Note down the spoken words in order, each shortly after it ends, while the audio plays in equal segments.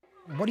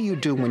What do you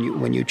do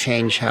when you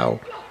change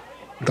how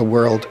the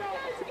world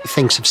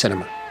thinks of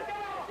cinema?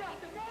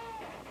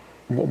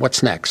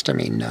 What's next? I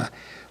mean,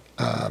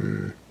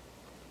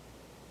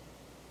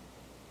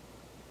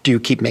 do you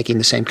keep making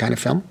the same kind of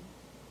film?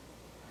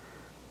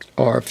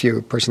 Or if you're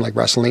a person like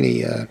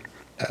Rossellini,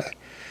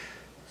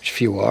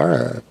 if you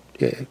are,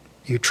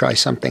 you try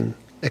something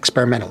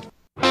experimental.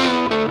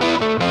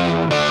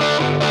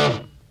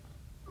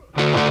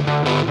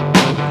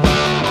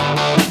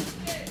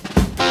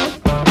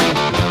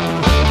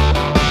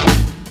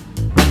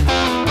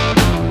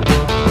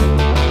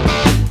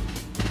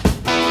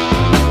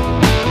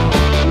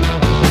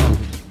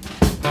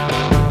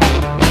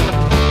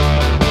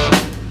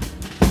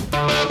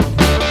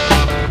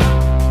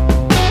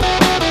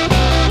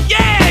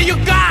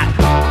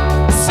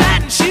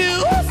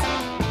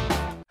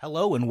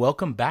 Hello and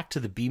welcome back to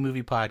the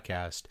B-Movie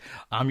Podcast.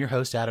 I'm your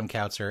host, Adam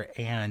Kautzer,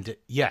 and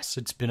yes,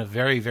 it's been a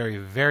very, very,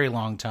 very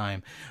long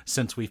time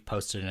since we've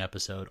posted an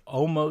episode.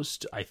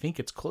 Almost, I think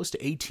it's close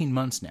to 18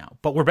 months now,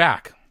 but we're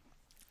back.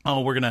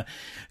 Oh, we're going to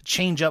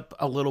change up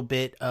a little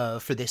bit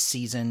for this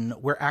season.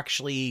 We're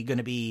actually going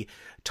to be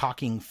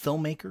talking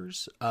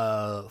filmmakers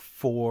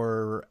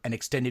for an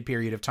extended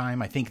period of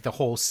time. I think the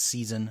whole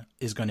season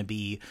is going to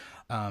be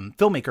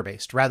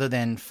filmmaker-based rather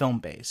than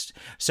film-based.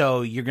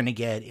 So you're going to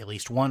get at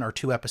least one or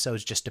two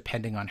episodes, just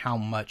depending on how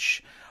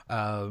much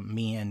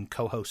me and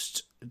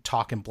co-hosts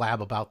talk and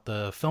blab about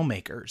the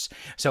filmmakers.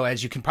 So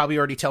as you can probably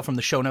already tell from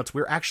the show notes,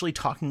 we're actually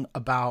talking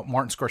about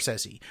Martin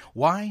Scorsese.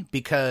 Why?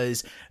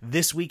 Because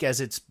this week,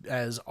 as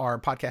our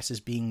podcast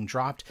is being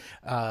dropped,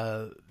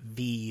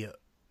 the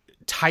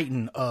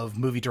titan of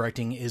movie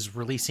directing is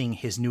releasing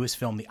his newest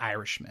film, The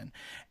Irishman.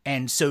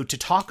 And so to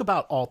talk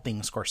about all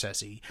things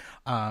Scorsese,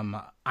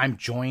 I'm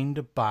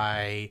joined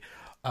by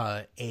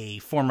a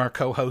former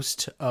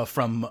co-host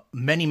from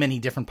many, many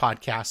different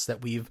podcasts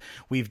that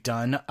we've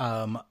done,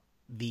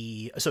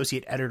 the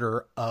associate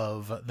editor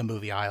of The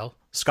Movie Aisle,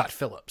 Scott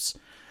Phillips.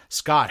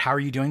 Scott, how are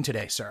you doing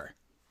today, sir?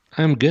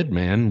 I'm good,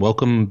 man.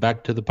 Welcome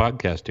back to the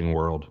podcasting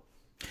world.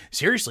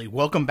 Seriously,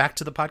 welcome back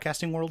to the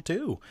podcasting world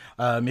too.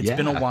 It's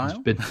been a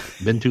while.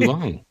 It's been too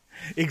long.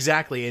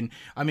 Exactly. And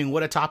I mean,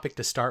 what a topic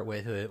to start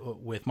with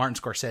Martin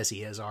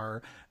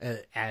Scorsese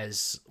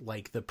as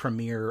like the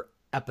premiere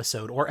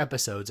episode or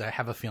episodes. I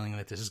have a feeling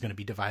that this is going to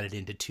be divided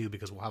into two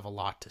because we'll have a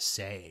lot to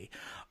say.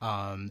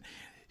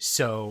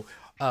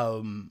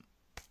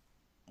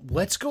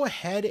 Let's go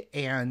ahead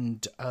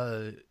and,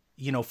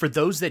 for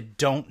those that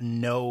don't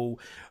know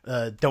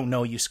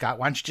you, Scott,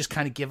 why don't you just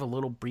kind of give a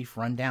little brief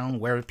rundown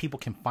where people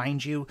can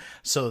find you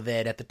so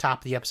that at the top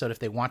of the episode, if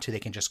they want to, they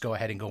can just go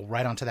ahead and go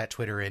right onto that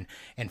Twitter and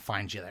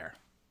find you there.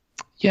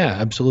 Yeah,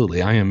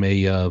 absolutely. I am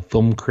a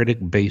film critic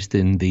based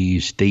in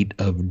the state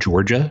of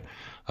Georgia.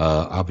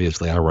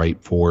 Obviously, I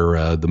write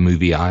for The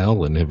Movie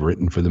Aisle and have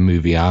written for The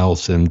Movie Aisle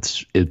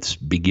since its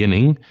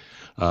beginning.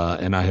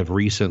 And I have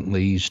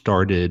recently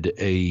started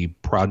a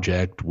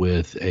project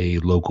with a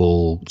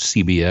local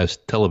CBS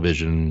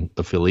television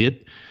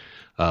affiliate,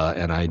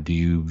 and I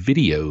do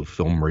video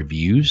film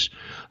reviews.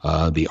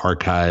 The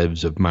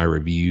archives of my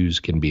reviews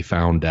can be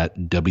found at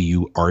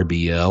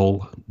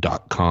WRBL.com.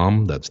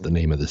 That's the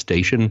name of the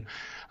station.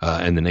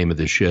 And the name of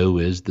the show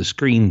is The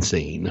Screen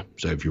Scene.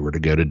 So if you were to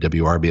go to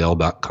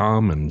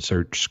WRBL.com and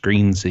search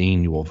Screen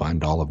Scene, you will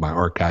find all of my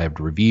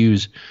archived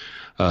reviews.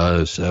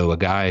 So a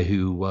guy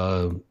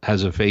who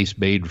has a face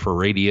made for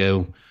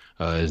radio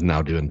is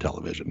now doing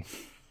television.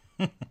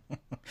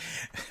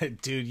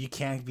 Dude, you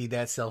can't be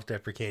that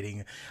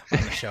self-deprecating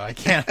on the show. I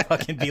can't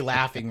fucking be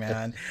laughing,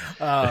 man.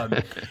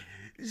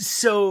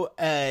 So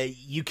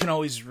you can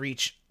always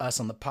reach us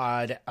on the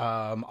pod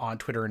on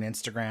Twitter and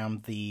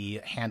Instagram.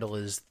 The handle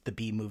is the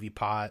B Movie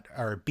Pod,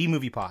 or B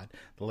Movie Pod.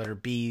 The letter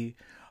B,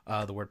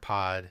 the word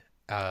pod.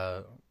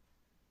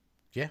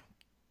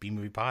 B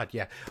Movie Pod,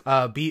 yeah.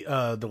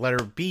 The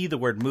letter B, the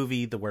word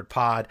movie, the word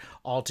pod,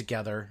 all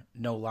together.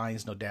 No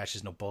lines, no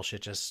dashes, no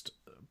bullshit. Just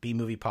B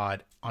Movie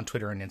Pod on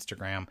Twitter and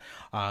Instagram.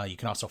 You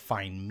can also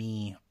find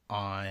me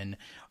on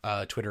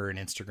Twitter and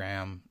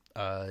Instagram.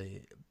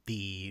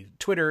 The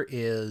Twitter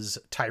is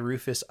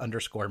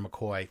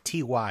Tyrufus_McCoy,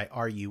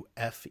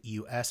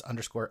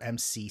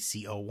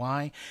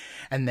 TYRUFUS_MCCOY.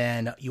 And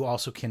then you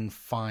also can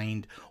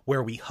find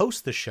where we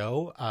host the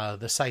show,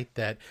 the site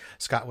that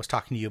Scott was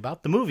talking to you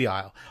about, The Movie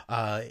Aisle.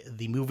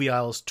 The Movie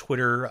Aisle's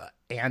Twitter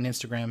and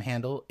Instagram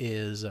handle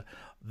is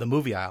The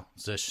Movie Aisle.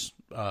 It's just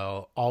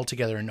all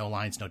together, no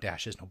lines, no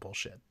dashes, no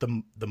bullshit.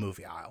 The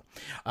Movie Aisle.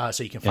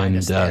 So you can find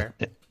us there.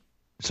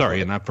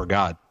 Sorry, and I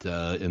forgot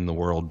in the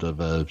world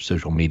of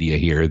social media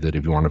here that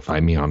if you want to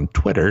find me on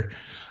Twitter,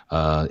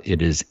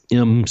 it is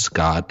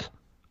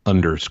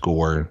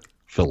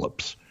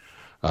mscott_Phillips.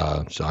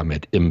 So I'm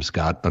at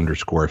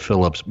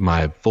mscott_Phillips.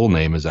 My full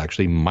name is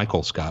actually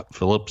Michael Scott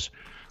Phillips,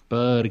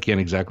 but I can't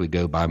exactly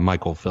go by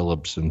Michael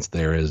Phillips since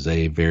there is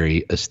a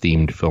very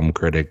esteemed film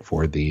critic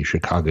for the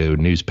Chicago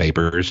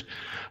newspapers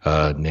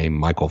named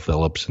Michael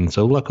Phillips. And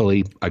so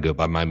luckily I go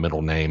by my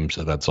middle name,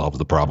 so that solves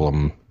the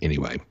problem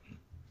anyway.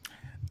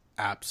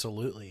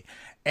 Absolutely.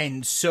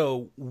 And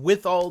so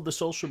with all the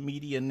social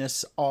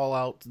media-ness all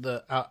out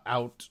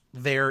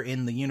there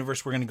in the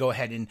universe, we're going to go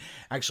ahead and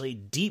actually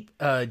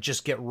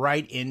just get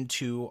right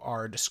into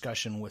our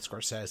discussion with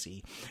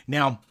Scorsese.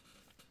 Now,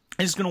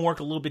 it's going to work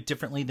a little bit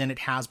differently than it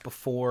has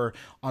before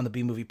on the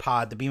B-Movie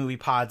Pod. The B-Movie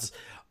Pod's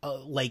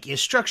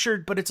is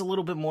structured, but it's a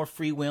little bit more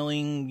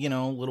freewheeling,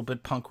 a little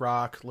bit punk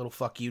rock, a little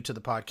fuck you to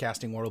the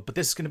podcasting world. But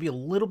this is going to be a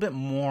little bit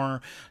more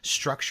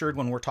structured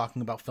when we're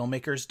talking about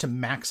filmmakers to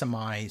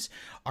maximize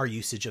our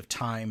usage of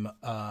time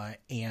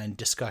and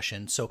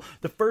discussion. So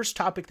the first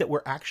topic that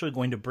we're actually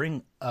going to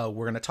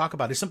we're going to talk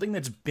about is something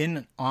that's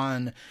been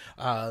on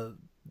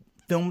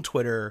film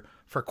Twitter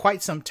for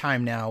quite some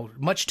time now,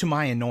 much to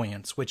my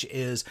annoyance, which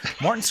is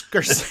Martin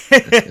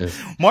Scorsese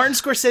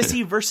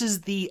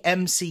versus the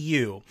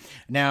MCU.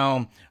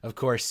 Now, of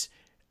course,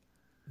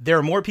 there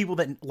are more people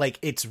that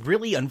it's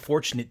really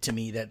unfortunate to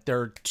me that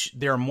there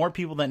are more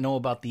people that know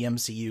about the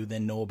MCU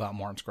than know about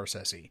Martin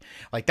Scorsese.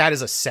 That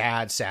is a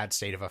sad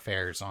state of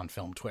affairs on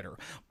film Twitter.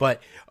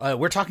 But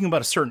we're talking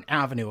about a certain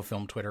avenue of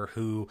film Twitter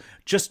who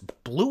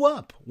just blew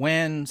up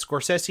when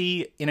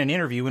Scorsese, in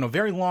a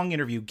very long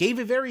interview, gave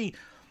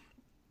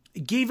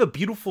a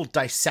beautiful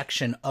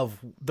dissection of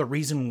the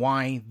reason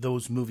why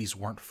those movies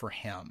weren't for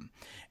him.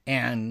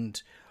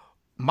 And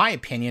my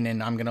opinion,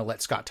 and I'm going to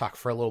let Scott talk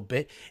for a little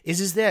bit,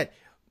 is that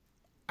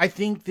I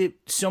think that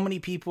so many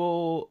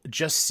people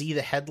just see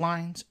the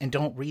headlines and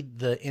don't read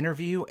the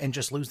interview and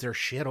just lose their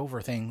shit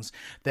over things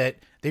that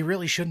they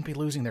really shouldn't be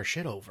losing their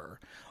shit over.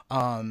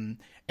 And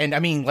I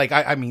mean,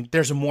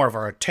 there's a more of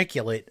an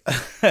articulate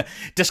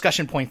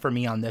discussion point for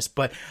me on this,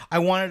 but I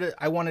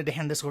wanted to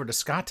hand this over to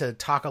Scott to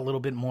talk a little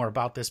bit more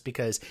about this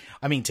because,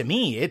 to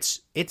me,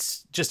 it's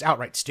just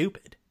outright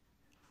stupid.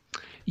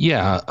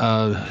 Yeah.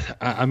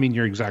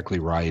 You're exactly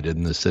right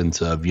in the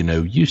sense of,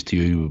 used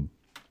to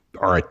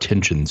our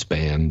attention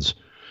spans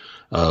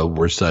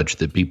were such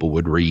that people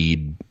would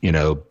read,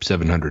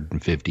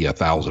 750,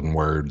 1,000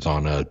 words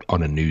on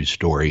a news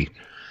story.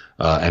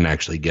 And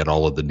actually get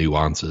all of the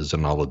nuances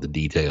and all of the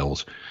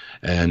details.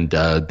 And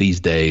these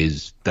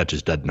days, that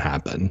just doesn't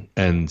happen.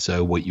 And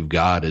so what you've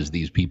got is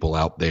these people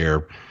out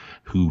there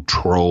who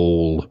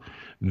troll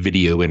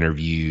video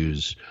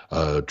interviews,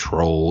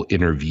 troll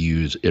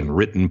interviews in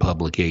written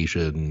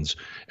publications,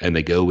 and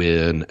they go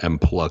in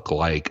and pluck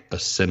a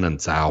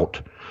sentence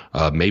out.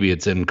 Maybe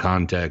it's in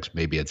context,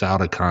 maybe it's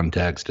out of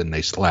context, and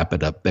they slap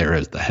it up there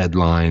as the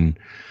headline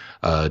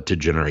to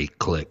generate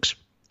clicks.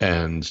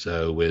 And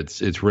so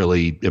it's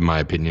really, in my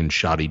opinion,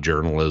 shoddy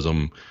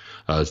journalism.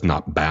 It's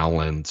not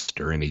balanced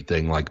or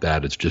anything like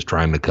that. It's just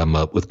trying to come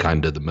up with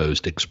kind of the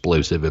most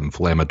explosive,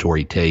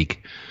 inflammatory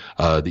take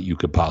that you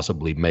could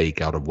possibly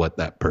make out of what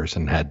that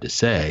person had to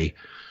say.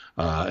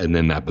 And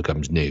then that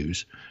becomes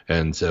news.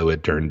 And so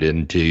it turned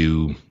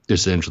into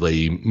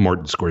essentially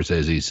Martin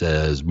Scorsese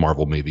says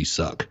Marvel movies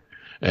suck.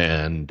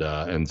 And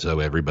so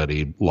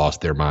everybody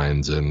lost their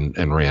minds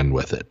and ran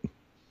with it.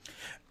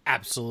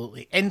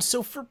 Absolutely. And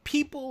so for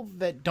people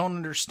that don't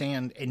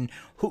understand and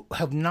who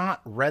have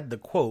not read the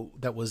quote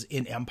that was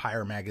in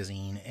Empire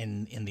magazine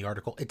and in the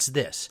article, it's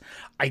this: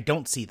 I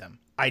don't see them.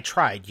 I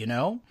tried,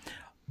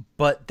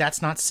 but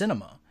that's not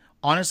cinema.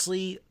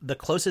 Honestly, the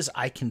closest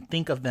I can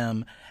think of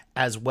them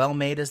as well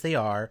made as they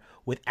are,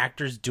 with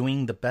actors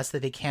doing the best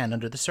that they can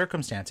under the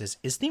circumstances,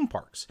 is theme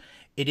parks.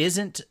 It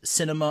isn't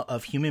cinema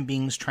of human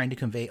beings trying to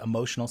convey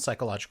emotional,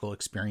 psychological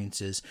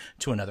experiences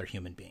to another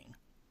human being.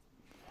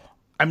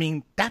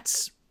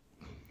 That's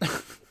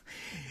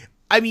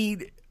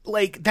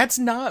that's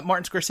not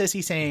Martin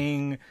Scorsese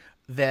saying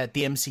that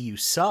the MCU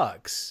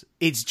sucks.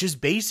 It's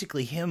just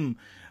basically him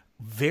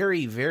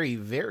very, very,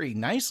 very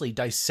nicely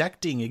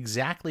dissecting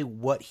exactly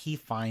what he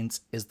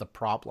finds is the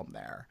problem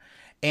there.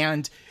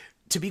 And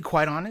to be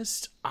quite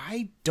honest,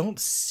 I don't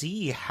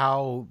see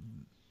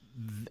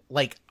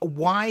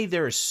why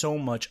there is so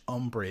much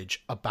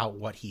umbrage about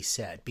what he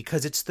said,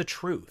 because it's the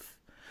truth.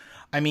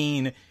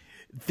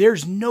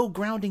 There's no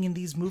grounding in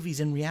these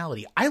movies in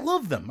reality. I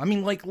love them.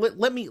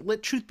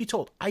 Let truth be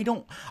told.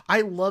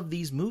 I love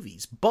these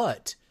movies,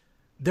 but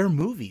they're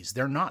movies.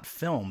 They're not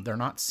film. They're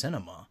not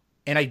cinema.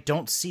 And I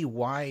don't see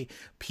why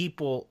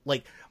people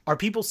are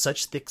people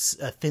such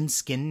thin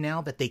skin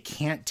now that they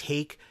can't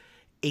take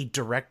a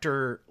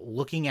director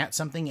looking at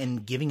something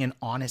and giving an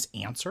honest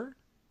answer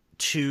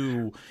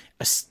to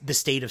the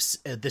state of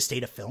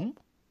film.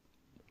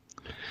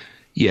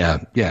 Yeah,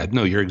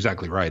 no, you're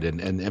exactly right,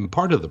 and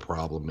part of the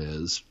problem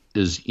is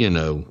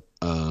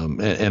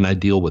and I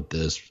deal with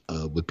this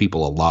with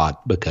people a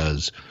lot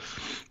because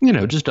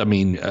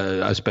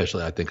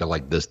especially I think I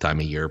like this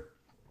time of year,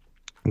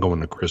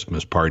 going to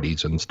Christmas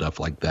parties and stuff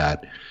like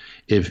that.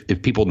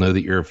 If people know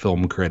that you're a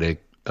film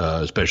critic,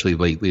 especially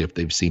lately, if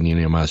they've seen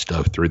any of my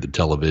stuff through the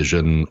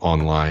television,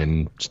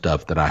 online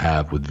stuff that I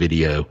have with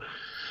video,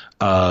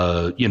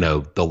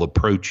 they'll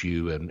approach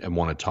you and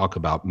want to talk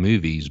about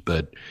movies,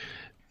 but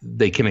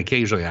they can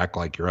occasionally act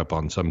like you're up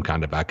on some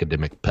kind of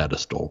academic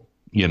pedestal,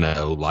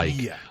 oh,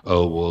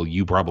 well,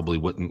 you probably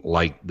wouldn't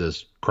like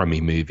this crummy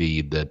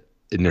movie that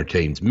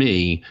entertains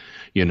me,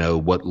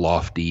 what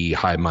lofty,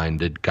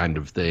 high-minded kind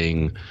of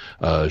thing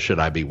should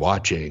I be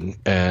watching?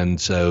 And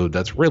so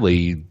that's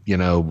really,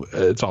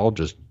 it's all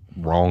just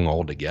wrong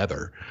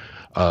altogether.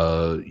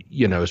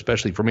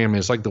 Especially for me. I mean,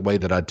 it's like the way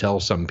that I tell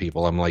some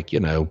people, I'm like,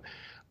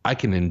 I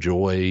can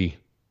enjoy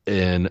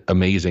an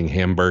amazing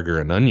hamburger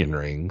and onion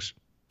rings,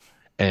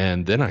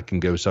 and then I can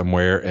go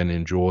somewhere and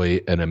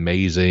enjoy an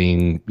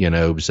amazing,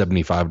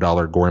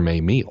 $75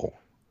 gourmet meal.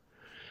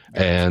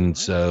 And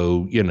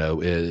so,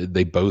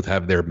 they both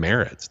have their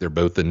merits. They're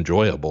both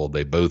enjoyable.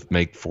 They both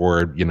make for,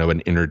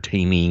 an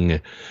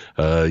entertaining,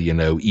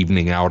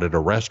 evening out at a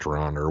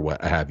restaurant or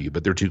what have you.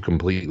 But they're two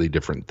completely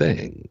different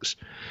things.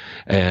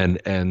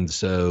 And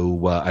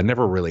so I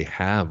never really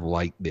have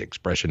liked the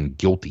expression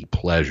guilty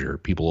pleasure.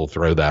 People will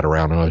throw that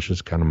around. Oh, it's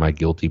just kind of my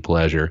guilty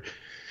pleasure.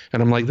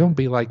 And I'm like, don't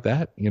be like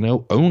that.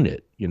 Own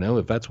it.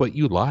 If that's what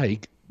you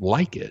like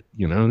it.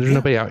 There's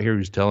nobody out here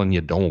who's telling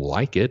you don't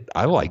like it.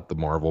 I like the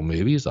Marvel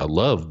movies. I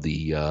love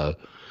the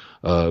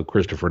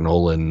Christopher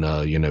Nolan,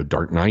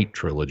 Dark Knight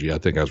trilogy. I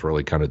think I was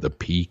really kind of the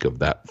peak of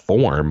that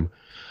form.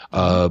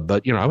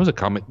 But, I was a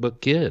comic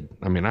book kid.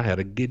 I mean, I had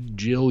a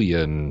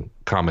gajillion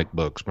comic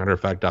books. Matter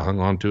of fact, I hung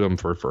on to them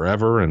for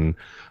forever and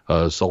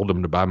sold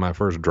them to buy my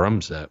first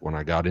drum set when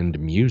I got into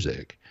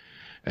music.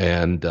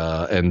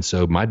 And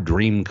so my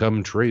dream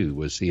come true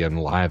was seeing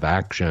live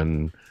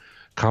action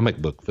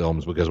comic book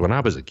films, because when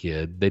I was a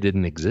kid, they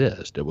didn't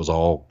exist. It was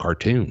all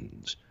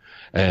cartoons.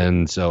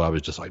 And so I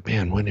was just like,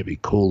 man, wouldn't it be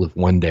cool if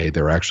one day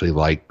they're actually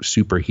like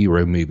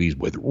superhero movies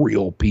with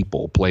real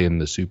people playing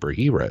the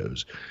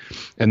superheroes?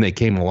 And they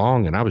came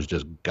along and I was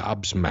just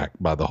gobsmacked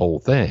by the whole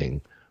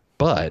thing.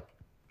 But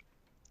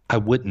I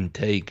wouldn't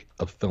take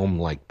a film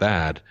like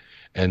that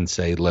and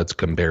say, let's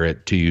compare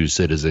it to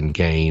Citizen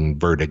Kane,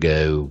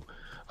 Vertigo,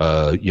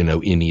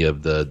 any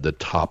of the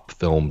top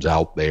films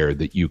out there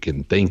that you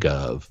can think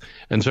of.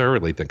 And so I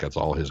really think that's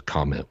all his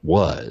comment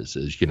was,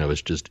 is,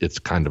 it's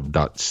kind of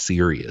not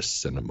serious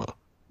cinema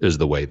is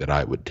the way that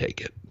I would take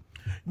it.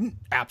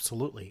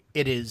 Absolutely.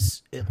 It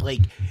is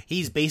like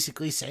he's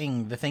basically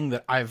saying the thing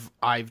that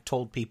I've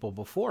told people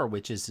before,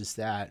 which is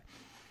that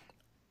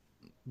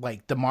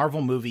like the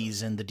Marvel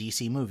movies and the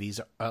DC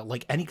movies,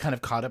 like any kind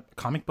of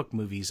comic book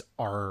movies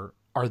are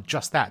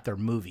just that. They're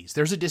movies.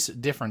 There's a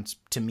difference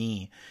to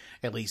me,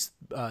 at least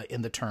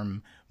in the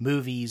term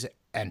movies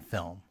and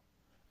film,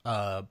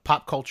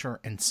 pop culture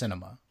and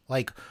cinema.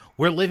 Like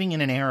we're living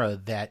in an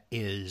era that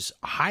is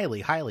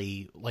highly,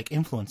 highly like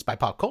influenced by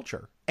pop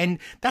culture, and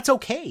that's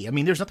okay. I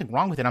mean, there's nothing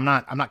wrong with it. I'm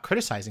not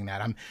criticizing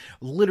that. I'm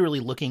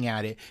literally looking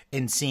at it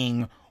and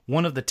seeing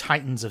one of the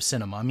titans of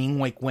cinema. I mean,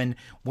 like when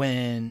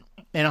in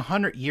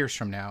 100 years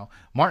from now,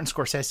 Martin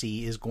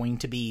Scorsese is going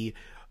to be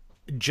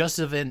just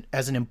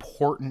as an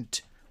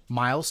important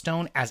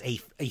milestone as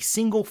a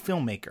single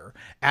filmmaker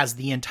as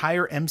the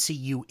entire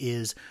MCU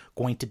is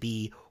going to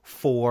be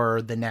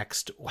for the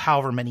next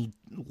however many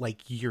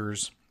like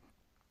years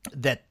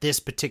that this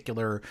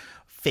particular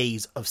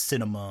phase of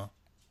cinema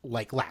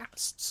like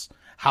lasts,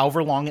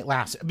 however long it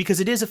lasts, because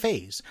it is a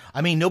phase.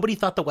 I mean, nobody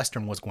thought the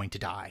Western was going to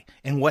die,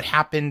 and what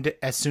happened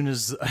as soon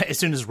as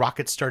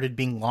rockets started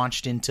being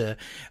launched into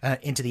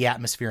the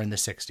atmosphere in the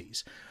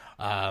 60s.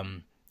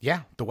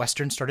 Yeah, the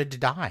Western started to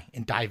die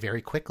and die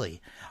very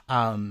quickly.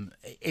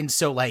 And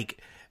so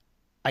like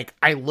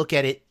I look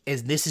at it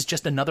as this is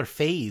just another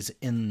phase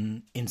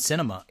in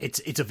cinema.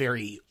 It's a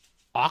very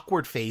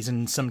awkward phase,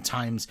 and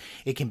sometimes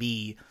it can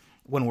be,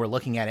 when we're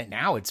looking at it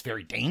now, it's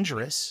very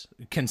dangerous,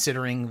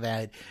 considering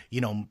that,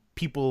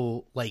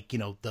 people like,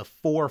 the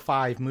 4 or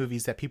 5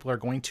 movies that people are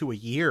going to a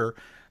year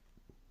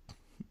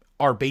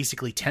are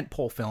basically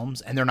tentpole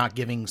films, and they're not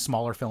giving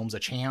smaller films a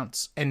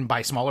chance. And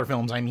by smaller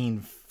films, I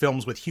mean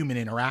films with human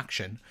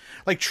interaction,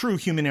 like true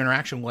human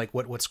interaction, like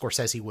what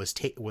Scorsese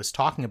was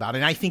talking about.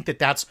 And I think that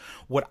that's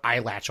what I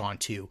latch on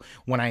to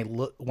when I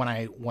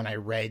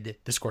read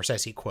the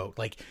Scorsese quote.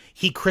 Like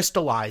he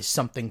crystallized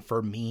something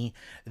for me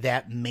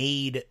that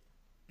made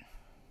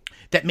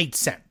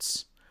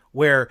sense,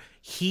 where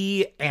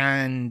he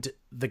and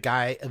the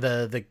guy,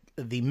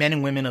 the men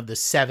and women of the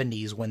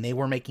 70s, when they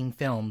were making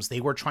films,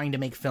 they were trying to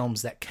make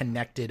films that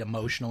connected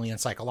emotionally and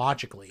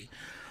psychologically.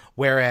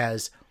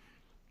 Whereas,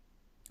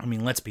 I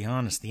mean, let's be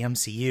honest, the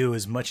MCU,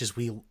 as much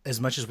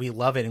as we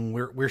love it, and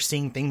we're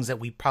seeing things that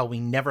we probably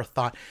never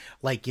thought,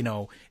 like,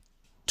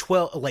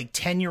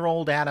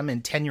 10-year-old Adam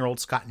and 10-year-old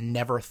Scott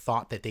never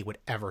thought that they would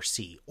ever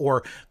see,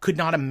 or could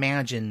not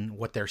imagine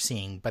what they're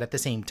seeing. But at the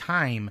same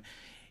time,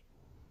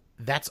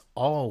 that's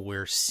all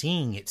we're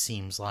seeing, it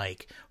seems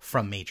like,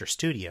 from major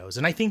studios.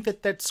 And I think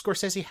that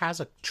Scorsese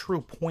has a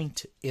true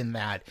point in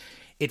that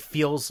it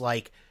feels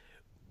like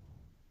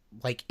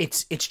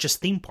it's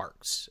just theme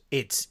parks.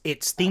 It's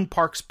theme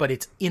parks, but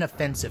it's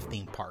inoffensive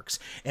theme parks.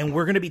 And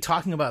we're going to be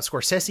talking about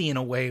Scorsese in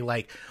a way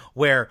like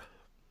where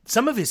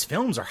some of his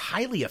films are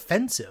highly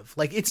offensive.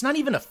 Like it's not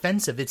even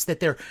offensive. It's that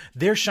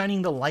they're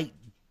shining the light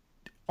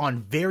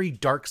on very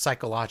dark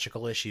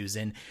psychological issues,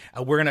 and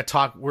we're going to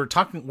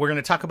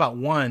talk about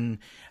one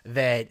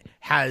that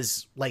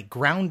has like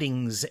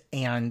groundings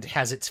and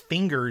has its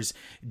fingers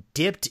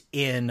dipped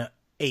in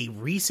a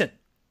recent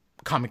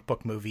comic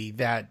book movie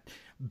that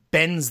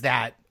bends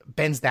that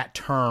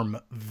term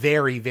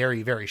very,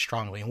 very, very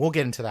strongly, and we'll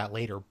get into that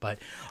later. But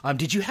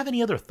did you have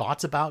any other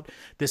thoughts about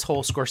this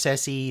whole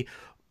Scorsese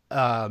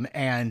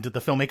and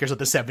the filmmakers of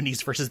the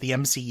 70s versus the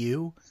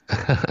MCU?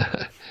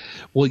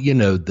 Well,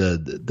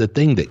 the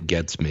thing that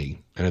gets me,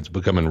 and it's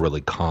becoming really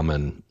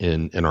common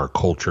in our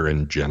culture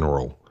in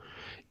general,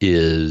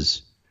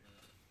 is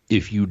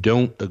if you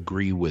don't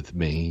agree with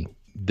me,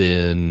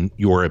 then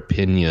your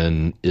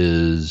opinion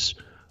is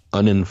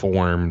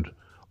uninformed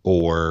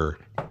or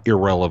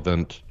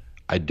irrelevant.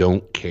 I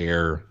don't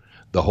care.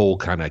 The whole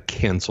kind of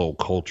cancel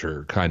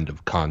culture kind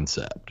of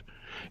concept.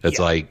 It's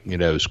like,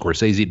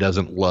 Scorsese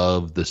doesn't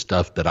love the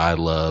stuff that I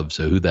love.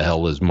 So who the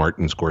hell is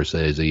Martin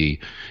Scorsese?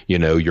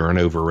 You're an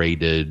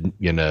overrated,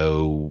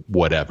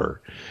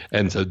 whatever.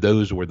 And so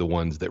those were the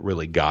ones that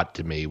really got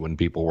to me when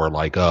people were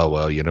like, oh,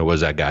 well, what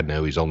does that guy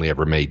know? He's only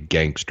ever made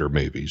gangster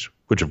movies,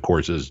 which of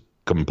course is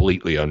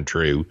completely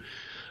untrue.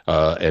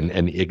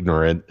 And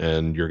ignorant,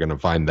 and you're going to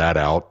find that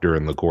out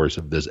during the course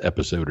of this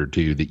episode or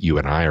two that you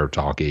and I are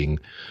talking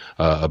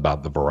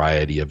about the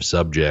variety of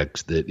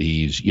subjects that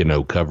he's,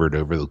 covered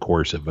over the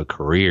course of a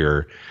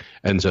career.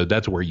 And so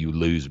that's where you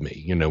lose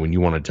me. When you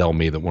want to tell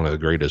me that one of the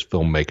greatest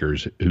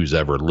filmmakers who's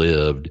ever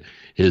lived,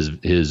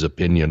 his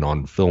opinion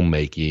on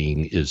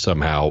filmmaking is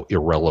somehow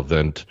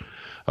irrelevant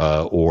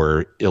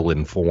or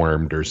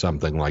ill-informed or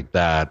something like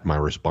that, my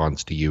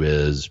response to you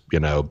is,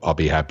 I'll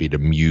be happy to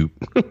mute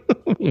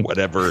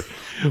whatever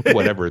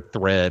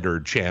thread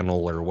or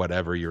channel or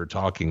whatever you're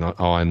talking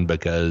on,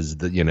 because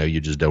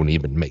you just don't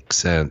even make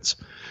sense.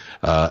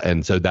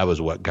 And so that was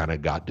what kind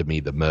of got to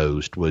me the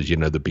most was,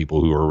 the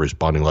people who were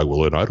responding like,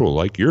 well, and I don't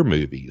like your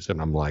movies.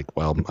 And I'm like,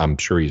 well, I'm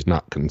sure he's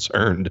not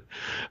concerned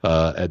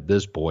at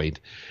this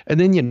point. And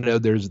then,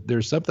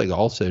 there's something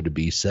also to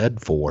be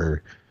said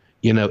for,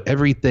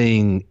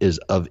 everything is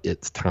of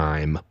its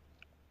time.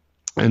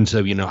 And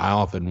so, I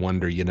often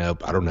wonder,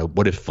 I don't know,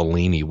 what if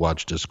Fellini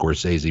watched a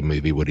Scorsese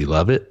movie? Would he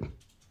love it?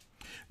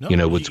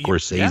 No, would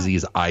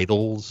Scorsese's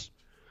idols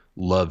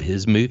love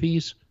his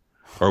movies?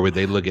 Or would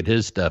they look at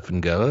his stuff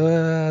and go,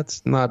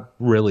 that's not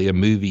really a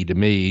movie to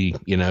me,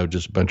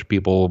 just a bunch of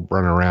people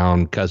running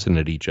around cussing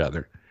at each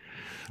other.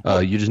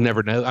 You just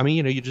never know. I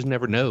mean, you just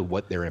never know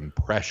what their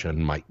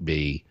impression might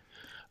be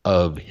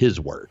of his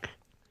work.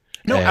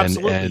 No,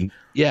 absolutely.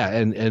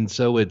 And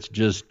so it's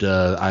just,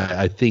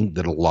 I think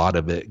that a lot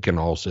of it can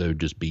also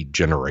just be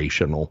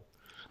generational,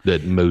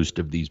 that most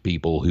of these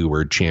people who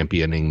are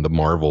championing the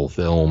Marvel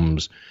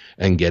films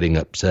and getting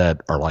upset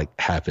are like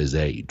half his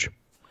age.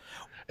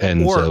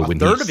 And or so a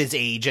third of his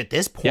age at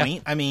this point.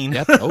 Yeah, I mean,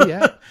 oh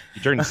yeah, he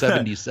turned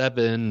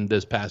 77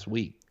 this past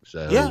week.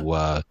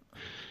 So,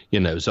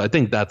 so I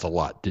think that's a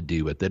lot to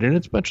do with it. And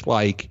it's much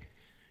like,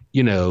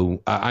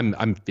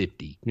 I'm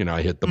 50.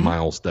 I hit the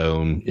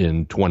milestone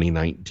in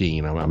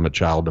 2019. I'm a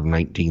child of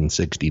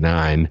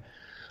 1969.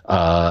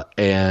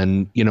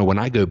 And, when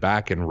I go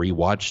back and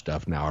rewatch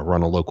stuff now, I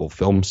run a local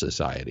film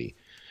society.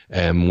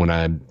 And when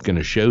I'm going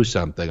to show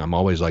something, I'm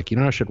always like,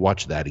 I should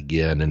watch that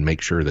again and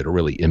make sure that it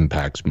really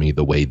impacts me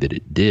the way that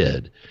it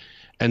did.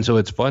 And so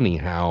it's funny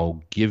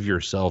how give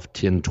yourself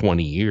 10,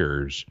 20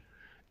 years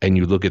and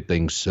you look at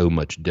things so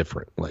much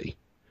differently.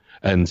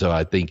 And so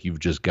I think you've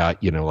just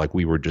got, like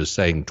we were just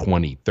saying,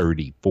 20,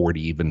 30,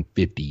 40, even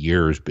 50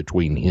 years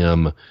between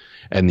him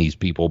and these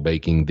people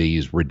making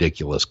these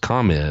ridiculous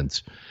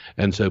comments.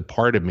 And so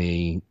part of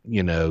me,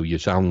 you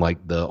sound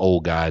like the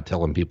old guy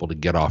telling people to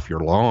get off your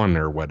lawn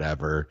or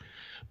whatever.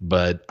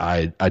 But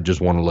I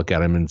just want to look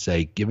at him and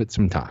say, give it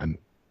some time.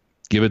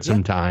 Give it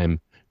some time.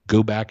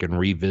 Go back and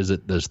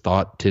revisit this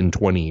thought 10,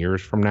 20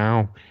 years from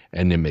now,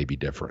 and it may be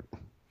different.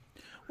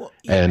 Well,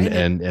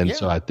 and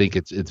so I think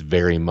it's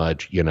very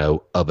much,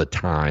 of a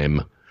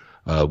time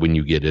when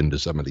you get into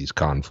some of these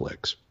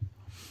conflicts.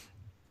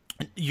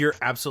 You're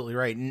absolutely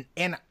right.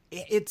 And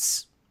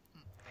it's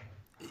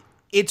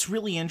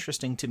really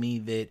interesting to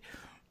me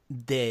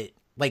that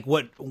like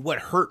what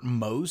hurt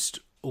most,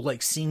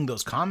 like seeing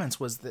those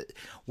comments was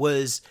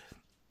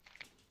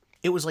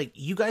it was like,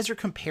 you guys are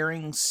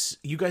comparing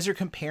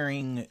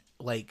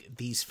like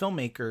these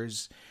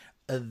filmmakers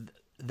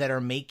that are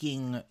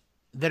making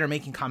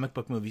comic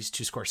book movies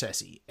to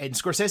Scorsese. And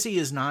Scorsese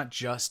is not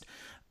just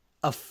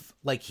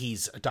like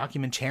he's a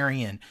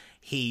documentarian.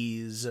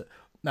 He's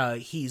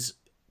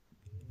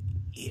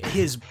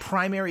his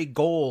primary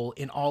goal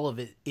in all of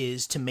it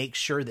is to make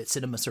sure that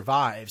cinema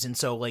survives. And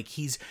so like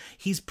he's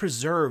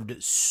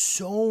preserved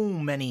so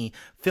many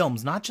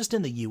films, not just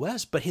in the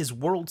US, but his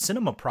World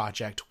Cinema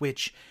Project,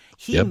 which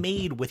he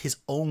made with his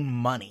own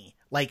money.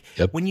 Like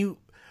when you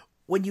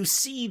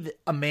see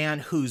a man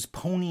who's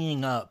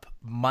ponying up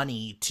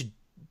money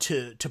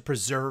to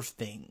preserve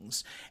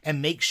things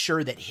and make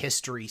sure that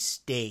history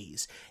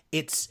stays,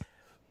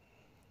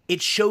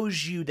 it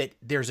shows you that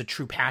there's a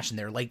true passion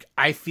there. Like,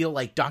 I feel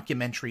like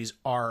documentaries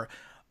are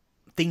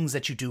things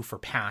that you do for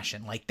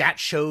passion. Like, that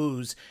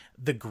shows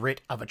the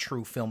grit of a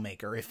true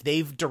filmmaker. If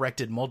they've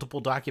directed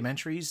multiple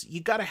documentaries,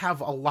 you got to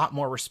have a lot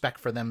more respect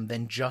for them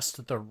than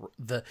just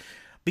the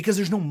because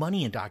there's no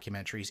money in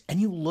documentaries. And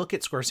you look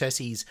at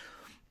Scorsese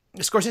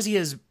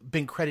has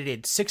been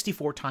credited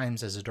 64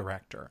 times as a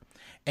director.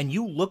 And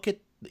you look at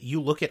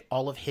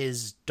all of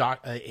his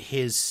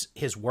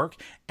work,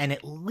 and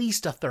at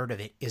least a third of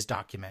it is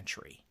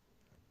documentary.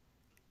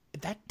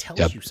 That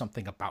tells you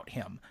something about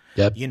him.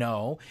 You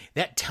know,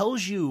 that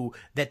tells you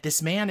that this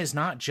man is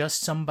not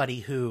just somebody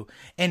who,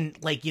 and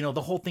like, you know,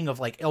 the whole thing of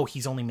like, oh,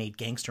 he's only made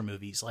gangster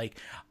movies. Like,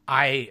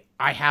 I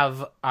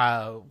have,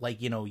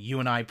 like, you know,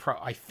 you and I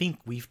think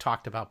we've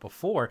talked about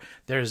before,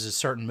 there's a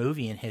certain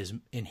movie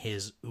in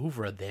his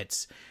oeuvre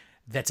that's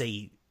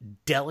a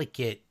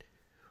delicate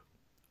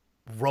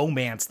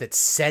romance that's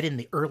set in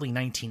the early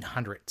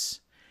 1900s.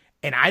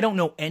 And I don't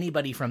know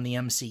anybody from the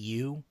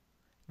MCU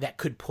that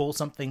could pull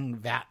something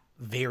that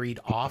varied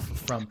off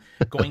from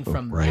going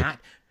from that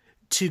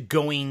to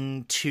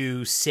going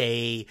to,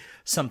 say,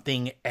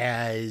 something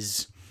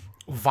as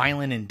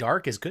violent and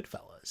dark as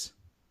Goodfellas.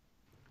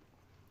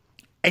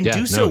 And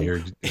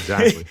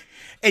exactly.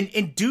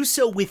 and do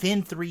so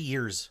within 3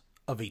 years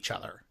of each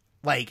other.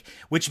 Like,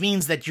 which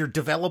means that you're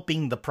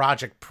developing the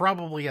project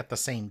probably at the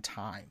same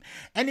time.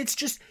 And it's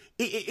just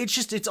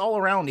it's all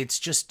around. It's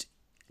just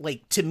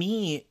like, to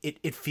me,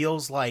 it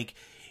feels like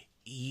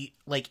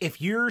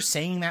if you're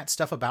saying that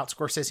stuff about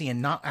Scorsese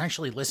and not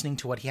actually listening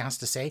to what he has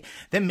to say,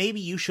 then maybe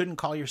you shouldn't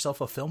call yourself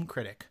a film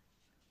critic.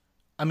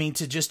 I mean,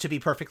 to be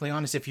perfectly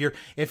honest, if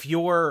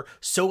you're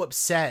so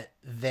upset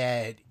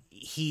that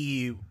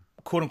he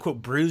quote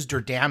unquote bruised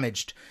or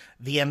damaged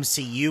the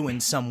MCU in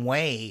some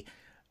way,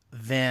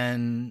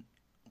 then,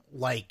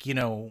 like, you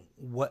know,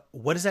 what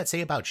does that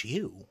say about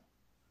you?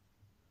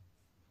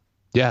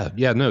 Yeah,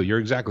 no, you're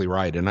exactly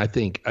right. And I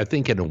think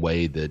in a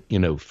way that, you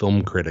know,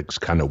 film critics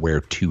kind of wear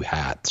two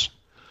hats.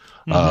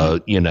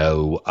 You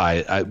know,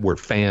 we're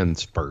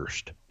fans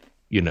first.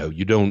 You know,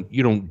 you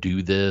don't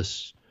do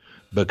this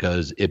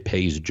because it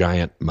pays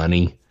giant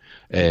money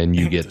and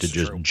you get to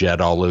just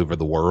jet all over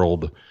the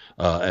world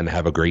and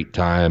have a great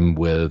time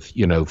with,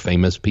 you know,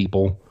 famous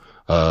people.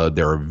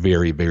 There are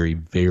very, very,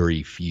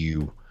 very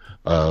few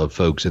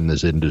folks in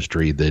this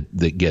industry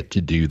that get to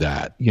do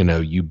that. You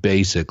know, you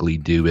basically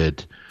do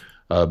it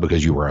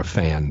because you were a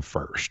fan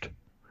first.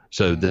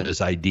 So this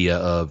idea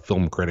of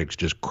film critics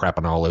just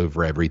crapping all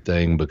over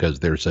everything because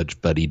they're such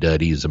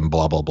fuddy-duddies and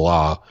blah, blah,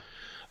 blah,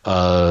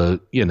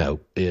 you know,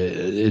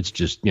 it's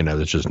just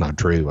not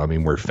true. I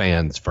mean, we're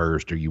fans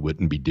first or you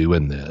wouldn't be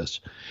doing this.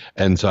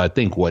 And so I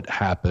think what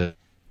happens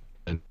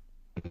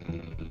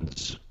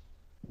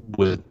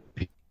with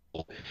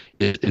people,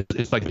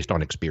 it's like based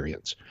on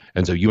experience.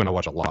 And so you and I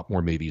watch a lot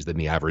more movies than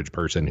the average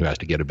person who has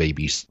to get a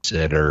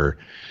babysitter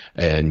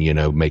and, you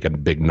know, make a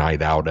big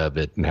night out of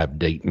it and have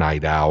date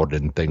night out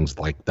and things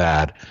like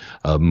that.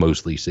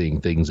 Mostly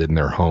seeing things in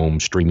their home,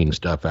 streaming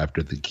stuff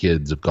after the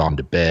kids have gone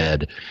to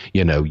bed.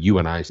 You know, you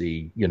and I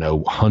see, you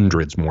know,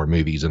 hundreds more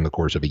movies in the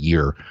course of a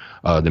year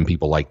than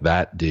people like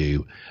that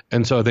do.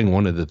 And so I think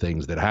one of the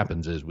things that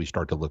happens is we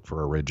start to look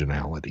for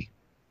originality.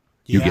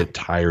 You get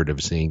tired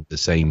of seeing the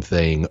same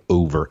thing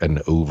over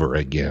and over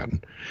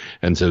again.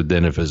 And so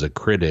then if as a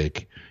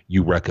critic,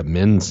 you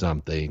recommend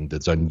something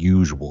that's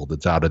unusual,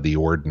 that's out of the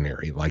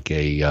ordinary, like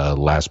a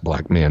Last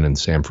Black Man in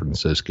San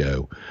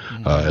Francisco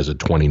as a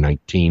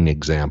 2019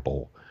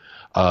 example,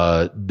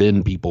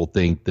 then people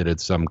think that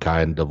it's some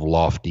kind of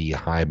lofty,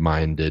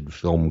 high-minded,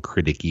 film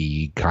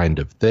critic-y kind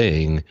of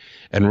thing.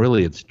 And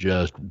really it's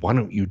just, why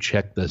don't you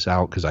check this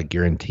out? Because I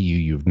guarantee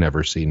you've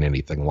never seen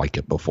anything like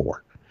it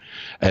before.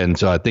 And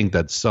so I think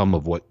that some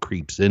of what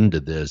creeps into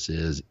this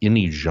is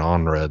any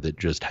genre that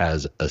just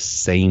has a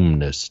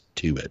sameness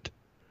to it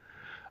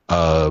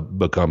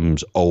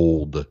becomes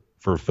old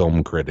for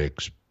film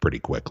critics pretty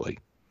quickly.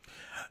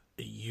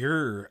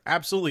 You're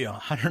absolutely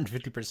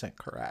 150%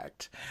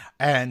 correct.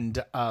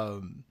 And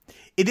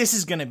this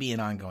is going to be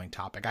an ongoing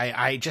topic.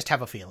 I just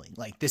have a feeling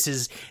like this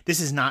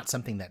is not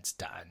something that's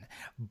done,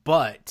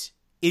 but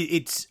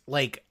it's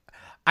like,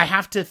 I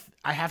have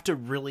to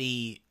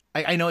really,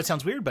 I know it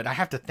sounds weird, but I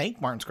have to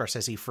thank Martin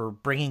Scorsese for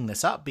bringing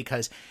this up,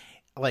 because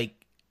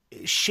like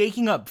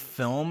shaking up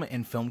film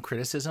and film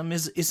criticism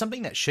is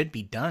something that should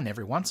be done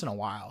every once in a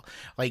while.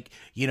 Like,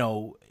 you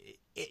know,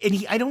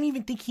 and I don't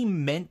even think he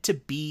meant to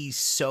be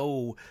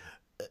so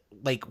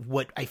like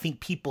what I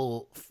think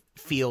people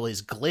feel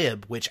is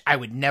glib, which I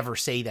would never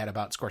say that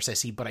about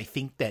Scorsese, but I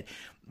think that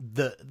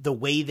the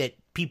way that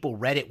people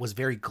read it was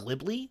very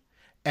glibly.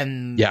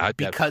 And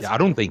because I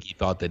don't think he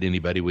thought that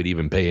anybody would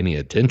even pay any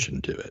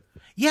attention to it.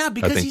 Yeah,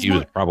 because I think he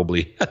was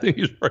probably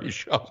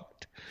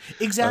shocked.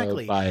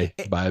 Exactly. By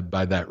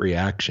that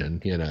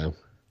reaction, you know.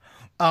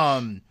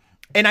 And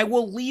I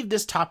will leave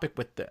this topic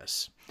with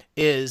this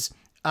is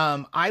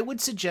I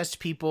would suggest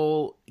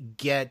people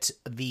get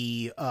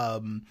the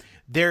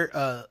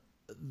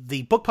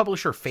book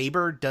publisher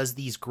Faber does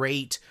these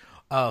great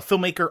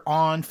filmmaker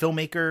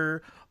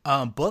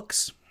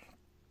books.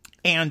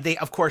 And they,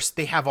 of course,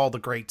 they have all the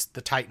greats,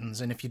 the Titans.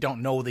 And if you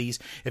don't know these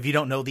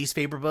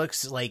favorite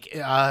books, like,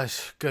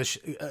 gosh,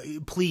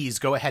 please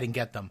go ahead and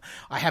get them.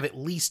 I have at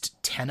least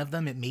 10 of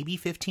them, maybe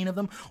 15 of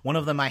them. One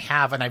of them I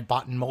have, and I've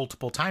bought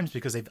multiple times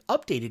because they've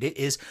updated it,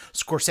 is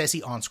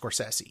Scorsese on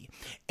Scorsese.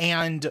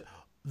 And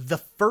the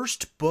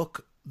first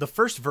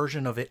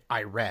version of it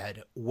I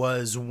read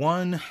was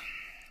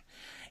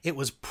it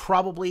was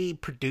probably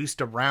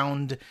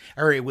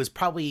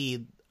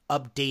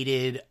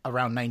updated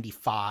around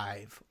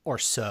 95 or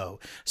so.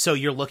 So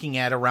you're looking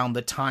at around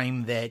the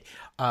time that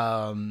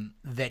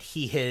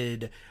he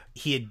had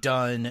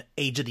done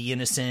Age of the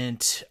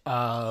Innocent.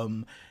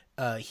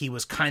 He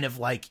was kind of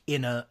like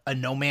in a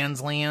no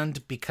man's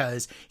land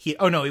because it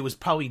was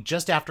probably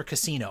just after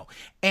Casino.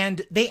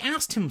 And they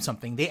asked him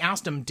something. They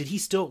asked him, did he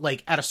still,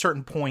 like, at a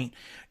certain point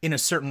in a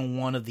certain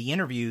one of the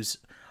interviews,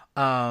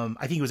 I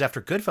think it was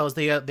after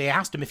Goodfellas, they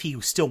asked him if he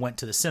still went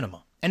to the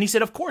cinema. And he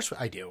said, of course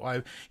I do.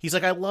 He's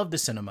like, I love the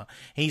cinema.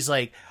 And he's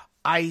like,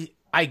 I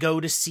try to go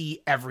to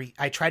see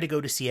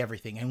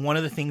everything. And one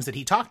of the things that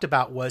he talked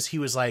about was, he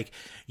was like,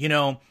 he's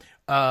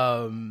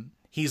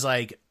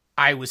like,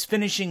 I was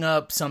finishing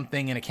up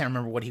something, and I can't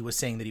remember what he was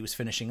saying that he was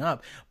finishing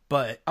up,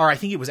 or I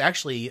think it was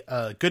actually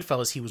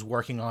Goodfellas he was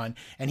working on,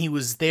 and he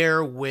was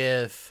there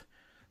with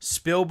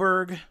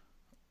Spielberg,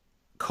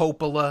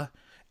 Coppola,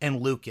 and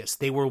Lucas.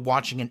 They were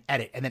watching an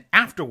edit. And then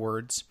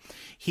afterwards,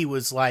 he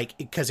was like,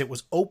 because it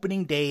was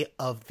opening day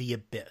of The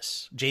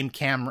Abyss,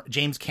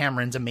 James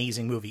Cameron's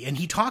amazing movie. And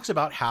he talks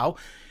about how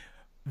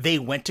they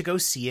went to go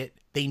see it.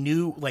 They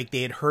knew, like,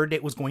 they had heard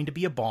it was going to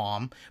be a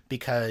bomb,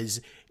 because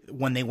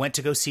when they went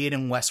to go see it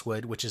in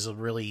Westwood, which is a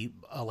really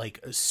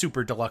a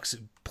super deluxe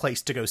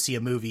place to go see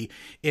a movie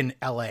in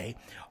LA,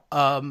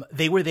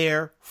 they were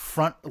there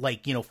front,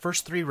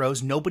 first 3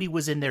 rows. Nobody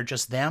was in there,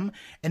 just them.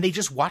 And they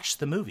just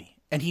watched the movie.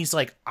 And he's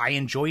like, I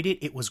enjoyed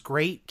it. It was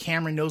great.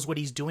 Cameron knows what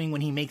he's doing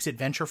when he makes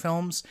adventure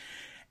films.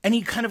 And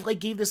he kind of like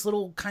gave this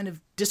little kind of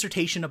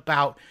dissertation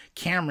about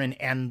Cameron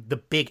and the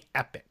big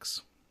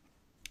epics.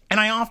 And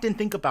I often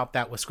think about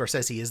that with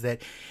Scorsese, is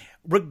that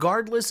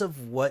regardless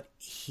of what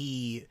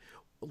the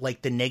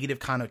negative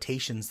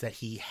connotations that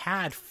he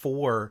had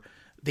for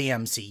the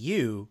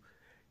MCU,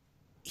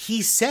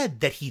 he said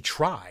that he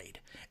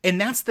tried.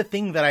 And that's the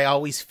thing that I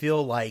always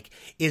feel like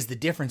is the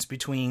difference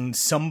between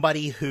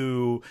somebody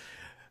who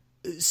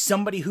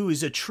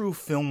is a true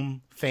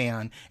film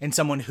fan and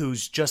someone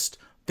who's just,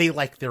 they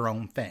like their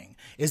own thing,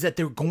 is that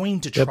they're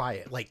going to try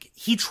it. Like,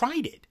 he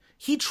tried it.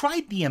 He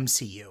tried the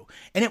MCU,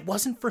 and it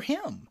wasn't for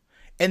him.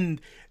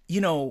 And,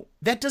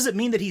 that doesn't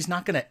mean that he's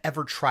not going to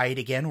ever try it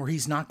again, or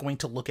he's not going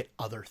to look at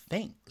other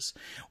things,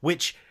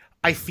 which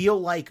I feel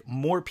like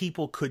more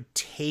people could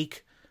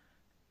take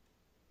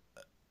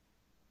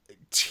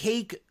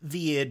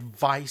the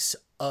advice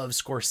of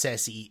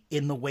Scorsese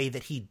in the way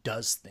that he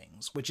does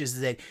things, which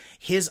is that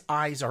his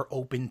eyes are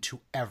open to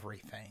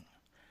everything.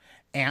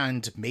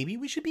 And maybe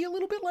we should be a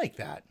little bit like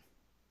that.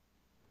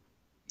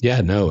 Yeah,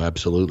 no,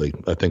 absolutely.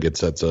 I think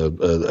that's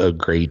a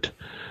great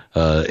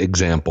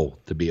example,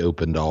 to be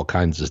open to all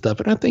kinds of stuff.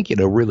 And I think,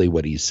 really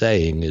what he's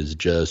saying is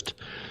just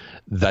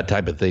that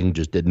type of thing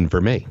just didn't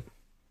for me.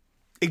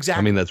 Exactly.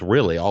 I mean, that's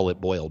really all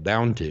it boiled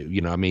down to.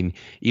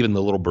 Even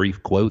the little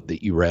brief quote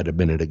that you read a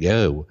minute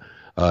ago,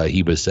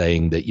 he was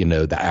saying that,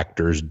 the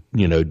actors,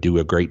 do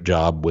a great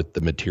job with the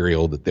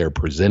material that they're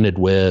presented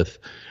with,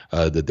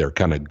 that they're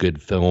kind of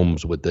good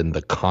films within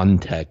the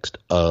context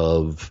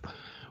of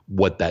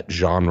what that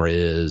genre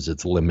is,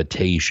 its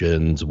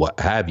limitations, what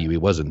have you. He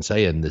wasn't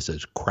saying this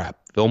is crap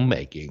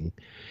filmmaking.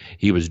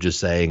 He was just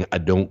saying, I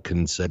don't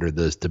consider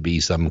this to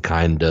be some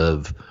kind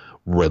of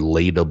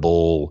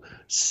relatable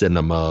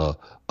cinema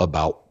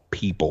about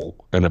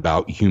people and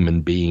about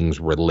human beings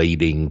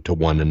relating to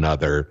one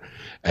another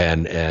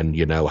and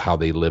how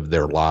they live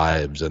their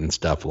lives and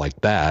stuff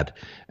like that.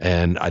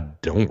 And I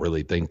don't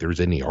really think there's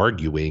any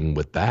arguing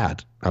with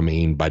that. I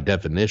mean, by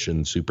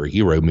definition,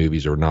 superhero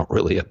movies are not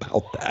really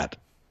about that.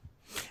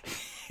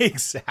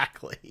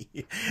 Exactly.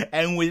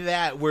 And with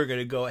that, we're going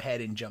to go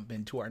ahead and jump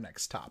into our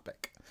next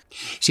topic.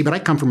 See, but I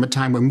come from a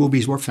time where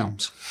movies were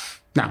films.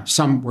 Now,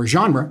 some were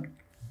genre.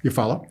 You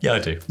follow? Yeah, I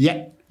do.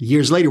 Yeah.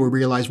 Years later, we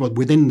realized, well,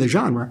 within the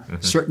genre,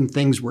 certain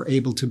things were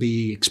able to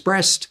be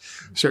expressed,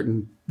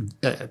 certain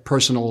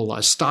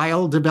personal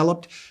style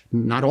developed,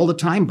 not all the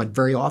time, but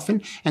very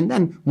often. And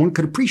then one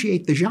could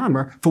appreciate the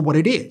genre for what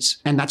it is.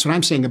 And that's what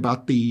I'm saying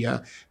about the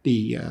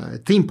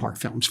theme park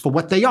films. For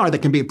what they are, they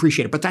can be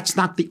appreciated. But that's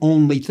not the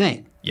only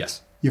thing.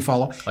 Yes. You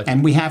follow?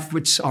 And we have,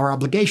 it's our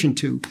obligation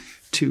to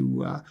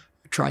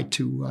try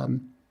to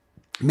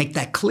make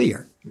that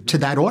clear to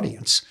that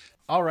audience.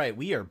 All right,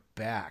 we are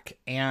back.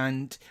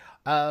 And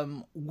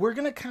we're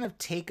going to kind of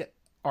take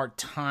our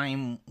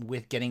time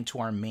with getting to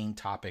our main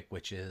topic,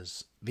 which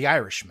is The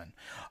Irishman.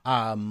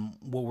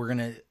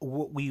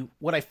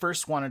 What I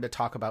first wanted to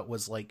talk about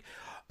was like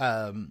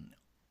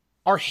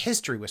our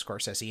history with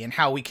Scorsese, and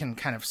how we can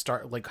kind of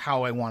start, like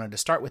how I wanted to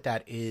start with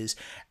that is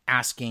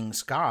asking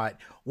Scott,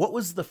 what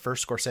was the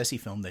first Scorsese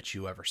film that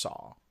you ever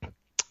saw?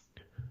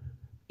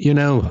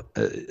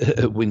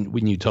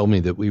 When you told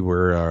me that we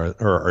were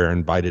or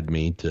invited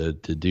me to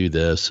do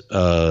this,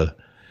 I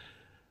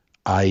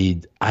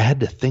had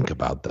to think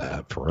about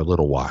that for a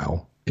little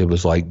while. It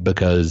was like,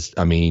 because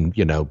I mean,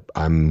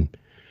 I'm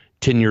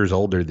 10 years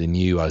older than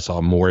you. I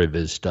saw more of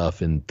his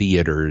stuff in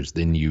theaters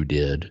than you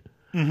did.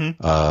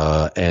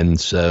 Mm-hmm. And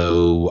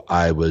so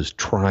I was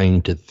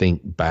trying to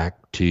think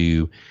back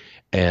to,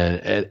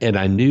 and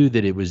I knew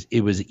that it was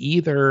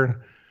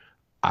either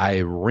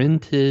I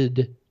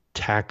rented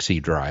Taxi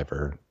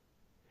Driver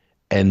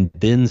and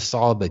then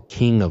saw The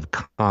King of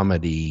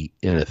Comedy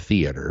in a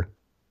theater,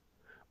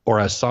 or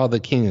I saw The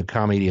King of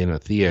Comedy in a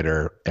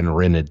theater and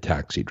rented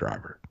Taxi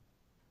Driver.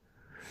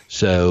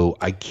 So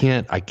I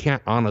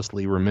can't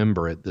honestly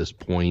remember at this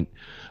point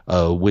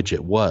which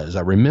it was.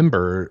 I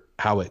remember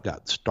how it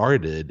got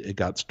started. It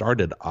got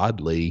started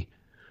oddly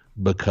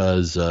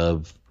because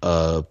of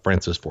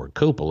Francis Ford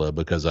Coppola,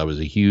 because I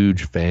was a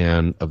huge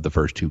fan of the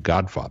first two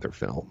Godfather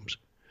films.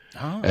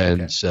 Oh,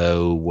 and okay.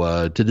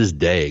 so to this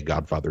day,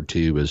 Godfather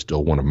 2 is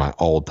still one of my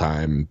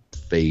all-time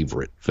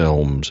favorite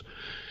films.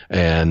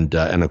 And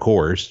of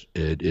course,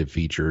 it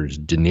features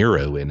De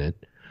Niro in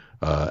it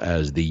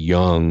as the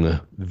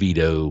young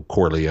Vito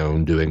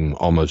Corleone doing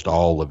almost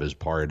all of his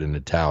part in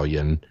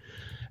Italian.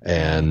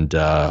 And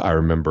I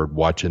remember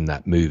watching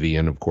that movie,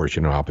 and of course,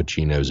 Al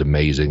Pacino is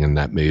amazing in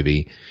that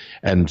movie.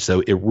 And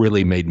so it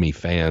really made me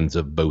fans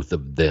of both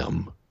of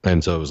them.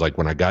 And so it was like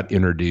when I got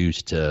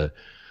introduced to,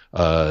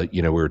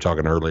 we were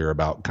talking earlier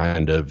about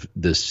kind of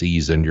this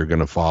season, you're going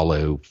to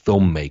follow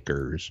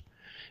filmmakers.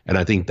 And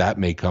I think that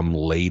may come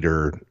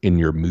later in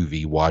your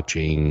movie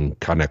watching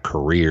kind of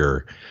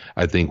career.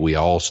 I think we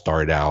all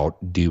start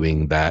out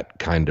doing that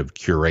kind of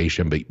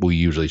curation, but we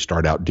usually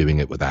start out doing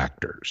it with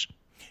actors.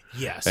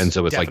 Yes. And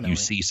so it's definitely. like you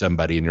see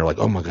somebody and you're like,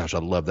 oh my gosh, I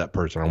love that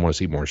person. I want to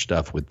see more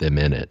stuff with them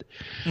in it.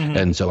 Mm-hmm.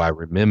 And so I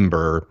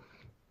remember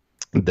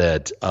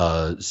that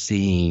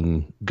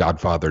seeing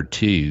Godfather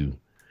 2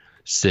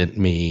 sent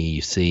me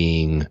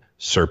seeing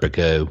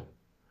Serpico,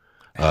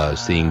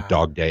 seeing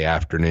Dog Day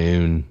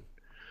Afternoon.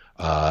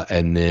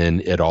 And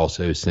then it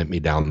also sent me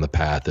down the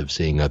path of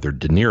seeing other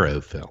De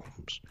Niro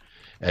films.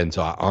 And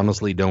so I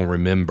honestly don't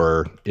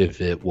remember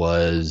if it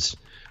was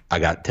I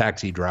got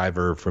Taxi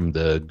Driver from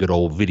the good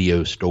old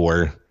video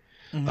store,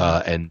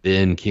 and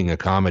then King of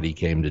Comedy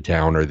came to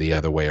town, or the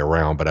other way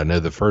around. But I know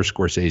the first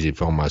Scorsese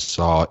film I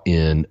saw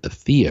in a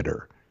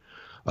theater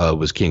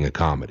was King of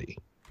Comedy.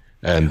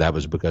 And that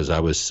was because I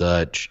was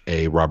such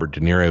a Robert De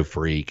Niro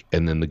freak.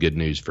 And then the good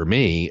news for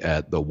me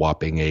at the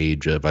whopping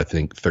age of, I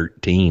think,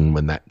 13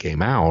 when that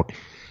came out,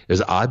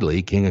 is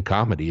oddly King of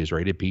Comedy is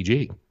rated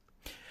PG.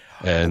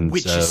 And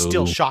which is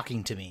still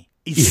shocking to me.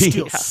 It's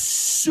still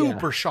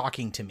super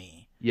shocking to me.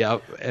 Yeah,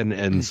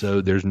 and so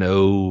there's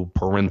no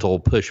parental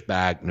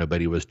pushback.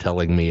 Nobody was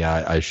telling me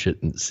I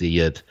shouldn't see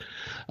it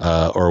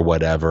or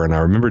whatever. And I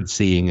remembered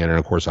seeing it, and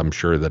of course I'm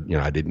sure that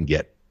I didn't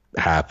get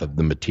half of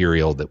the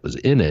material that was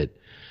in it,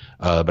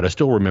 but I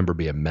still remember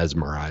being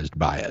mesmerized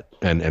by it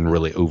and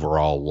really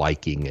overall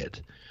liking it.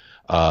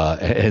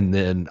 And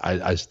then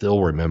I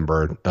still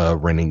remember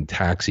renting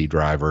Taxi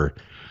Driver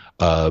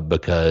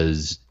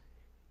because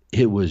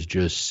it was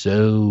just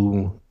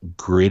so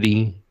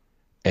gritty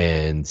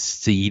and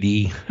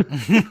seedy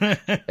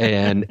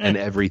and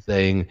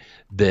everything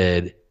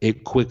that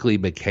it quickly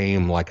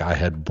became like I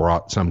had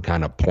brought some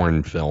kind of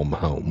porn film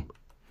home.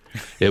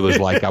 It was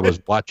like I was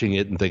watching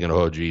it and thinking,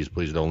 oh, geez,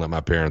 please don't let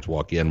my parents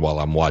walk in while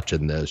I'm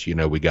watching this.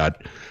 We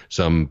got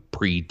some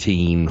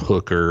preteen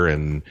hooker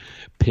and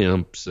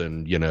pimps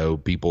and,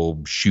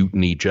 people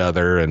shooting each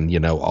other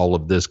and, all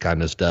of this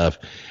kind of stuff,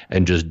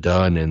 and just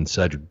done in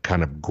such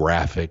kind of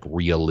graphic,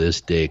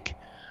 realistic,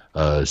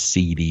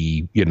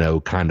 seedy,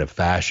 kind of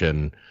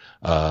fashion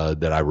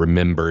that I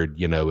remembered,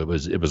 it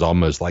was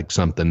almost like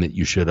something that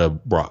you should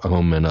have brought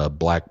home in a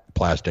black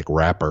plastic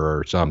wrapper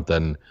or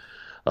something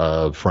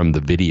from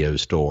the video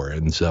store.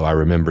 And so I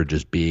remember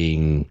just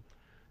being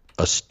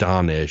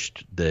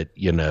astonished that,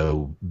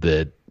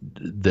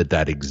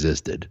 that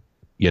existed,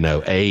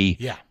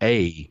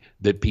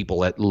 that people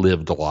that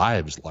lived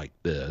lives like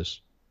this,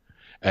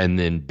 and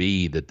then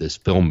B, that this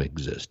film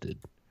existed.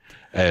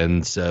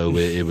 And so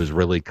it was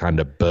really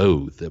kind of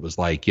both. It was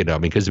like,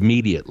 because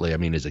immediately,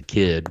 as a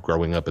kid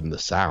growing up in the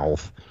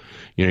South,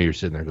 you're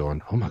sitting there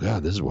going, oh my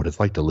God, this is what it's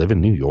like to live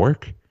in New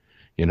York.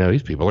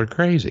 These people are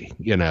crazy,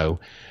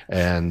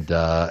 and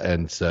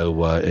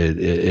so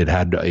it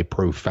had a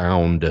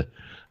profound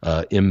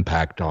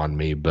impact on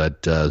me.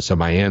 But so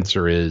my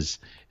answer is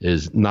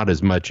not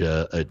as much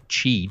a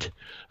cheat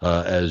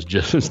as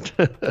just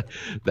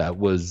that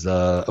was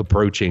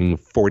approaching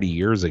 40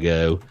 years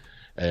ago.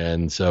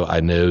 And so I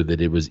know that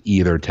it was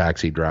either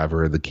Taxi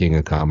Driver or The King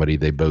of Comedy.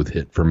 They both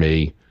hit for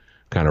me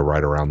kind of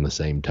right around the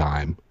same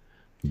time.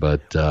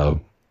 But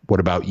what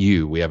about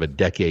you? We have a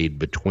decade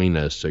between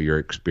us, so your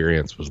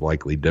experience was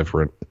likely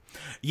different.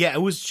 Yeah,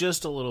 it was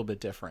just a little bit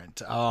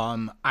different.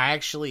 I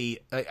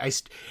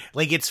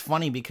it's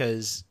funny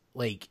because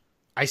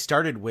I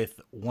started with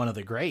one of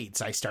the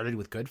greats. I started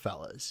with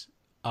Goodfellas.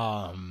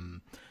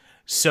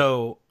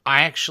 So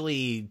I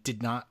actually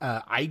did not.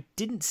 I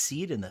didn't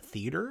see it in the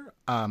theater.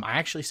 I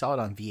actually saw it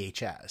on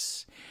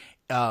VHS.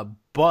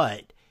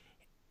 But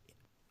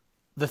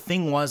the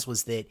thing was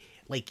that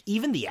like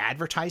even the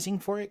advertising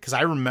for it, because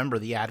I remember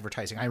the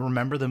advertising, I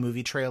remember the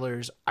movie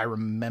trailers, I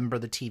remember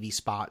the TV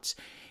spots.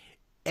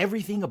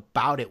 Everything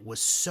about it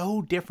was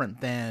so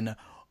different than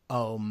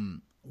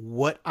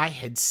what I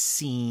had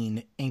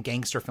seen in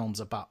gangster films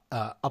about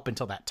up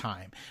until that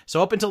time.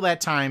 So up until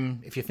that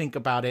time, if you think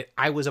about it,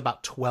 I was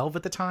about 12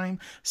 at the time.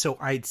 So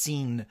I'd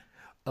seen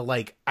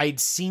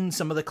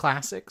some of the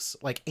classics,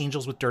 like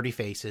Angels with Dirty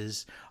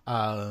Faces.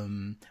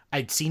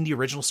 I'd seen the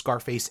original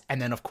Scarface,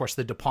 and then of course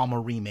the De Palma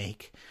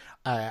remake.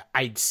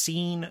 I'd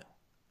seen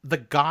The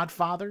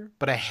Godfather,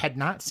 but I had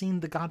not seen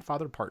The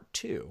Godfather Part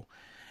 2.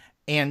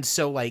 And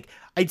so like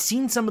I'd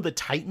seen some of the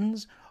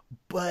Titans,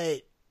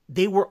 but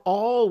they were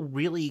all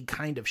really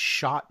kind of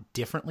shot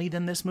differently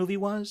than this movie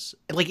was.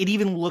 Like it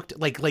even looked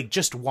like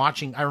just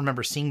watching, I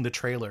remember seeing the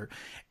trailer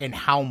and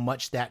how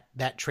much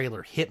that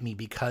trailer hit me,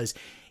 because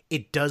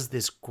it does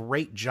this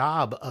great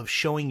job of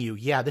showing you,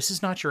 yeah, this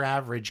is not your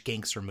average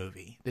gangster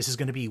movie. This is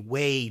going to be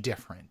way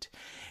different.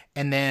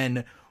 And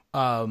then,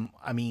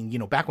 I mean, you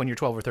know, back when you're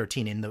 12 or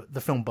 13 and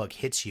the film bug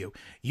hits you,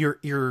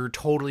 you're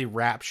totally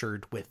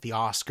raptured with the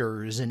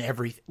Oscars and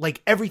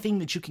everything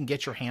that you can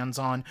get your hands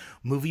on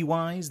movie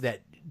wise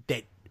that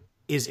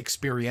is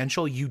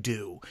experiential. You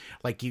do,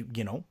 like, you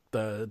know,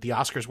 the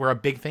Oscars were a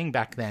big thing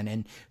back then,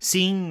 and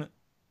seeing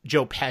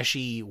Joe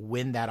Pesci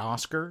win that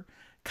Oscar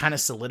kind of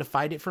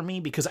solidified it for me,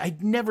 because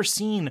I'd never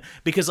seen,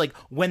 because like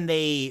when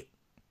they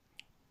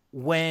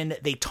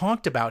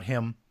talked about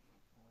him,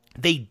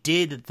 they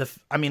did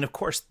of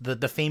course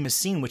the famous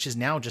scene, which is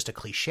now just a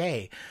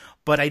cliche,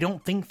 but I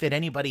don't think that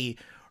anybody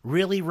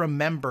really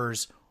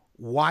remembers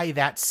why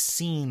that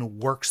scene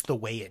works the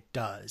way it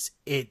does.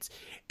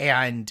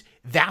 And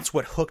that's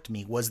what hooked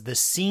me, was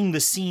seeing the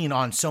scene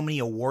on so many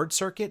award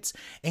circuits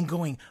and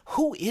going,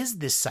 who is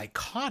this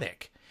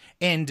psychotic?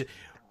 And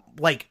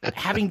like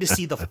having to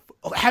see the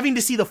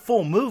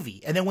full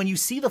movie. And then when you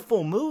see the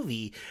full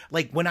movie,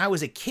 like when I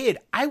was a kid,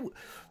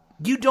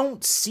 you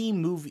didn't see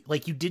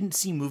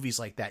movies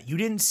like that. You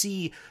didn't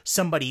see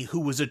somebody who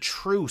was a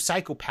true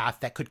psychopath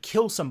that could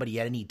kill somebody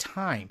at any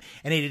time.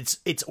 And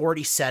it's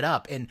already set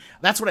up. And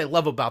that's what I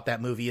love about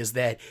that movie, is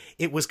that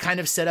it was kind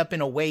of set up in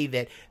a way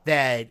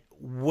that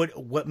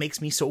what makes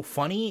me so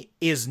funny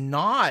is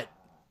not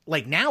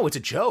like, now it's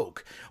a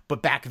joke,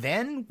 but back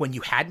then when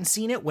you hadn't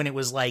seen it, when it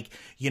was like,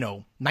 you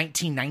know,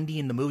 1990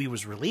 and the movie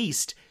was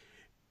released,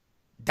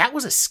 that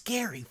was a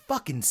scary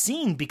fucking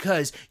scene,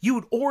 because you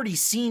had already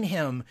seen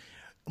him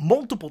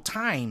multiple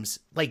times,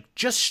 like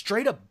just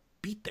straight up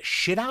beat the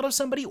shit out of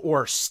somebody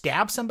or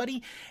stab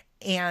somebody.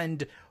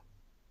 And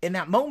in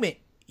that moment,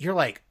 you're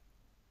like,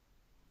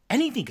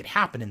 anything could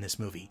happen in this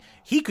movie.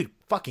 He could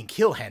fucking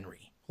kill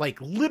Henry, like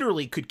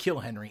literally could kill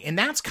Henry. And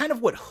that's kind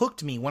of what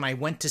hooked me when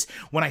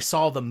I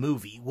saw the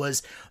movie,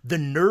 was the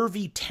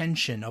nervy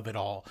tension of it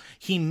all.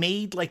 He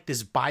made like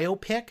this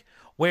biopic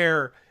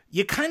where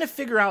you kind of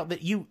figure out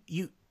that you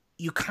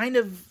kind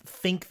of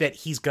think that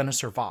he's going to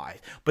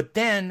survive. But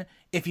then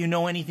if you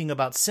know anything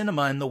about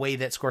cinema and the way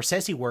that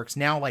Scorsese works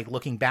now, like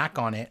looking back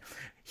on it,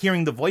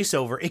 hearing the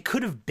voiceover, it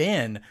could have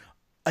been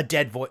a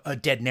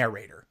dead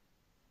narrator,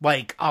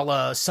 like a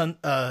la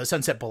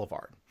Sunset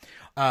Boulevard,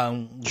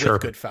 with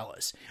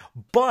Goodfellas.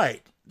 But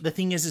the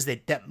thing is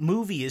that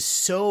movie is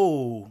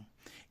so,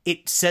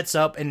 it sets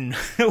up, and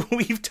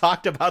we've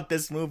talked about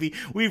this movie,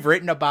 we've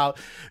written about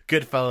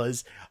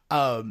Goodfellas.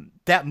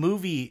 That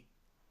movie,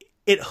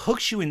 it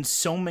hooks you in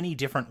so many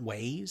different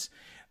ways.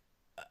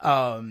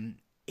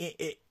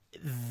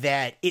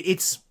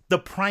 It's the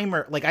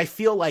primer. Like, I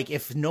feel like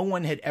if no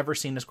one had ever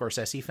seen a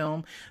Scorsese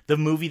film, the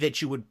movie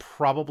that you would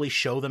probably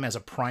show them as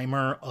a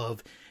primer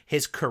of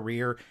his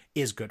career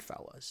is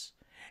Goodfellas.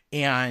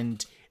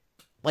 And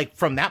like,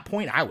 from that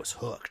point, I was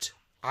hooked.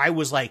 I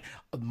was like,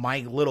 my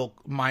little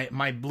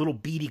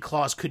beady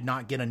claws could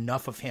not get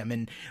enough of him.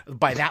 And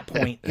by that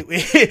point,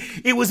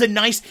 it was a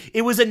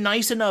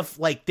nice enough,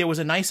 like, there was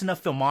a nice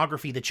enough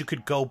filmography that you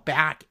could go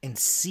back and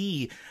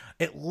see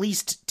at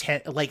least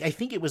 10, like, I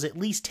think it was at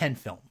least 10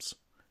 films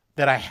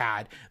that I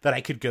had that I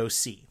could go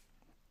see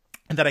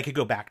and that I could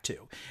go back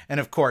to. And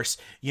of course,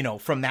 you know,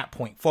 from that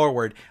point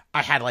forward,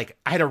 I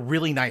had a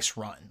really nice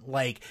run.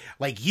 Like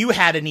you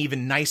had an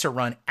even nicer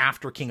run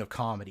after King of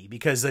Comedy,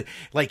 because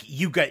like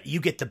you get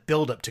the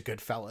build up to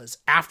Goodfellas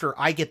after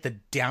I get the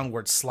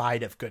downward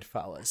slide of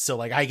Goodfellas. So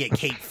like I get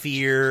Cape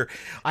Fear,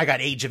 I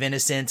got Age of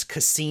Innocence,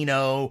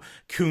 Casino,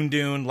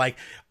 Kundun. Like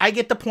I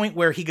get the point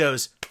where he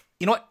goes,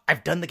 you know what?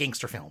 I've done the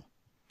gangster film.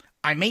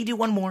 I may do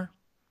one more,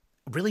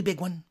 a really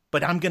big one,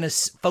 but I'm going to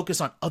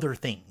focus on other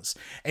things.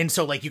 And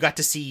so like you got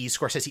to see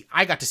Scorsese,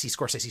 I got to see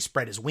Scorsese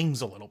spread his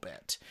wings a little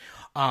bit.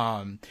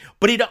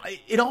 But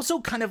it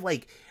also kind of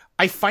like,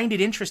 I find it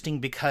interesting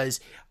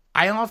because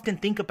I often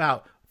think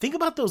about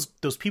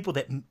those people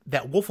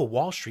that Wolf of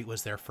Wall Street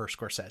was their first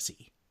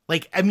Scorsese.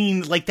 Like, I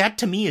mean, like that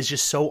to me is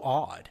just so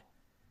odd.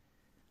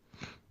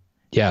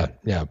 Yeah.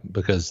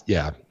 Because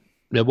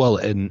Well,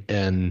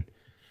 and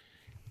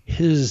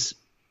his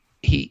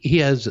he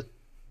has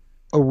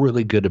a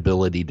really good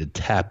ability to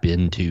tap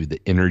into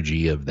the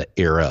energy of the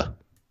era.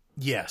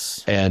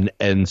 Yes. And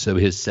so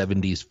his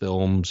 70s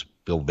films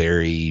feel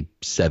very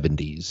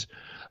 70s.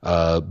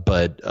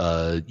 But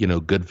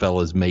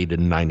Goodfellas, made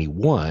in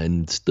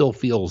 91, still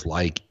feels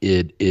like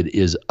it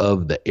is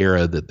of the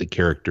era that the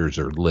characters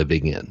are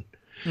living in.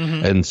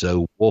 Mm-hmm. And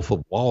so Wolf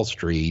of Wall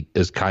Street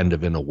is kind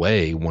of, in a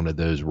way, one of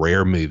those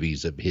rare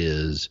movies of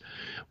his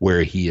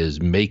where he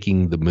is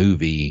making the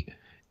movie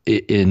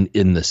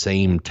in the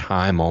same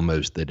time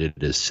almost that it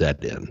is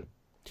set in.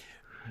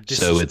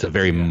 It's a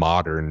very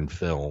modern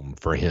film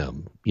for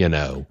him,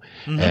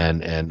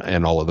 mm-hmm.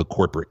 and all of the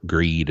corporate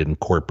greed and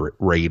corporate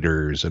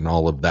raiders and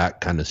all of that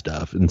kind of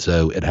stuff. And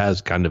so it has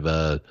kind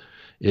of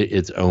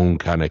its own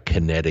kind of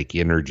kinetic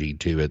energy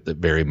to it that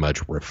very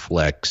much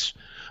reflects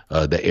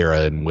the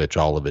era in which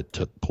all of it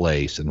took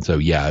place. And so,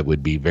 yeah, it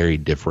would be very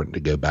different to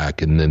go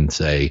back and then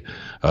say,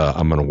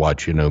 I'm going to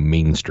watch,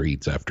 Mean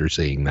Streets after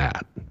seeing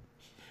that.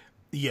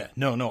 Yeah,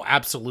 no,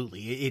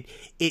 absolutely.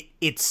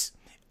 It's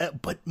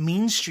but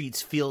Mean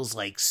Streets feels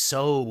like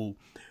so.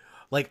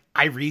 Like,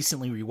 I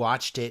recently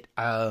rewatched it.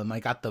 I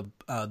got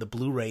the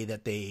Blu-ray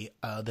that they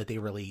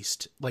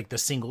released, like the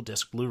single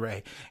disc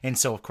Blu-ray, and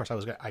so of course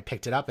I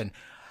picked it up, and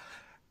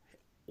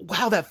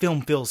wow, that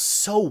film feels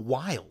so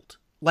wild.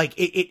 Like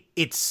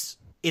it's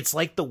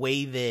like the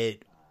way that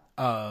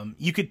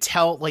you could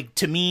tell. Like,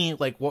 to me,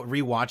 like, what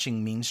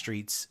rewatching Mean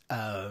Streets,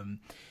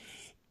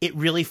 it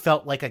really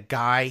felt like a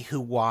guy who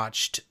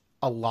watched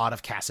a lot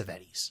of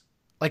Cassavetes.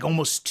 Like,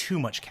 almost too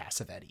much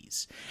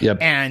Cassavetes. Yep.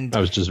 And I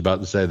was just about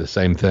to say the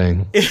same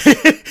thing.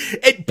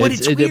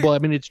 It's weird. Well, I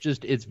mean,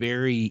 it's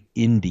very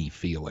indie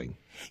feeling.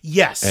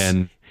 Yes.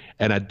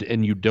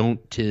 And you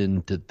don't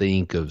tend to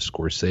think of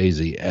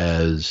Scorsese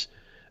as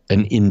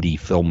an indie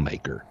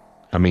filmmaker.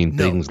 I mean,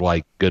 things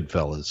like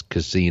Goodfellas,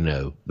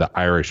 Casino, The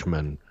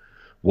Irishman,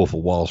 Wolf of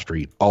Wall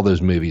Street, all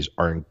those movies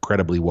are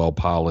incredibly well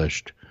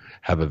polished,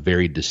 have a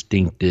very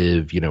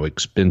distinctive,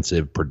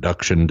 expensive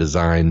production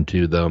design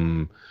to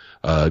them.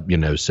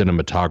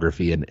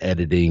 Cinematography and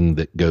editing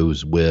that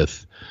goes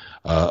with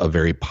a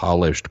very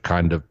polished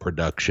kind of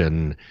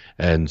production.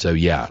 And so,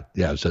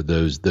 so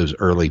those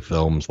early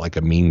films like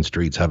a Mean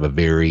Streets have a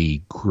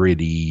very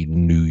gritty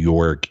New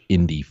York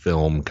indie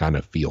film kind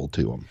of feel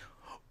to them.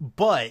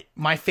 But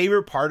my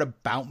favorite part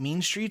about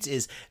Mean Streets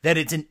is that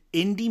it's an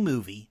indie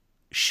movie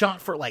shot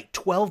for like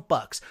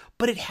 $12,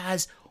 but it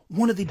has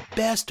one of the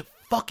best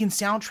fucking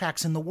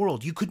soundtracks in the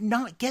world. You could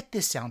not get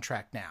this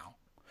soundtrack now.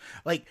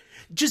 Like,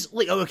 just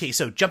like, okay,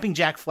 so Jumping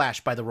Jack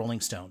Flash by the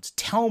Rolling Stones,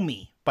 Tell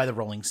Me by the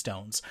Rolling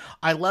Stones,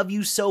 I Love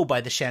You So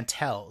by the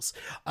Chantels.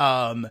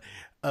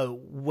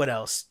 What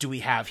else do we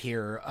have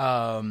here?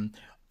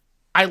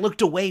 I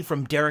Looked Away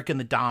from Derek and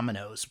the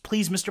Dominoes,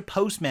 Please Mr.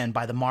 Postman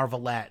by the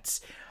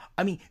Marvelettes.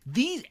 I mean,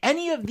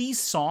 any of these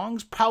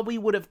songs probably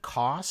would have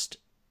cost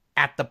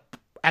at the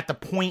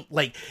point,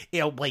 like,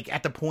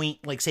 at the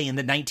point, like, say in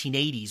the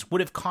 1980s,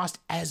 would have cost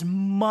as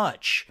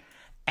much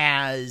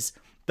as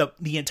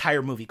the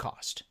entire movie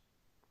cost.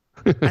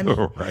 I mean,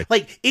 right.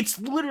 Like, it's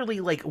literally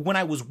like, when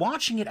I was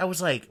watching it, I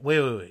was like,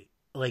 wait.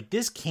 Like,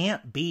 this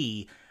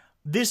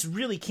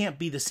really can't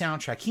be the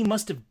soundtrack. He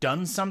must have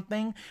done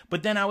something.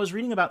 But then I was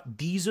reading about,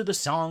 these are the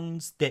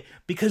songs that,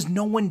 because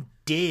nobody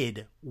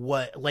did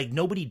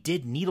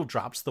needle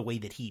drops the way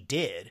that he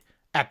did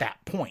at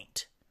that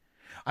point.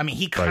 I mean,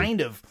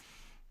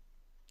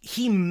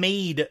 he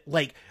made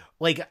like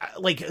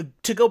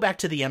to go back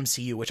to the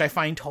MCU, which I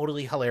find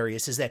totally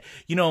hilarious, is that,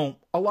 a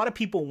lot of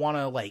people want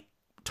to like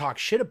talk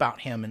shit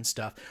about him and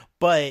stuff,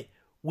 but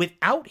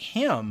without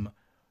him,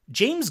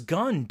 James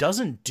Gunn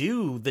doesn't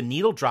do the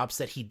needle drops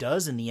that he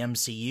does in the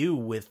MCU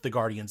with the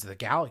Guardians of the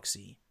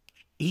Galaxy.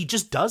 He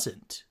just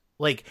doesn't.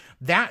 Like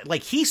that,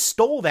 like he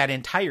stole that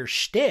entire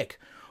shtick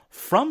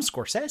from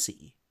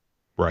Scorsese.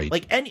 Right.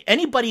 Like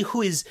anybody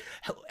who has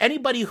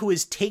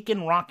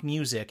taken rock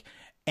music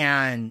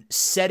and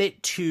set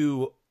it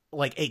to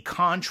like a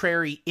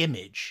contrary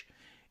image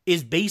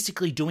is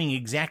basically doing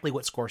exactly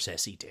what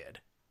Scorsese did.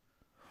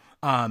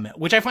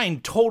 Which I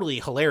find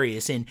totally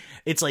hilarious. And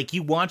it's like,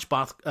 you watch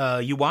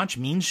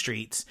Mean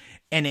Streets,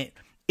 and it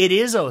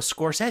is a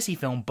Scorsese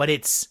film, but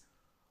it's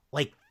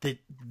like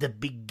the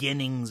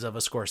beginnings of a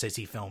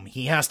Scorsese film.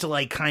 He has to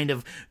like kind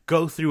of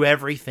go through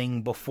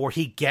everything before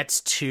he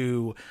gets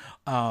to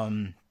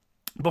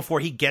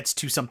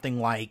something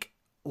like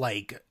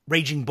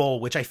Raging Bull,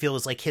 which I feel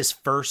is like his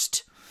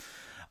first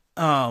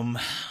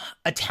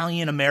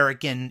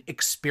Italian-American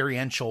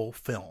experiential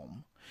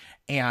film.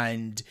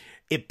 And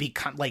it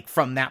become like,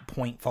 from that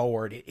point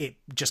forward, it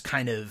just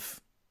kind of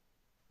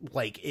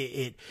like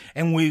it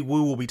and we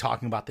will be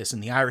talking about this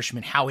in The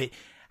Irishman,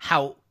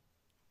 how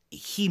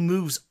he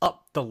moves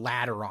up the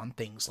ladder on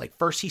things. Like,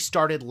 first he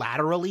started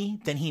laterally,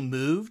 then he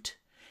moved,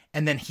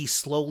 and then he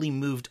slowly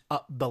moved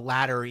up the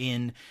ladder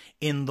in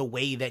the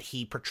way that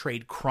he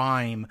portrayed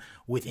crime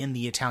within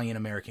the Italian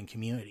American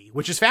community,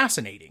 which is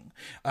fascinating.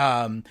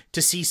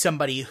 To see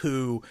somebody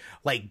who,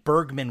 like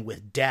Bergman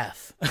with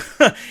Death,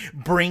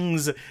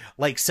 brings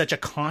like such a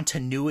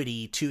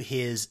continuity to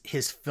his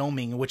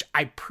filming, which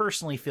I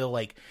personally feel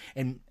like,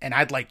 and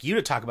I'd like you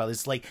to talk about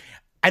this, like,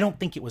 I don't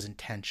think it was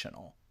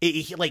intentional.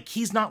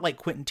 He's not like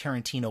Quentin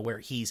Tarantino, where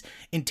he's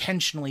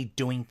intentionally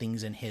doing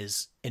things in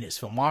his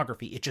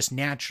filmography. It just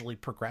naturally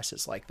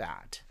progresses like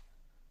that.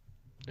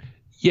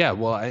 Yeah,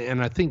 well,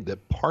 and I think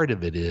that part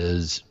of it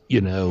is,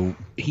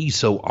 he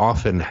so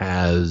often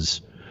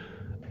has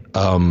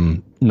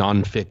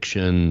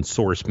nonfiction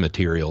source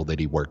material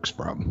that he works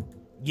from.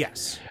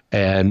 Yes.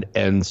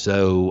 And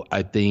so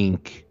I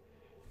think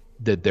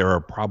that there are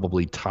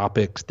probably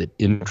topics that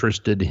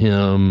interested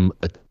him,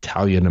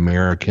 Italian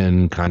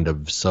American kind of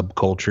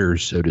subculture,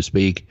 so to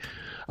speak,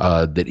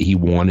 that he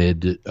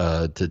wanted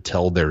to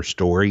tell their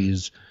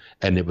stories,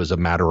 and it was a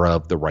matter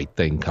of the right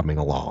thing coming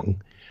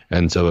along.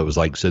 And so it was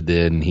like, so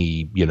then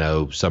he,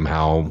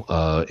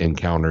 somehow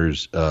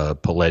encounters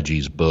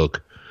Pileggi's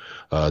book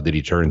that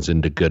he turns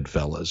into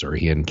Goodfellas, or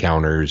he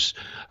encounters,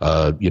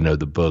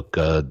 the book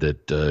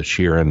that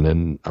Sheeran,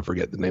 and I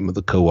forget the name of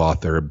the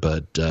co-author,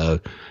 but,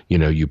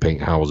 You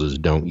Paint Houses,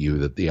 Don't You,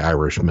 that The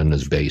Irishman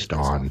is based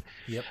on.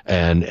 Yep.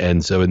 And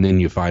then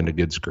you find a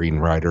good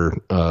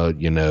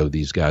screenwriter,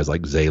 these guys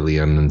like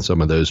Zalian and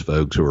some of those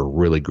folks who are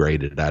really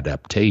great at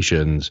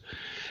adaptations.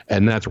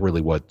 And that's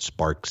really what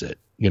sparks it.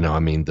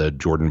 The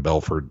Jordan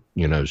Belfort,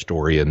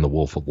 story in The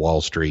Wolf of Wall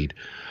Street,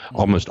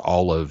 almost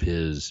all of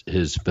his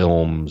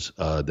films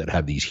that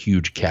have these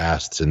huge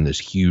casts and this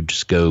huge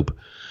scope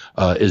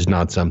is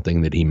not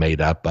something that he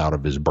made up out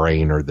of his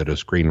brain, or that a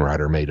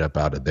screenwriter made up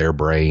out of their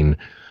brain.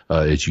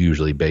 It's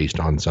usually based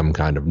on some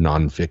kind of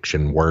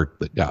nonfiction work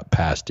that got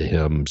passed to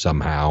him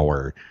somehow,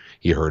 or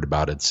he heard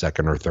about it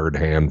second or third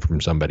hand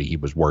from somebody he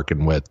was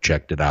working with,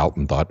 checked it out,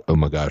 and thought, oh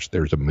my gosh,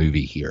 there's a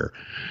movie here.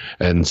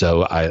 And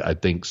so I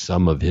think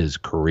some of his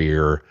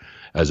career,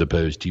 as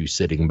opposed to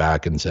sitting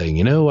back and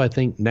saying, I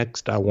think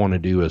next I want to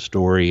do a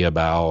story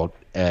about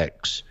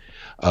X,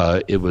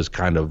 it was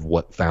kind of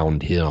what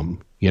found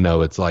him.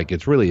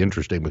 It's really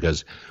interesting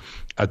because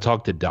I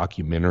talk to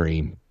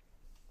documentary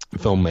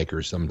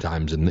filmmakers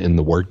sometimes in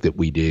the work that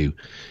we do,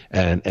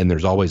 and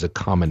there's always a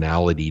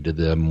commonality to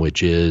them,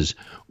 which is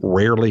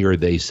rarely are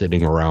they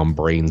sitting around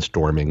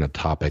brainstorming a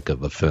topic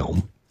of a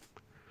film.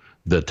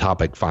 The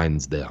topic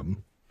finds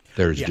them.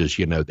 There's just,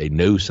 they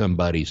know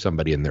somebody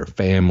in their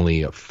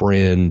family, a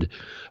friend,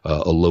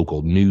 a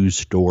local news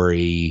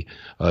story,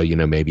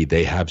 maybe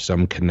they have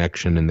some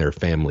connection in their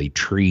family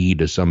tree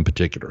to some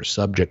particular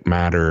subject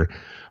matter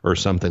or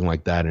something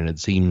like that. And it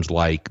seems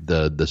like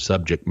the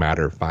subject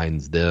matter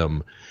finds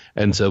them.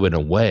 And so in a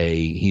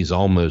way, he's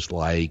almost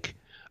like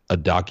a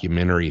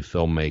documentary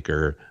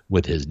filmmaker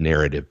with his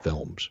narrative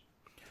films.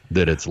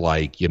 That it's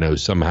like,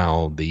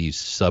 somehow these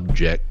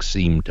subjects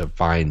seem to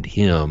find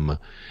him,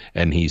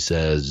 and he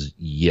says,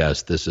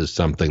 yes, this is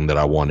something that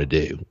I want to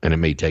do. And it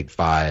may take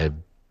 5,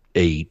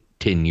 8,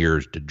 10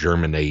 years to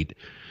germinate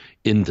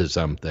into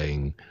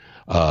something.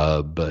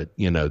 But,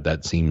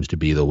 that seems to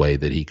be the way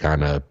that he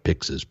kind of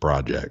picks his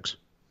projects.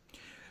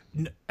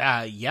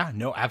 Yeah,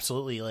 no,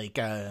 absolutely. Like,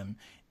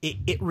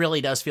 it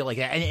really does feel like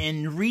that.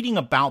 And reading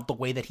about the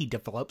way that he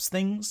develops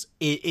things,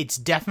 it's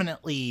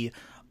definitely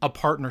a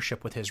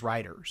partnership with his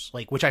writers,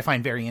 like, which I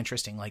find very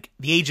interesting. Like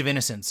The Age of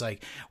Innocence,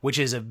 like, which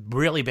is a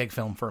really big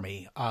film for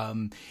me.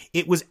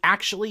 It was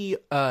actually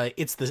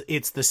it's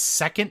the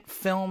second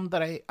film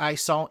that I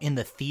saw in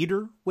the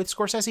theater with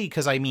Scorsese,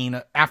 because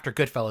after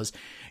Goodfellas,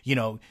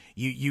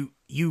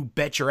 you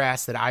bet your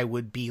ass that I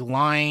would be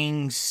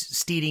lying,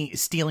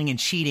 stealing and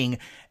cheating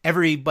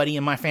everybody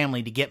in my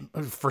family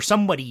for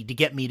somebody to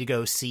get me to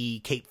go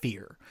see Cape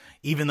Fear,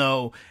 even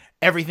though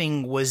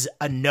everything was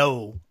a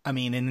no.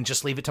 And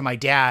just leave it to my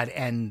dad.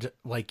 And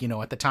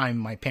at the time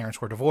my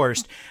parents were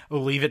divorced,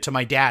 leave it to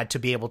my dad to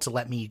be able to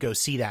let me go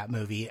see that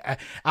movie, a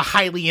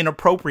highly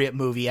inappropriate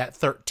movie at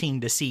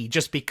 13 to see,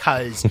 just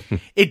because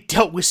it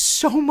dealt with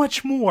so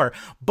much more.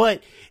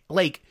 But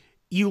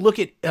you look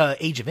at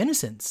Age of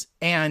Innocence,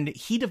 and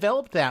he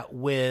developed that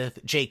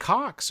with Jay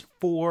Cox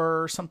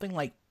for something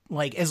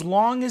like as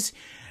long as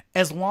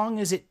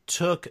it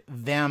took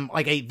them,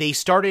 they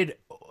started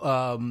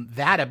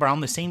that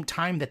around the same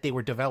time that they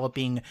were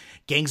developing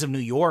Gangs of New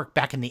York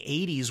back in the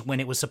 80s, when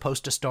it was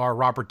supposed to star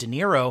Robert De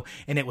Niro,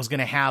 and it was going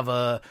to have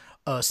a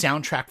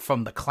soundtrack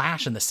from The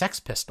Clash and the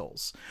Sex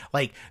Pistols.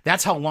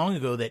 That's how long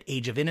ago that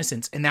Age of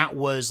Innocence, and that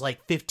was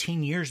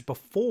 15 years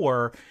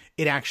before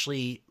it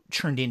actually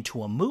turned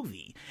into a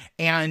movie.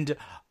 And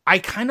I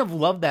kind of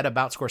love that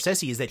about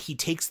Scorsese, is that he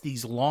takes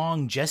these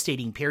long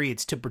gestating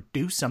periods to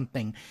produce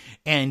something,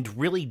 and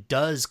really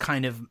does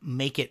kind of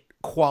make it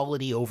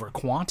quality over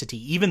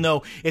quantity. Even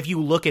though if you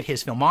look at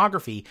his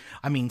filmography,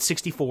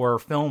 64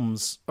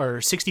 films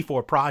or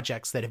 64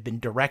 projects that have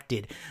been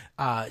directed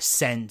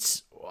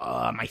since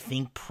I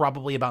think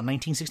probably about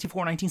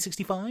 1964,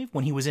 1965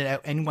 when he was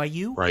at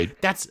NYU. Right.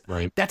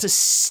 That's a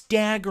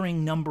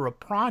staggering number of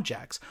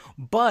projects.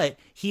 But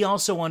he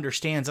also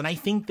understands, and I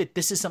think that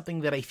this is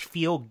something that I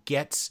feel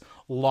gets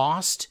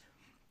lost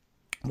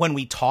when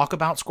we talk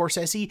about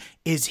Scorsese,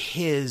 is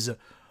his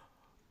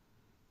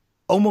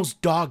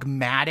almost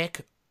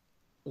dogmatic,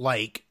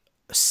 like,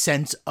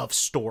 sense of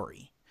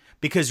story.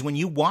 Because when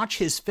you watch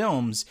his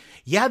films,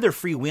 yeah, they're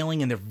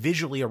freewheeling and they're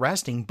visually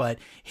arresting, but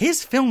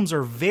his films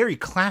are very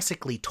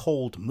classically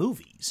told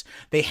movies.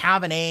 They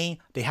have an A,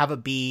 they have a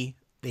B,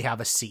 they have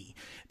a C.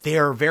 They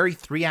are very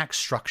 3-act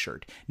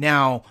structured.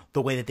 Now,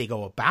 the way that they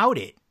go about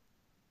it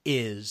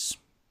is,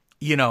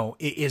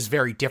 is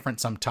very different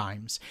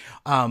sometimes.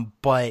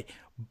 But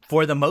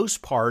for the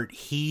most part,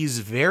 he's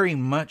very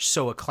much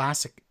so a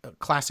classic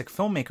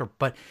filmmaker,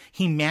 but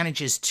he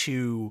manages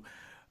to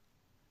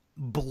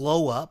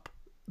blow up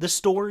the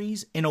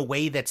stories in a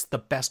way that's the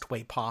best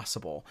way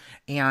possible.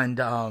 And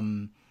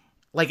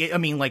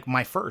like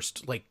my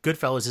first, like,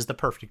 Goodfellas is the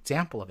perfect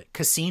example of it.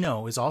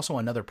 Casino is also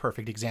another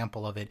perfect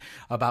example of it,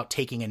 about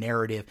taking a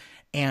narrative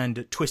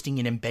and twisting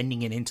it and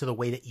bending it into the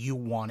way that you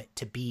want it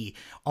to be.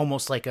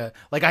 Almost like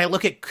I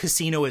look at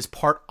Casino as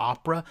part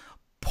opera,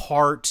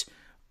 part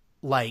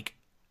like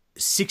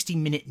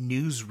 60-minute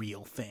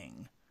newsreel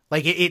thing.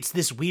 Like, it's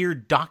this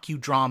weird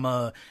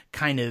docudrama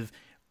kind of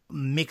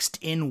mixed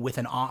in with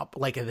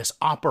this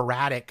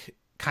operatic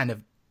kind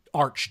of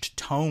arched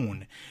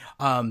tone.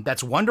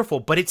 That's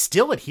wonderful, but it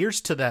still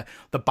adheres to the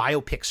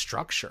biopic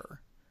structure,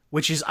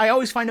 which is, I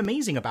always find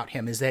amazing about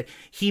him, is that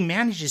he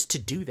manages to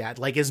do that.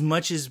 Like, as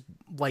much as,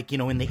 like,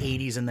 in the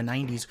 80s and the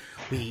 90s,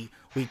 we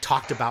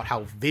talked about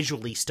how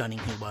visually stunning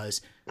he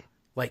was.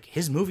 Like,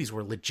 his movies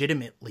were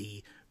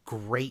legitimately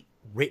great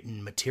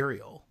written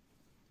material.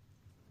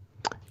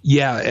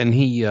 Yeah, and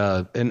he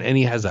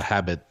has a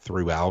habit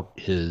throughout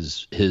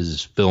his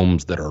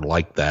films that are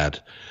like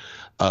that,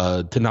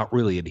 to not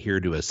really adhere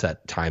to a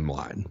set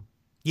timeline.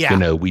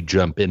 Yeah, we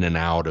jump in and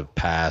out of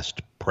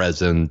past,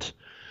 present,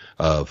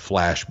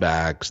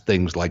 flashbacks,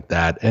 things like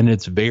that, and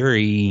it's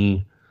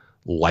very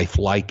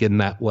lifelike in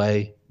that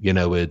way.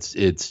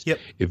 It's yep.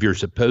 If you're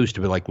supposed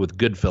to be, like with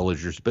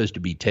Goodfellas, you're supposed to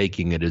be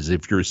taking it as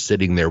if you're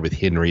sitting there with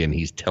Henry and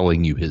he's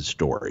telling you his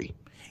story.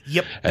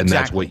 Yep. And exactly.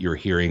 That's what you're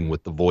hearing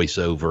with the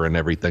voiceover and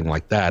everything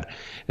like that.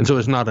 And so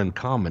it's not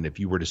uncommon if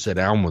you were to sit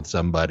down with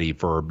somebody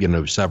for,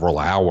 several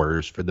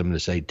hours for them to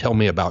say, tell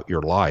me about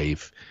your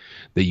life,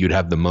 that you'd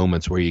have the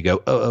moments where you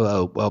go,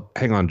 oh, well,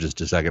 hang on just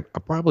a second. I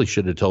probably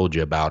should have told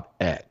you about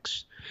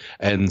X.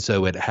 And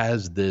so it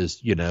has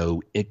this,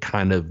 it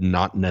kind of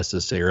not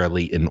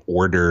necessarily in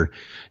order.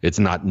 It's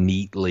not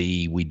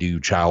neatly, we do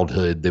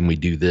childhood, then we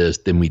do this,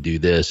 then we do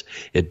this.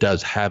 It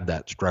does have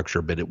that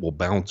structure, but it will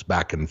bounce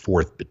back and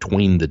forth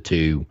between the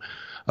two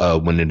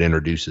when it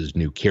introduces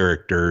new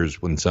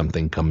characters, when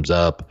something comes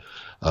up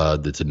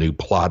that's a new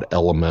plot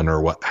element or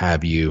what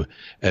have you.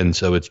 And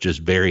so it's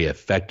just very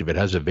effective. It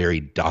has a very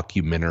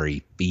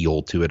documentary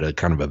feel to it, a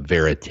kind of a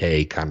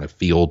verite kind of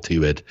feel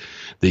to it,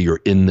 that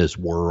you're in this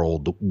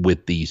world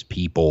with these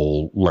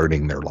people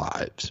learning their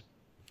lives.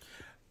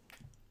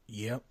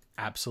 Yep,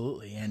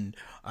 absolutely. And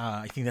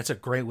I think that's a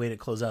great way to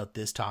close out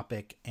this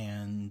topic,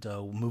 and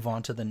we'll move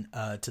on to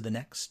the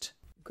next.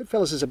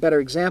 Goodfellas is a better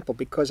example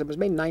because it was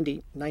made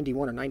in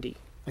 91 or 90,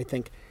 I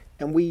think.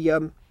 And we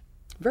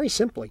very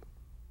simply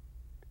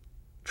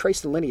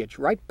trace the lineage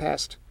right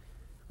to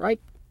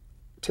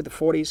the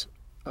 40s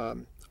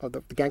of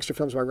the gangster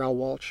films by Raoul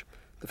Walsh,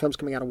 the films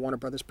coming out of Warner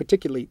Brothers,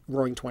 particularly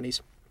Roaring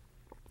Twenties,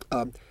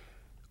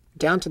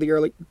 down to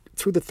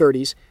through the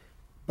 30s,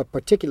 but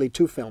particularly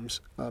two films,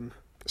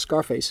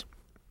 Scarface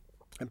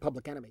and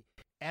Public Enemy.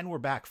 And we're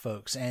back,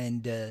 folks,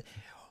 and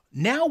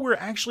now we're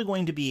actually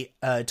going to be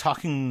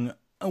talking.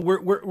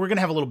 We're going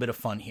to have a little bit of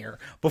fun here.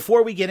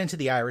 Before we get into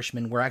The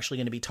Irishman, we're actually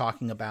going to be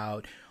talking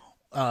about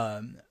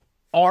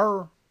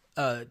our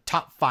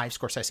top 5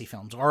 Scorsese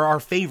films, or our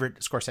favorite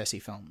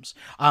Scorsese films.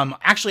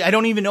 Actually, I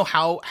don't even know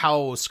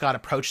how Scott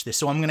approached this,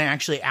 so I'm going to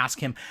actually ask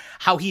him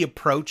how he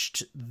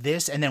approached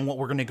this, and then what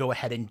we're going to go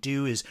ahead and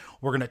do is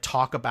we're going to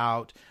talk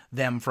about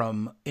them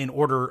in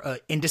order,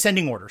 in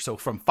descending order, so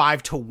from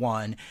 5 to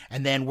 1,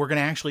 and then we're going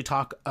to actually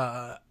talk.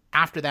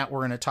 After that,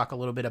 we're going to talk a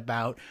little bit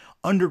about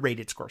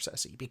underrated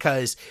Scorsese,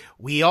 because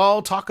we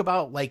all talk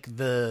about like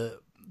the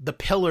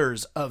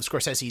pillars of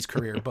Scorsese's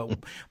career, but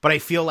I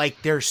feel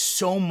like there's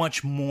so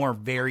much more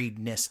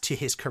variedness to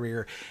his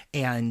career,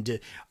 and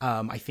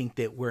I think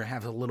that we're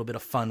having a little bit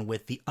of fun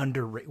with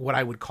what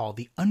I would call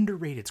the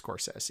underrated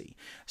Scorsese.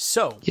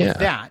 So with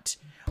that,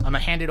 I'm gonna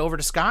hand it over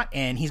to Scott,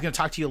 and he's gonna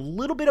talk to you a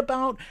little bit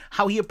about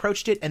how he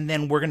approached it, and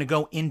then we're gonna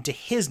go into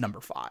his number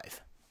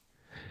 5.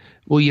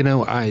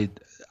 Well,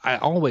 I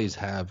always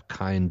have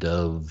kind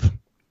of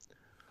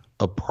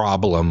a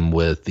problem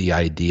with the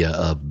idea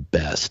of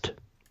best.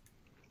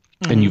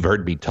 Mm-hmm. And you've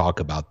heard me talk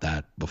about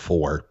that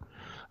before.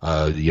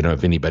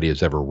 If anybody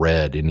has ever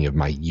read any of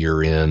my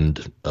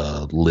year-end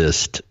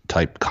list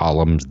type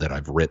columns that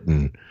I've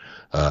written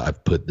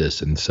I've put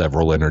this in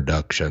several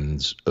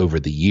introductions over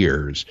the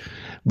years,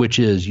 which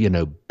is,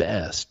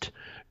 best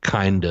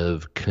kind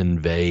of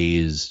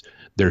conveys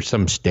there's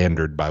some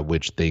standard by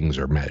which things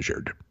are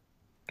measured.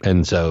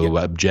 And so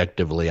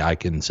objectively, I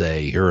can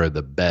say, here are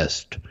the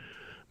best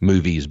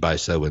movies by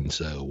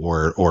so-and-so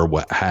or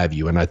what have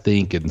you. And I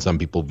think, and some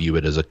people view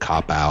it as a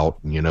cop-out,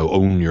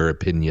 own your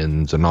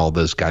opinions and all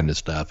this kind of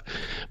stuff.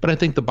 But I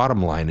think the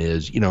bottom line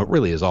is, it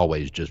really is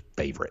always just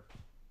favorite.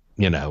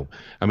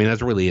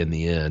 That's really in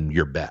the end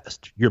your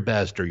best. Your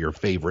best are your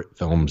favorite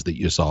films that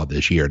you saw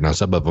this year. Now,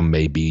 some of them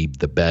may be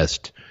the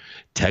best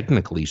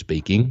technically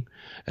speaking,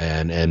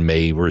 and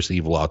may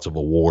receive lots of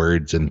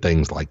awards and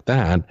things like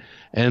that.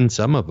 And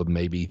some of them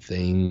may be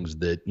things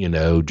that,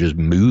 just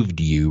moved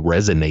you,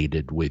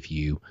 resonated with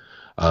you,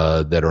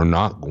 that are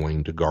not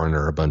going to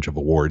garner a bunch of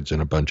awards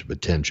and a bunch of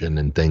attention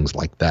and things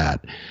like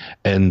that.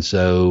 And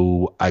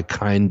so I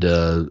kind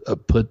of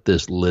put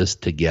this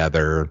list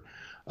together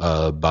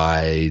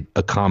by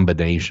a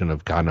combination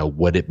of kind of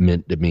what it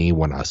meant to me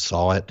when I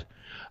saw it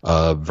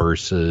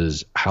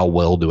versus how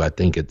well do I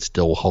think it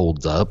still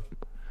holds up.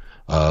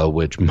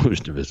 Which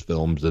most of his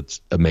films,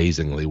 it's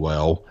amazingly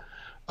well.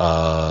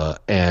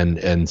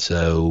 And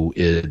so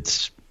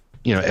it's,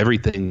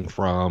 everything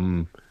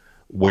from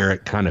where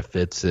it kind of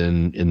fits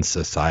in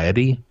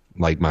society.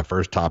 Like my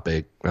first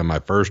topic, and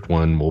my first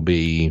one will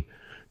be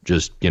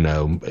just,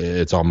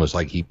 it's almost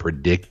like he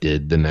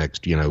predicted the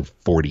next,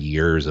 40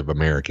 years of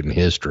American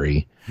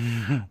history.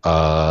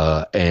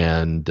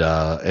 And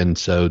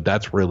so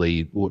that's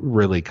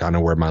really kind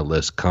of where my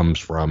list comes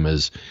from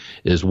is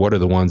what are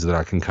the ones that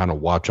I can kind of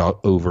watch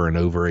over and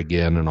over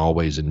again and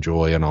always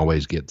enjoy and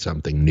always get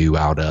something new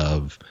out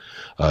of.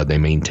 They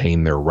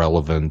maintain their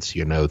relevance,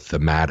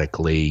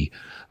 thematically,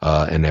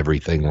 and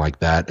everything like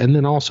that. And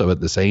then also at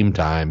the same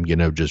time,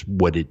 just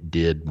what it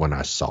did when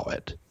I saw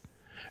it.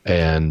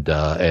 And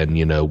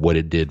what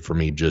it did for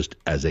me just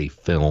as a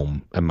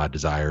film and my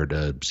desire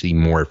to see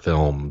more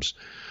films.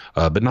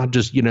 But not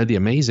just, the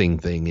amazing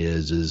thing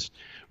is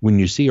when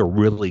you see a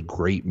really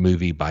great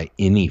movie by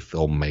any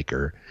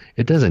filmmaker,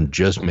 it doesn't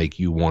just make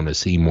you want to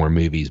see more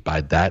movies by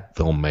that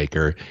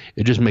filmmaker.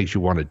 It just makes you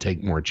want to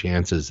take more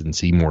chances and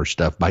see more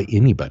stuff by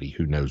anybody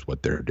who knows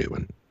what they're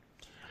doing.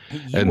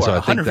 You are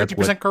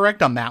 150%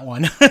 correct on that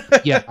one.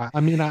 Yeah,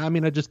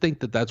 I just think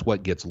that's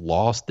what gets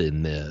lost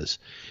in this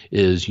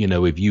is,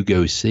 if you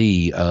go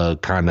see a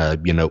kind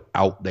of,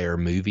 out there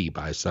movie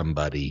by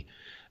somebody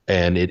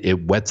and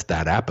it whets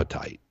that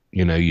appetite.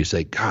 You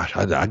say, gosh,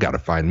 I got to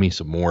find me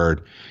some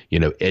more,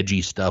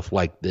 edgy stuff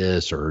like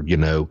this or,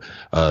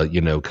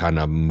 kind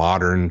of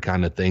modern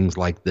kind of things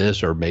like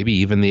this, or maybe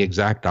even the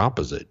exact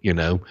opposite.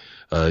 You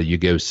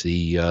go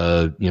see,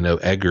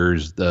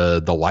 Eggers,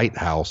 the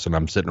Lighthouse, and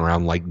I'm sitting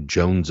around like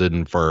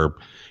jonesing for,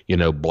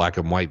 black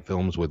and white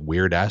films with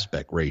weird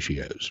aspect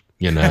ratios,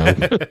 and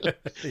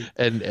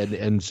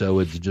so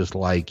it's just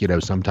like,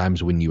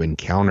 sometimes when you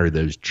encounter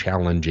those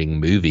challenging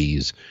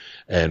movies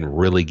and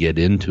really get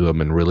into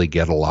them and really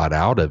get a lot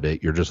out of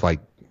it, you're just like,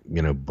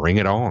 bring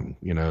it on.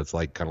 It's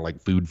like kind of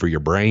like food for your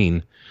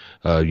brain.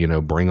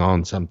 Bring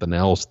on something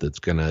else that's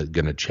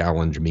gonna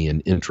challenge me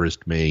and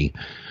interest me,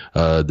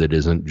 that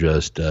isn't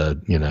just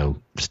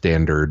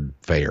standard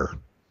fare.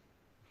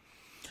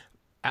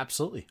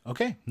 Absolutely.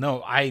 Okay.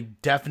 No, I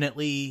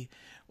definitely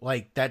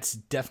that's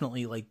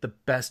definitely like the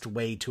best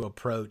way to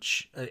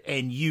approach,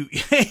 and you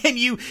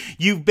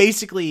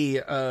basically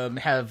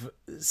have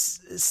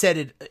said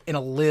it in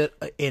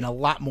a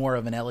lot more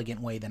of an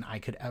elegant way than I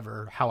could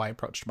ever how I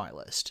approached my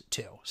list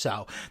too.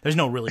 So there's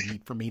no really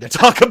need for me to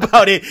talk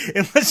about it,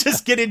 and let's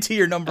just get into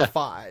your number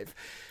 5.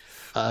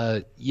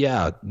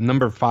 Yeah,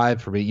 number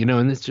 5 for me,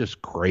 and it's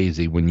just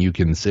crazy when you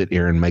can sit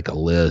here and make a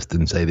list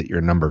and say that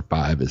your number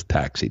 5 is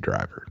Taxi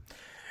Driver.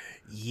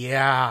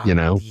 Yeah. And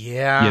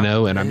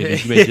I mean,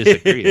 you may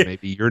disagree.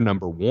 Maybe you're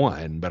number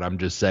 1, but I'm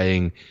just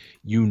saying,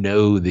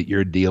 that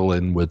you're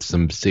dealing with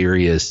some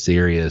serious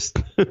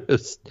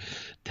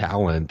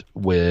talent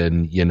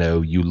when,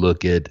 you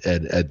look at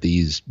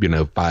these,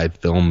 5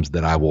 films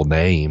that I will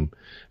name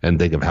and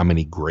think of how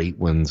many great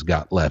ones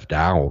got left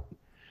out.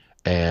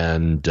 But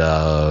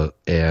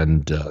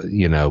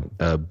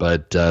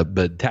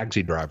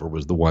Taxi Driver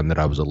was the one that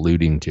I was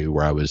alluding to,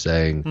 where I was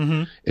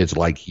saying it's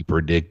like he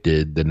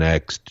predicted the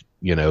next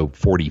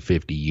 40,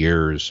 50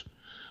 years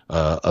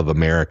of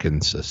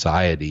American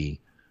society,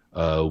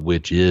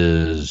 which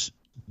is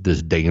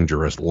this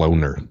dangerous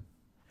loner,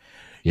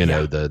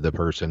 the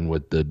person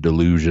with the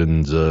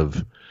delusions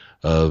of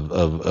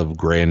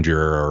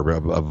grandeur or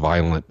a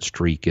violent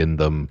streak in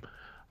them,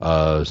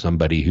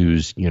 somebody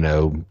who's,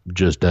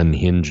 just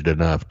unhinged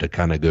enough to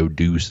kind of go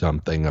do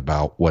something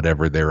about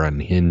whatever they're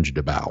unhinged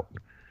about.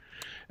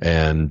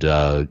 And,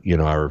 I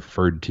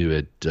referred to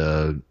it,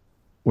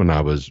 when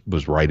I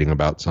was writing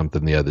about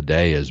something the other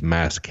day as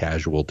mass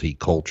casualty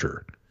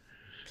culture.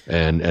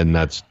 And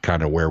that's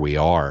kind of where we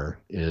are,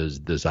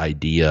 is this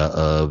idea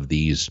of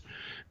these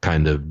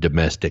kind of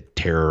domestic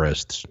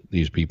terrorists,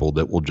 these people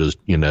that will just,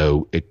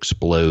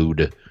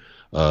 explode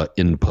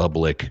in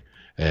public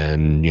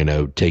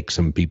and, take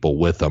some people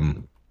with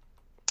them.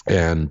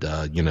 And,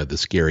 the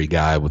scary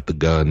guy with the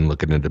gun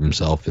looking at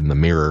himself in the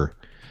mirror.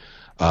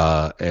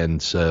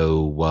 And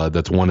so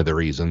that's one of the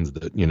reasons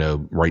that,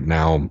 right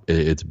now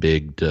it's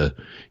big to,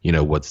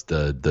 what's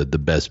the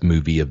best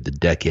movie of the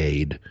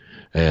decade.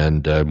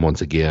 And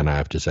once again, I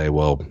have to say,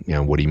 well,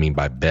 what do you mean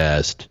by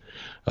best?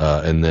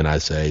 And then I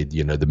say,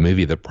 the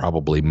movie that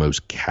probably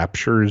most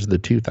captures the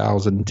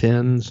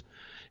 2010s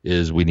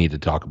is We Need to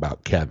Talk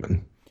About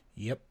Kevin.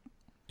 Yep.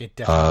 It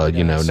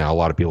definitely does. Now a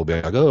lot of people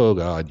be like, oh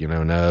God,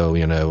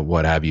 no,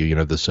 what have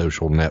you, The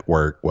Social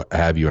Network, what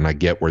have you. And I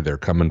get where they're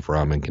coming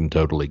from and can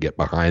totally get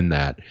behind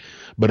that.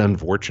 But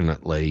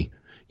unfortunately,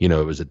 it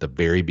was at the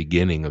very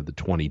beginning of the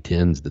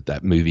 2010s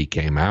that movie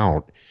came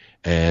out,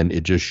 and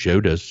it just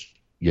showed us,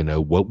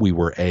 what we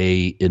were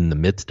in the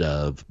midst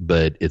of,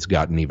 but it's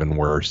gotten even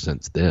worse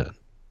since then.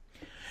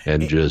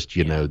 And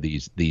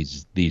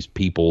these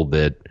people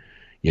that,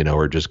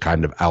 are just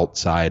kind of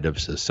outside of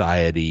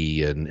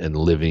society and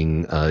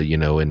living,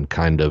 in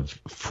kind of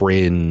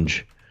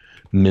fringe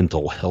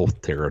mental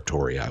health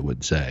territory, I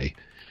would say.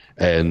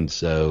 And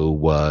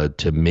so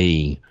to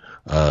me,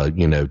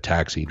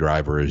 Taxi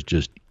Driver is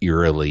just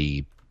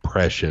eerily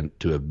prescient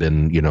to have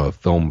been, a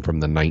film from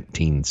the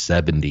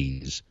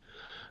 1970s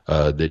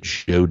that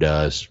showed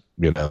us,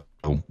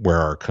 where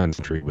our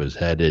country was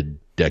headed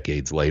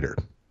decades later.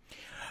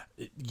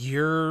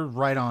 You're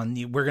right on.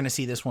 We're going to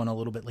see this one a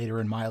little bit later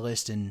in my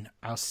list, and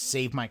I'll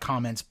save my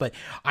comments. But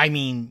I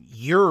mean,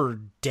 you're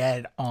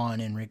dead on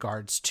in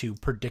regards to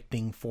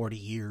predicting 40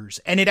 years.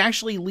 And it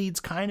actually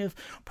leads kind of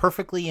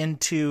perfectly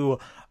into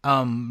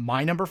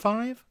my number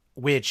 5,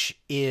 which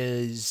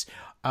is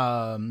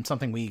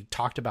something we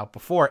talked about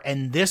before.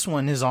 And this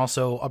one is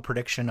also a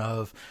prediction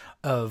of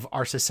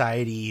our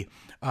society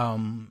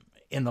in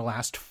the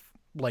last,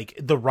 like,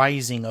 the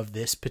rising of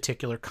this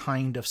particular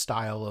kind of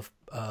style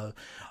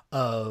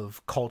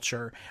of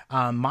culture.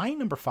 My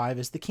number 5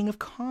 is The King of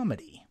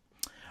Comedy.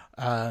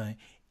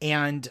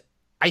 And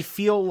I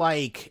feel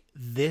like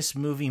this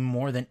movie,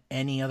 more than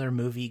any other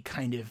movie,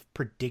 kind of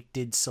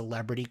predicted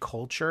celebrity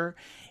culture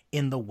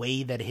in the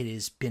way that it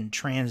has been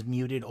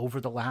transmuted over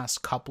the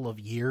last couple of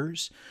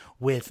years,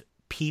 with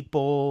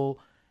people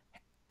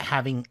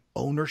having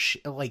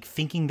ownership, like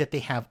thinking that they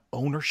have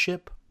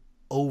ownership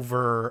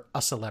over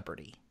a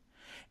celebrity.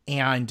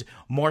 And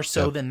more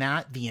so than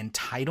that, the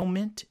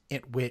entitlement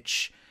at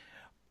which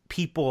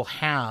people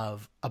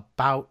have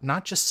about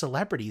not just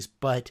celebrities,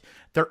 but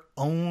their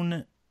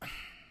own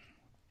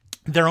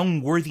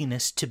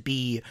worthiness to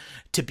be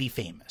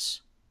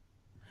famous.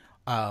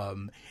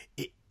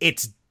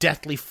 It's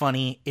deathly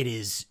funny. It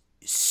is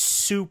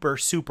super,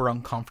 super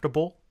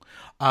uncomfortable.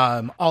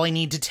 All I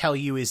need to tell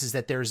you is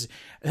that there's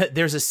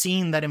a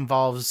scene that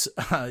involves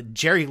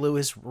Jerry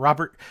Lewis,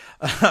 Robert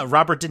De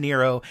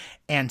Niro,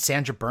 and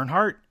Sandra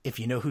Bernhard, if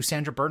you know who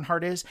Sandra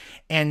Bernhard is.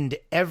 And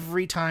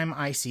every time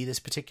I see this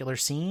particular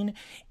scene,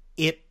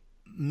 it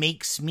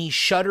makes me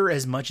shudder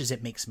as much as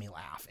it makes me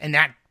laugh. And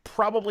that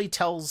probably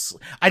tells,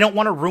 I don't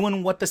want to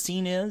ruin what the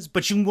scene is,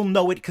 but you will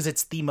know it because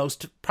it's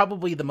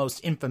probably the most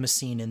infamous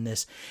scene in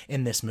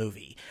this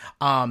movie.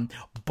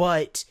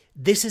 But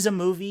this is a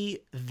movie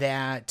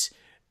that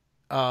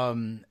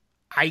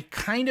I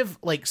kind of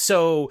like.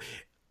 So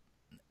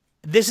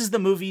this is the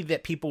movie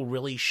that people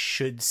really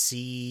should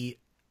see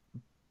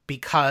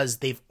because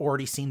they've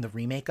already seen the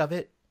remake of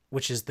it,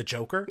 which is The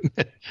Joker.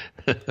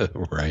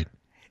 Right.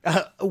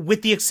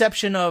 With the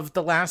exception of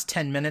the last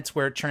 10 minutes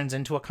where it turns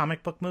into a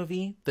comic book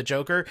movie, The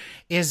Joker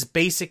is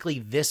basically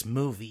this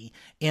movie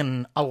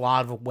in a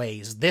lot of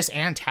ways. This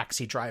and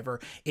Taxi Driver,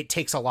 it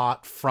takes a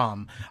lot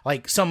from,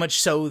 like, so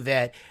much so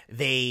that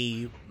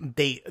they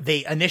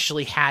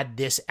initially had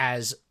this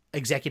as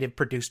executive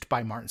produced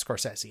by Martin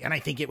Scorsese. And I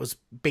think it was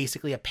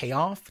basically a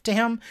payoff to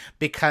him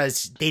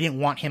because they didn't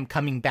want him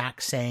coming back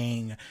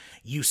saying,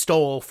 you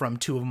stole from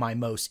two of my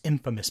most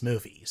infamous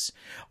movies,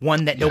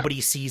 one that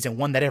nobody sees and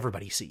one that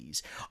everybody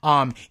sees.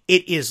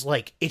 It is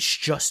like, it's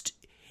just,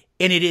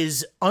 and it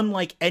is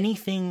unlike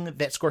anything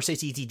that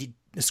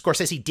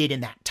Scorsese did in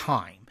that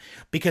time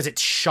because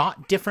it's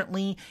shot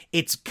differently.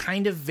 It's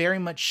kind of very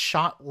much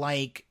shot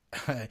like,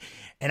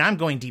 and I'm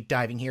going deep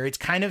diving here, it's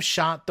kind of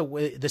shot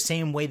the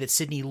same way that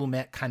Sidney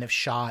Lumet kind of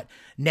shot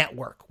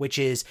Network, which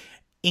is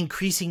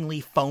increasingly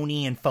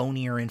phony and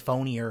phonier and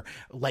phonier,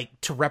 like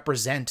to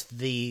represent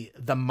the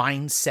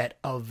mindset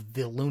of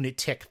the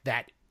lunatic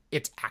that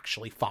it's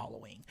actually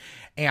following.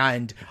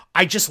 And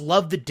I just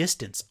love the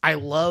distance. I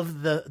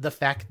love the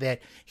fact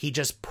that he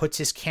just puts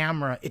his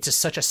camera, it's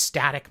such a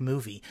static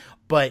movie,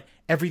 but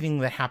everything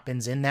that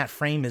happens in that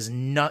frame is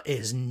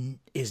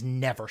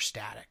never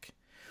static.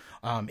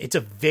 It's a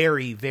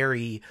very,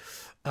 very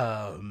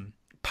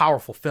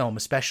powerful film,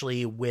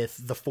 especially with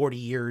the 40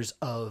 years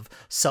of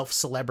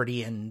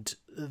self-celebrity and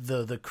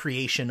the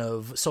creation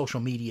of social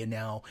media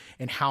now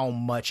and how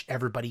much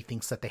everybody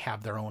thinks that they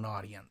have their own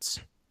audience.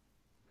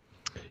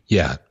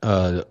 Yeah.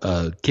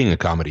 King of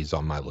Comedy's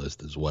on my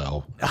list as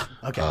well.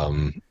 Okay.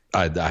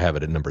 I have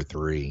it at number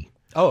 3.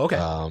 Oh, okay.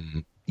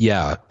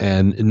 Yeah,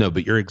 and no,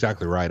 but you're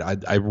exactly right.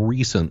 I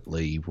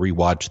recently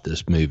rewatched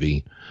this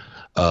movie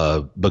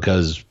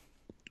because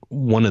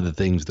one of the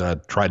things that I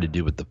try to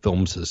do with the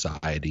film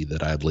society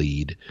that I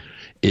lead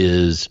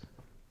is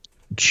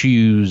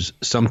choose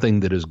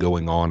something that is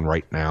going on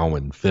right now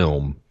in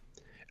film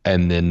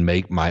and then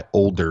make my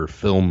older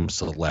film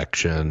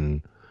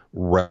selection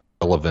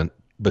relevant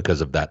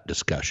because of that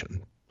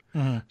discussion.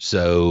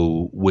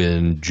 So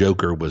when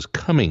Joker was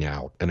coming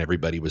out and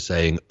everybody was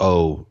saying,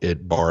 oh,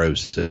 it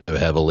borrows so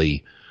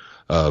heavily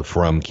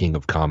from King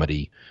of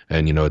Comedy,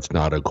 and, it's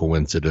not a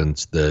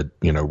coincidence that,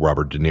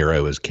 Robert De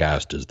Niro is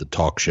cast as the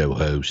talk show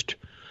host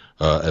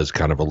as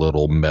kind of a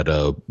little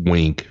meta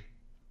wink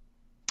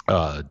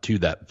to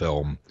that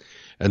film.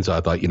 And so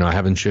I thought, I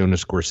haven't shown a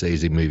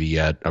Scorsese movie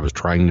yet. I was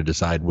trying to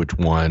decide which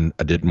one.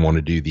 I didn't want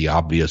to do the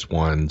obvious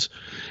ones.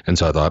 And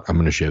so I thought, I'm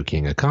going to show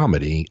King of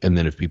Comedy. And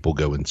then if people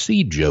go and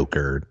see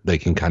Joker, they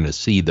can kind of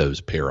see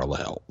those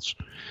parallels.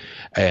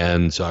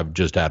 And so I've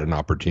just had an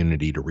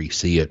opportunity to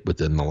re-see it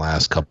within the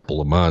last couple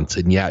of months.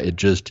 And yeah,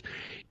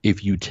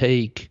 if you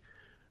take,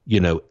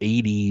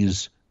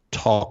 80s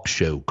talk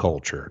show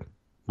culture,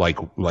 like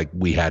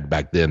we had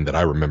back then that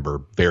I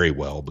remember very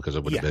well because I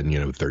would have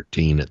been,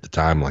 13 at the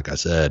time, like I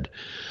said,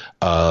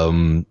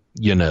 the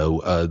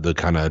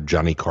kind of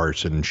Johnny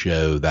Carson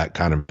show, that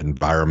kind of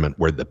environment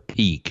where the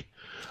peak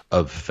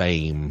of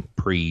fame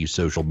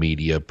pre-social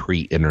media,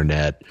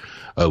 pre-internet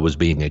was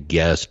being a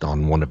guest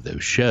on one of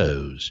those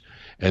shows.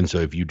 And so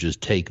if you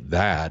just take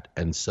that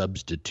and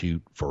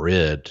substitute for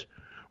it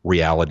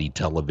reality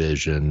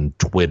television,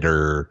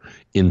 Twitter,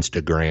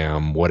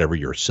 Instagram, whatever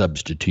your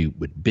substitute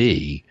would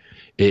be,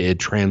 it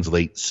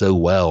translates so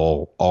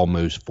well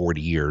almost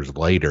 40 years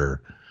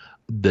later,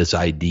 this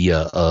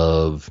idea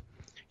of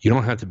you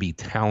don't have to be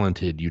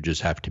talented, you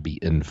just have to be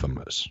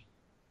infamous.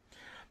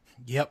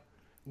 Yep.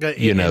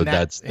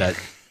 That's that.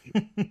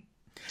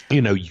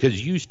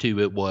 Because used to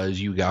it was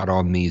you got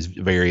on these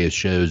various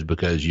shows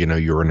because,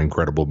 you're an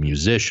incredible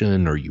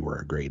musician or you were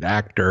a great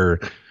actor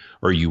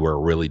or you were a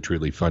really,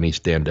 truly funny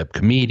stand-up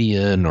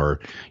comedian or,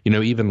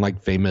 even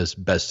like famous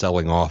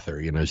best-selling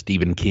author,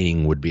 Stephen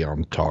King would be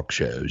on talk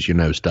shows,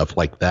 stuff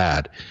like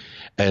that.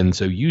 And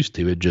so used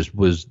to it just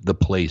was the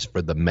place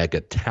for the mega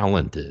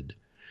talented.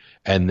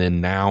 And then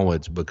now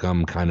it's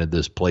become kind of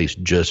this place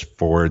just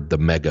for the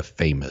mega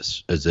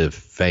famous, as if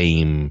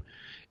fame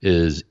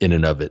is in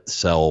and of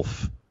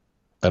itself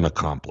an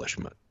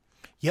accomplishment.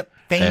 Yep.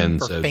 Fame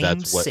for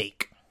fame's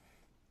sake.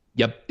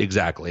 Yep,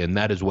 exactly. And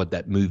that is what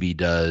that movie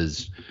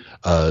does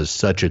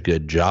such a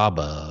good job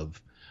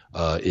of,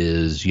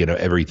 is,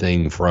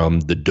 everything from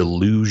the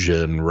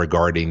delusion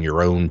regarding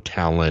your own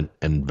talent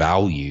and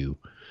value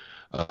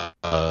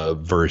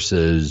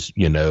versus,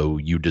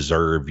 you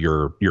deserve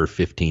your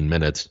 15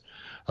 minutes,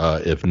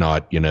 if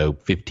not,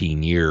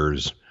 15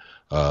 years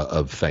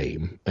of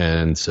fame.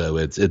 And so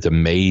it's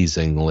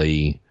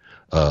amazingly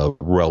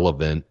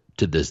relevant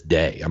to this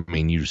day. I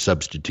mean, you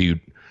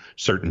substitute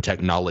certain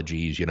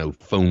technologies,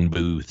 phone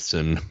booths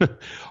and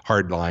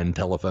hardline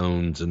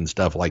telephones and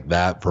stuff like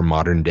that for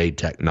modern day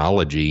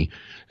technology.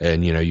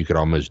 And, you could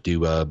almost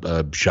do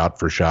a shot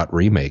for shot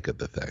remake of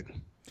the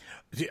thing.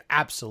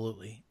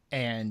 Absolutely.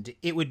 And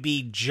it would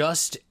be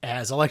just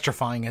as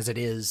electrifying as it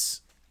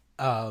is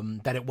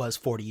that it was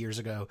 40 years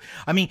ago.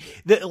 I mean,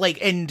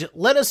 and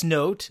let us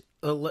note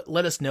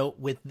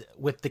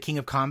with the King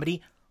of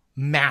Comedy,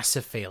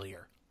 massive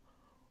failure.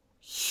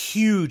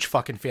 Huge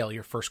fucking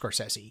failure for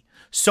Scorsese.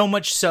 So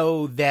much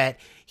so that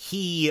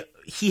he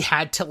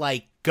had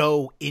to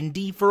go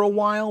indie for a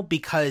while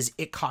because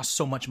it cost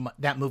so much.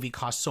 That movie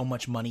cost so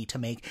much money to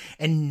make,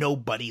 and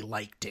nobody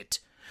liked it.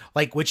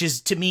 Which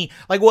is to me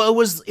it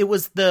was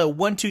the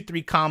 1, 2,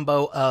 3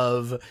 combo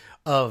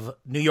of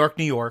New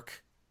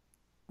York,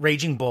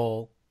 Raging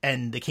Bull,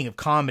 and the King of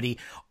Comedy,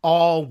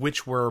 all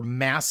which were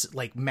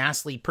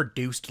massively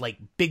produced,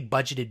 big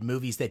budgeted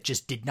movies that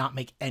just did not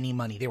make any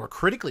money. They were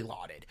critically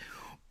lauded,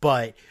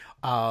 but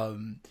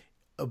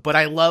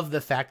I love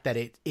the fact that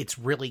it's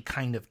really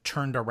kind of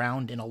turned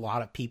around in a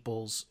lot of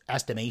people's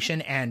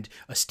estimation and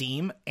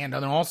esteem. And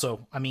then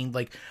also, I mean,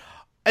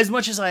 as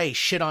much as I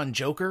shit on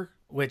Joker,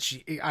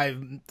 which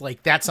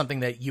that's something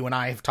that you and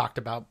I have talked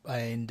about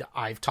and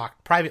I've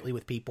talked privately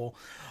with people.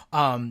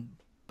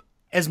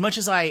 As much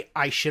as I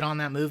shit on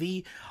that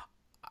movie,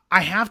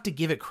 I have to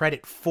give it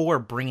credit for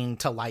bringing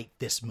to light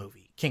this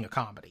movie, King of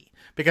Comedy,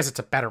 because it's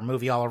a better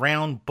movie all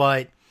around.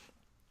 But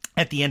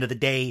at the end of the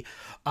day,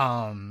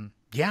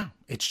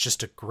 it's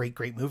just a great,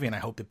 great movie. And I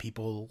hope that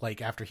people,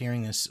 after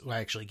hearing this, will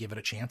actually give it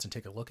a chance and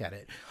take a look at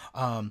it.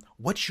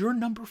 What's your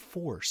number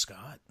 4,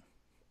 Scott?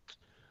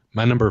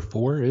 My number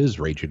 4 is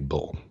Raging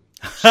Bull.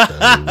 So,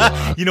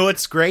 you know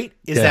what's great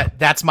is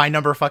that's my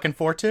number fucking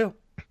 4 too.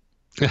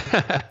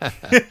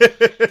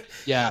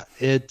 Yeah,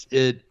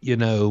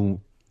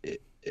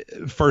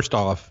 first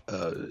off,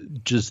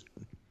 just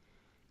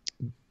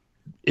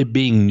it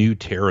being new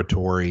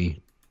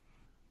territory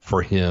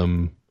for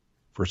him,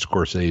 for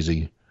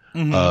Scorsese,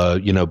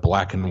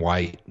 black and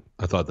white.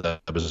 I thought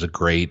that was a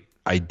great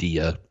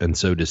idea. And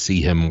so to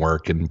see him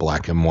work in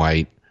black and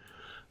white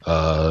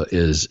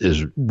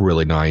is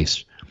really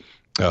nice.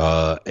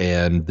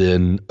 And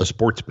then a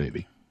sports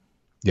movie,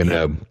 you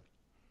know.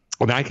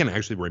 And I can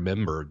actually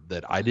remember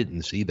that I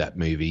didn't see that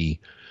movie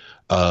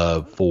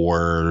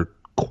for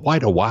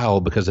quite a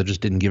while because I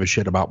just didn't give a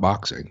shit about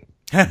boxing.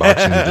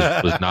 Boxing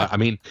just was not, I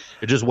mean,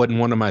 it just wasn't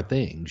one of my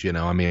things, you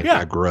know. I mean,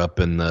 I grew up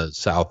in the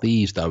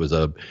Southeast. I was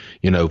a,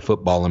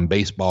 football and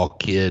baseball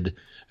kid,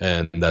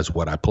 and that's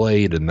what I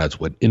played, and that's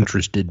what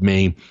interested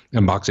me.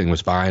 And boxing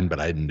was fine, but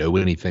I didn't know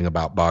anything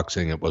about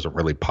boxing. It wasn't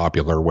really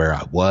popular where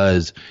I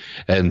was.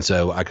 And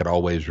so I could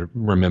always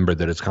remember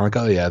that it's kind of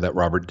like, oh, yeah, that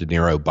Robert De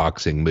Niro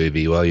boxing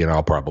movie. Well,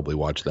 I'll probably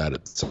watch that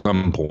at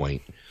some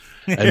point.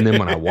 And then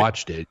when I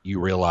watched it,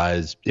 you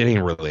realize it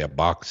ain't really a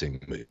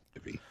boxing movie.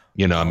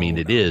 I mean,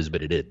 it is,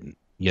 but it isn't,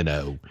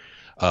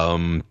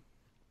 and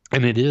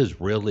it is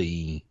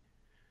really,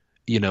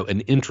 it's an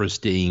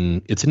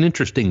interesting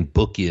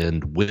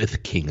bookend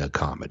with King of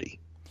Comedy,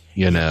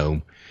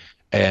 and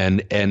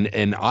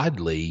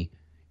oddly,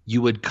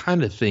 you would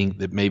kind of think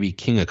that maybe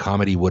King of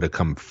Comedy would have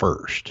come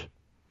first.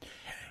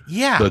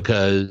 Yeah.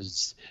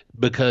 Because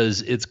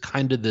it's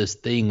kind of this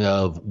thing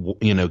of,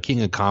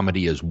 King of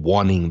Comedy is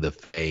wanting the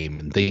fame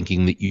and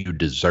thinking that you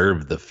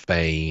deserve the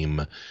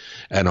fame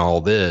and all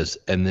this.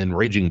 And then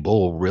Raging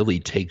Bull really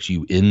takes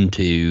you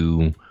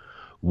into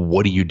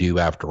what do you do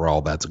after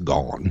all that's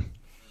gone?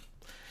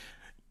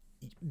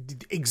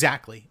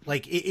 Exactly.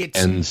 Like it's.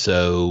 And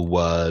so,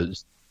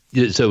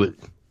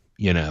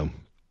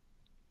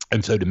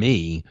 and so to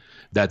me,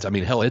 that's, I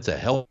mean, hell, it's a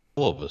hell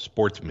of a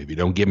sports movie.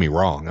 Don't get me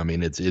wrong. I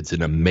mean, it's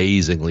an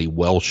amazingly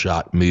well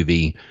shot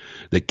movie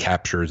that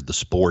captures the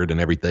sport and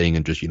everything,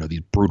 and just,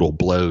 these brutal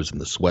blows and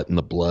the sweat and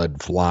the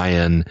blood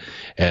flying.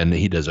 And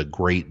he does a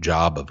great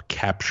job of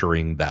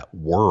capturing that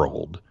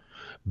world.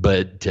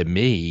 But to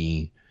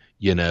me,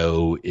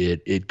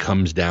 it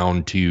comes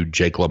down to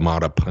Jake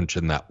LaMotta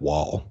punching that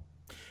wall.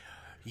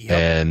 Yep.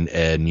 And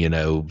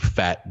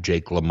fat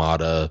Jake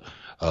LaMotta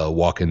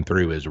walking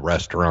through his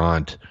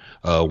restaurant,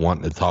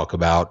 wanting to talk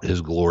about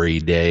his glory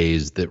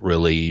days that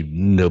really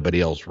nobody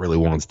else really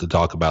wants to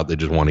talk about. They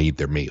just want to eat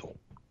their meal.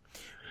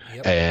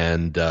 Yep.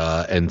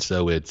 And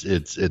so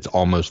it's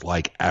almost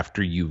like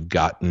after you've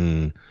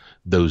gotten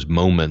those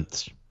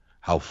moments,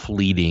 how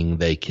fleeting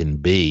they can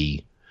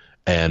be,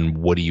 and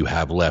what do you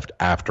have left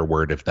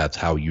afterward if that's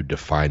how you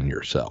define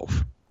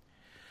yourself?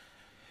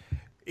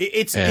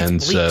 It's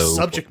bleak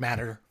subject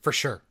matter for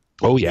sure.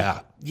 Oh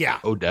yeah. Yeah.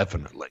 Oh,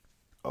 definitely.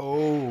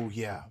 Oh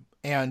yeah.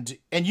 And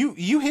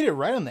you hit it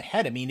right on the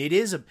head. I mean, it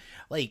is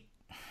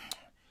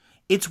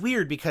it's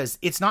weird because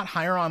it's not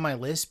higher on my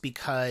list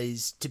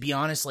because, to be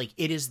honest, like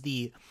it is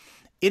the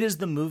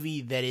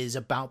movie that is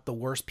about the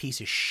worst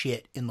piece of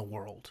shit in the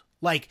world.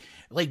 Like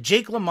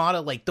Jake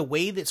LaMotta, like the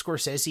way that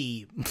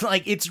Scorsese,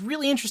 like it's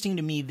really interesting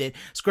to me that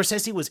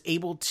Scorsese was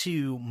able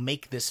to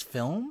make this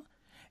film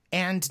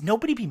and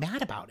nobody be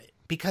mad about it.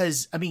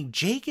 Because, I mean,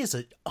 Jake is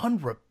an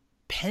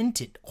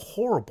unrepentant,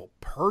 horrible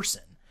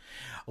person.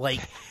 Like,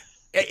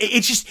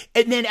 it's just,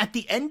 and then at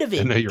the end of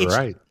it, no, you're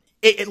right.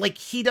 Like,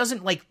 he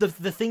doesn't, like, the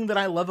thing that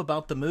I love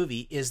about the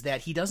movie is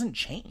that he doesn't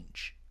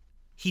change.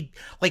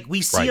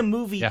 We see a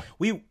movie, yeah.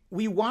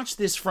 We watch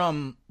this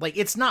from, like,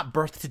 it's not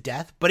birth to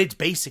death, but it's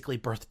basically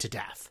birth to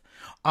death.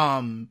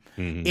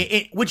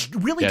 Which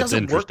really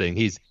doesn't work. Interesting.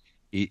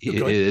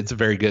 It's a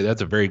very good.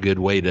 That's a very good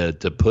way to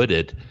put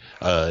it.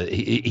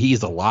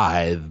 He's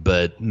alive,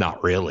 but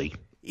not really.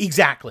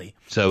 Exactly.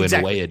 So in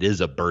a way, it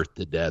is a birth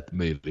to death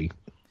movie.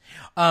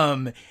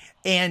 But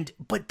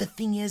the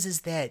thing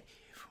is that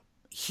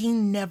he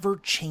never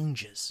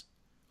changes.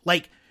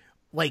 Like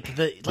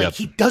yep.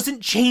 He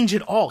doesn't change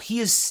at all. He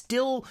is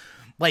still,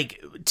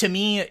 like, to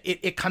me,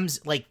 it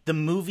comes like the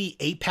movie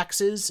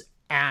apexes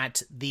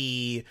at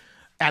the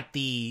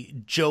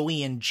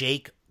Joey and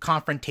Jake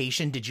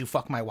confrontation. Did you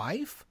fuck my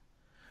wife?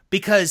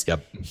 Because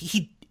yep.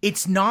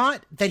 It's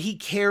not that he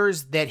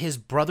cares that his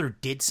brother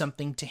did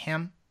something to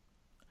him.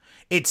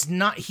 It's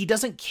not, he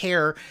doesn't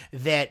care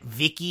that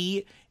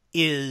Vicky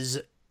is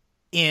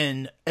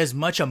in as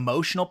much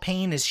emotional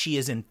pain as she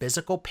is in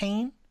physical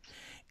pain.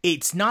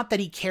 It's not that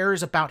he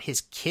cares about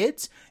his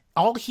kids.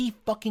 All he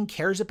fucking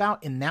cares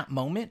about in that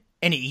moment,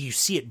 and you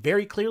see it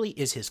very clearly,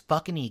 is his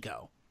fucking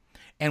ego.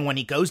 And when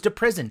he goes to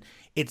prison,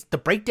 the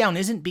breakdown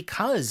isn't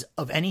because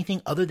of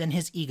anything other than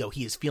his ego.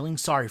 He is feeling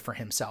sorry for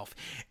himself.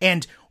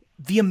 And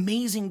the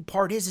amazing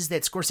part is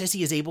that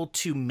Scorsese is able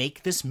to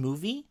make this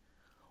movie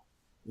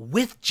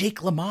with Jake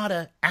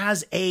LaMotta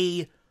as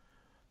a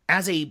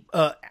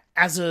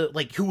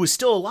like, who was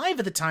still alive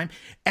at the time,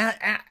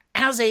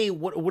 as a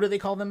what do they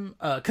call them?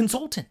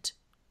 Consultant.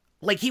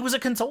 Like, he was a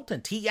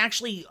consultant. He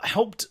actually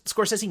helped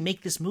Scorsese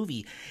make this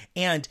movie.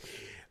 And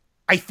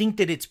I think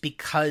that it's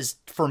because,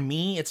 for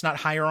me, it's not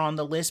higher on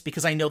the list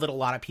because I know that a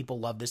lot of people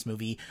love this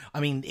movie. I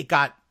mean,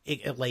 I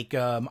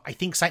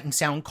think Sight and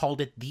Sound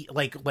called it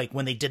like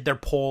when they did their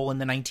poll in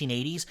the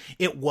 1980s,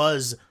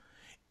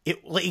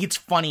 it's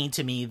funny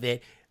to me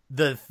that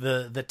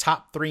the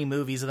top 3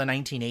 movies of the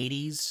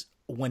 1980s,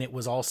 when it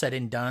was all said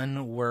and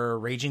done, were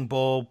Raging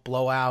Bull,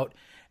 Blowout,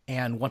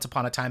 and Once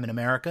Upon a Time in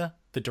America.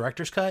 the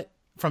director's cut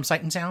from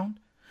Sight and Sound.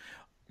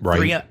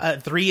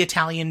 Right. Three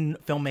Italian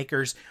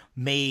filmmakers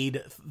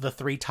made the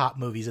 3 top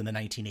movies in the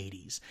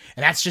 1980s.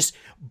 And that's just,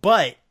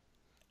 but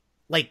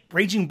like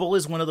Raging Bull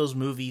is one of those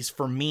movies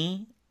for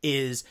me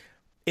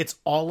it's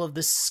all of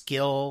the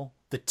skill,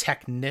 the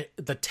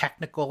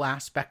technical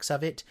aspects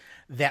of it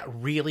that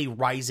really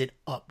rise it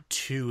up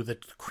to the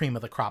cream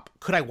of the crop.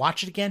 Could I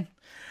watch it again?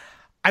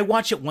 I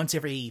watch it once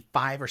every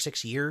 5 or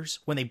 6 years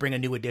when they bring a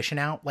new edition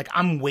out. Like,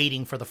 I'm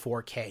waiting for the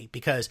 4K,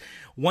 because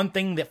one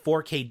thing that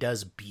 4K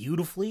does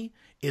beautifully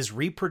is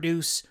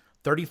reproduce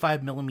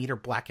 35 millimeter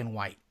black and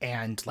white.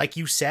 And like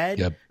you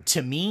said,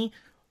 to me,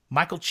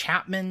 Michael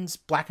Chapman's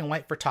black and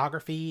white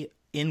photography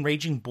in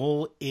Raging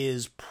Bull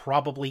is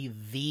probably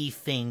the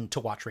thing to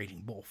watch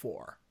Raging Bull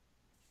for.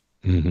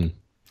 Mm-hmm.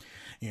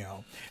 You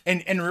know,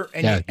 and you're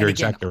again,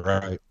 exactly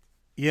right.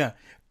 Yeah.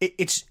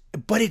 It's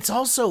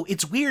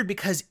weird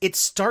because it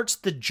starts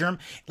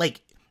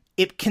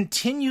it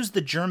continues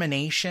the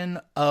germination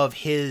of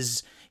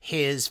his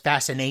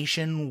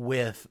fascination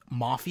with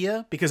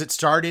mafia, because it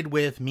started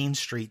with Mean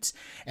Streets,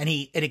 and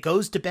it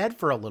goes to bed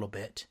for a little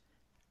bit,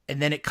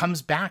 and then it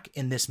comes back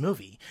in this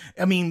movie.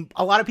 I mean,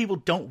 a lot of people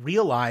don't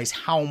realize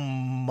how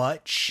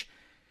much,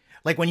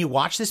 like, when you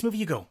watch this movie,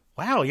 you go,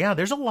 wow, yeah,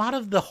 there's a lot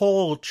of the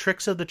whole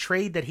tricks of the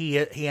trade that he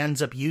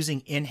ends up using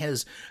in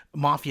his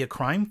mafia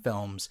crime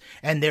films.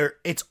 And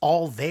it's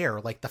all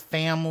there, like the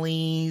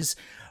families,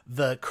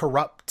 the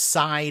corrupt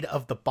side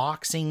of the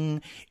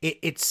boxing.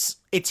 It's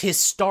his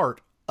start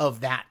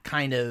of that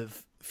kind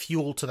of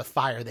fuel to the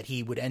fire that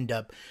he would end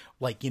up,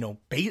 like, you know,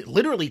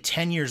 literally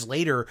 10 years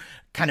later,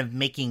 kind of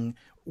making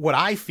what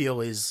I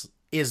feel is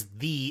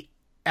the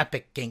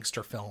epic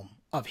gangster film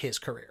of his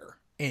career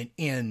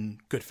in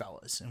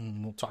Goodfellas.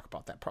 And we'll talk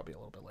about that probably a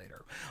little bit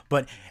later.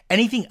 But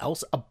anything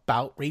else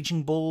about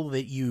Raging Bull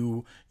that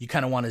you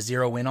kind of want to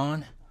zero in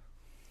on?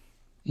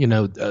 You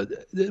know,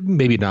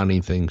 maybe not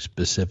anything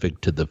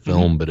specific to the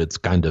film, but it's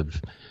kind of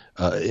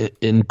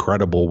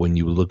incredible when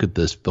you look at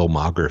this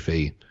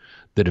filmography,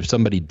 that if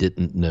somebody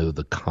didn't know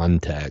the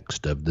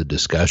context of the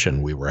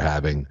discussion we were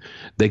having,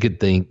 they could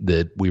think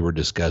that we were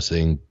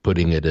discussing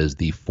putting it as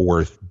the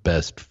 4th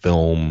best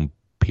film,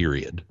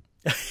 period.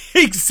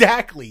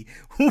 Exactly.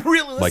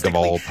 Realistically. Like, of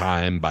all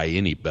time by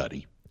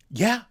anybody.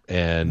 Yeah.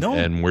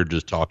 And we're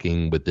just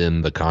talking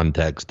within the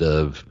context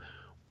of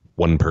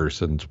one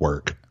person's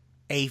work.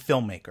 A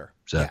filmmaker.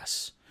 So,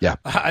 yes. Yeah.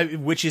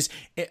 Which is,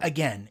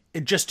 again,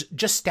 just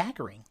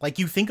staggering. Like,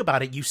 you think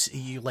about it,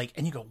 you like,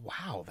 and you go,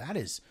 wow, that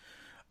is.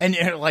 And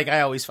like,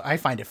 I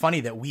find it funny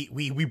that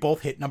we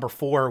both hit number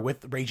 4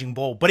 with Raging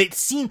Bull, but it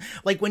seemed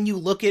like when you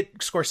look at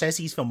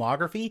Scorsese's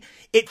filmography,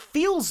 it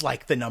feels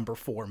like the number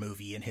 4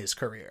 movie in his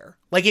career.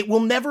 Like, it will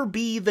never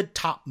be the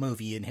top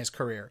movie in his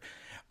career.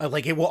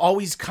 Like, it will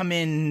always come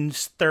in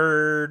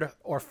 3rd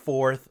or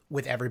 4th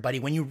with everybody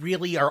when you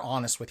really are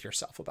honest with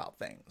yourself about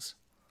things.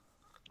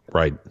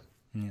 Right.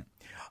 Yeah.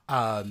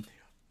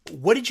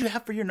 What did you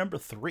have for your number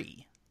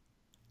 3?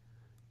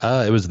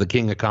 It was The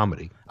King of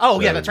Comedy. Oh,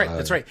 so, yeah, that's right.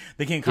 That's right.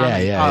 The King of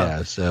Comedy.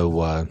 Yeah.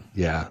 So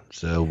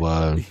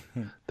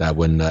that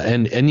one,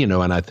 and you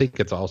know, and I think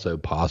it's also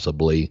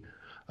possibly,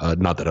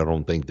 not that I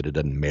don't think that it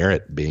doesn't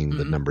merit being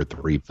the number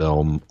 3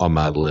 film on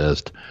my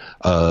list,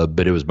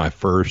 but it was my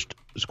first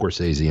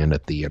Scorsese in a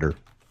theater.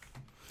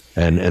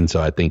 And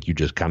so I think you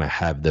just kind of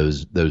have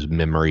those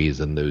memories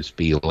and those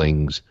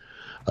feelings,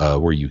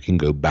 where you can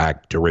go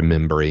back to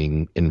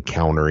remembering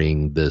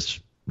encountering this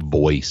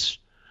voice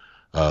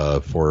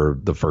for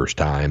the first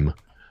time,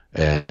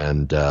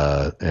 and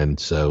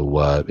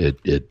so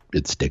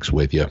it sticks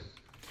with you.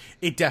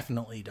 It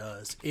definitely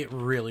does. It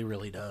really,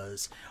 really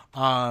does.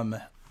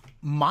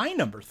 My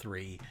number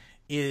 3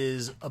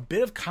 is a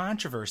bit of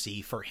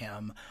controversy for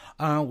him,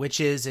 which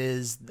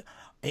is,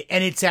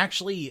 and it's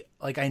actually,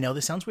 like, I know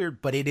this sounds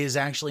weird, but it is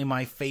actually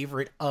my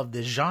favorite of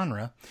this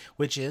genre,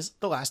 which is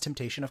The Last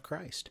Temptation of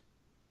Christ.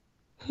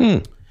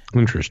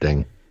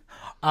 Interesting.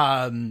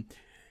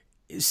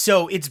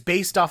 So it's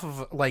based off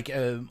of, like,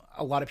 a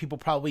lot of people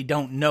probably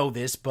don't know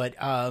this, but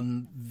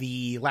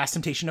The Last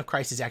Temptation of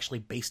Christ is actually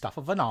based off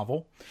of a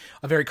novel,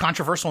 a very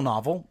controversial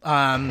novel,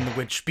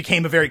 which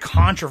became a very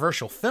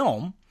controversial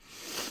film,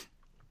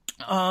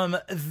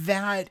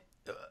 that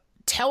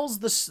tells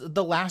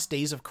the last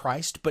days of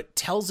Christ, but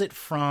tells it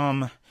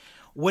from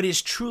what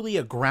is truly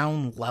a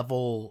ground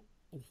level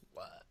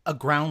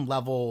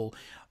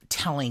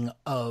telling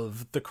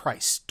of the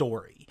Christ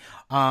story.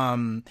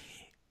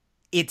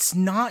 It's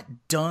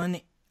not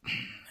done.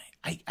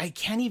 I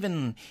can't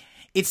even.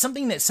 It's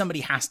something that somebody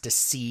has to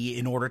see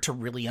in order to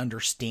really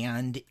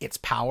understand its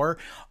power.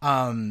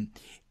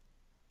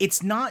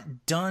 It's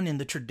not done in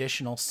the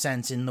traditional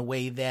sense, in the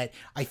way that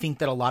I think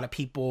that a lot of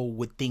people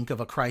would think of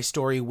a Christ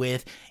story,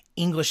 with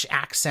English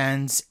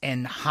accents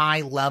and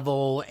high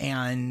level,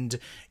 and,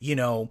 you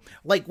know,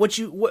 like what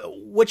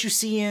you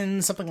see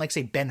in something like,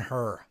 say,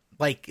 Ben-Hur.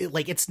 Like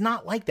it's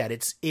not like that.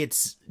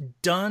 It's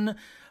done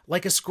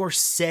like a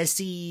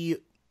Scorsese,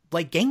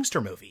 like,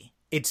 gangster movie.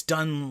 It's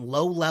done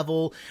low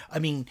level. I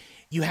mean,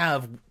 you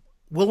have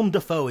Willem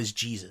Dafoe as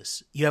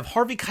Jesus. You have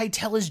Harvey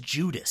Keitel as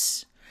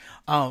Judas.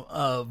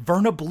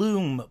 Verna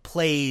Bloom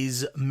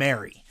plays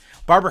Mary.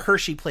 Barbara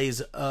Hershey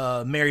plays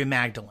Mary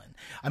Magdalene.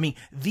 I mean,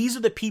 these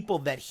are the people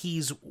that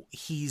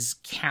he's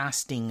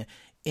casting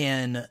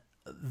in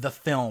the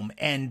film,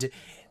 and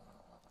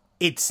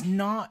it's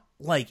not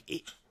like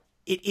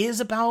it is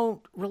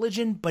about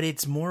religion, but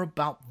it's more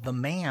about the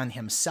man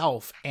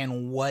himself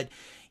and what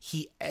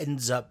he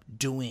ends up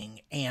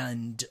doing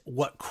and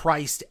what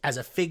Christ as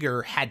a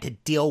figure had to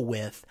deal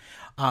with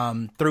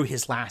through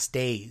his last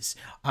days.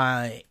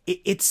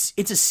 It's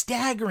a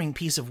staggering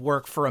piece of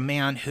work for a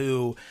man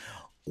who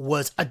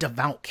was a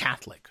devout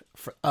Catholic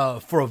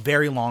for a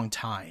very long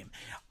time.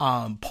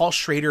 Paul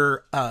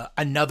Schrader,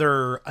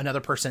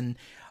 another person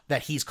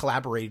that he's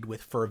collaborated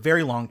with for a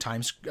very long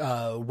time,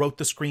 wrote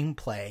the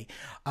screenplay,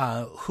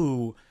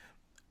 who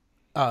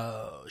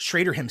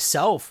Schrader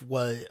himself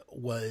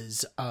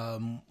was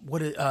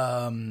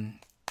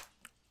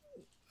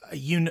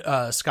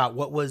Scott,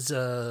 what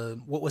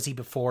was he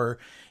before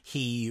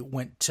he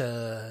went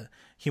to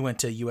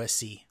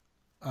USC?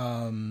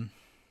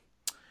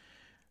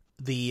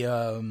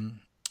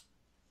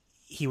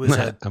 He was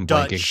a I'm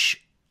Dutch. blanking.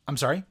 I'm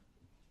sorry.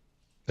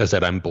 I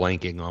said I'm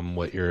blanking on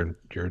what you're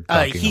talking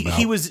about.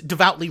 He was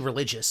devoutly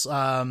religious.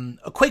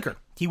 A Quaker.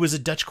 He was a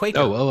Dutch Quaker.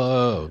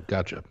 Oh,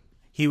 gotcha.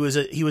 He was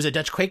a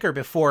Dutch Quaker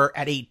before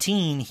at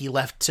 18 he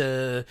left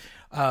to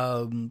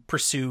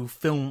pursue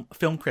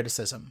film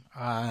criticism.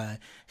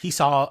 He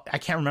saw, I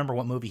can't remember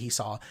what movie he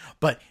saw,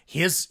 but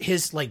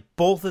his like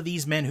both of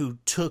these men who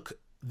took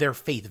their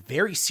faith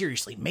very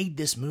seriously made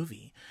this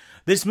movie.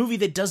 This movie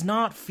that does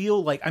not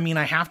feel like, I mean,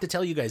 I have to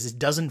tell you guys, it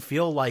doesn't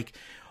feel like,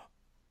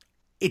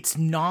 it's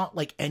not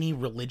like any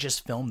religious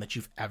film that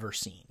you've ever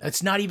seen.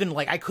 It's not even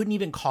like, I couldn't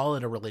even call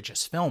it a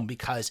religious film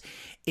because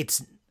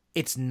it's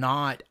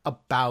not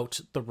about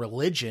the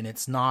religion.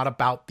 It's not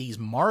about these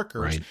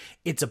markers. Right.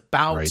 It's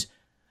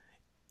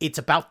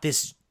about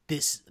this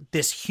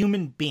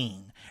human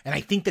being. And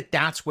I think that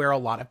that's where a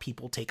lot of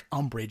people take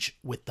umbrage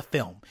with the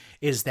film,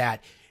 is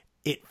that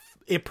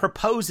it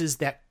proposes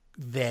that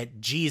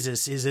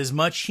Jesus is as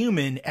much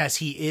human as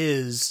he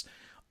is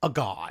a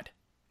god.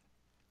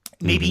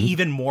 Maybe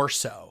even more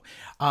so.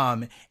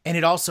 And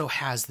it also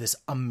has this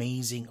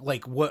amazing,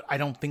 like, what I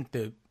don't think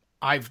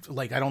I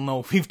don't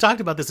know if we've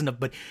talked about this enough,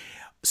 but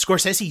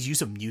Scorsese's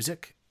use of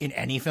music in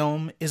any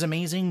film is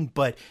amazing,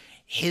 but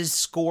the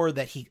score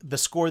that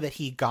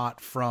he got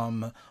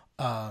from,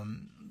 oh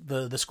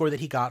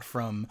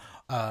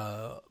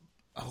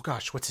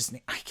gosh, what's his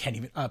name? I can't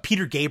even,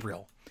 Peter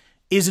Gabriel,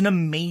 is an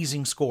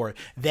amazing score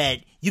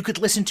that you could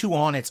listen to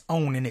on its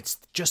own. And it's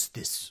just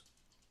this,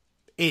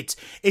 it's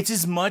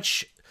as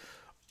much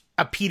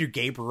a Peter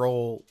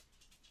Gabriel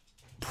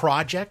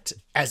project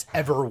as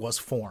ever was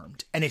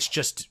formed. And it's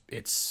just,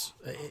 it's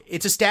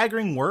a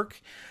staggering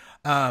work.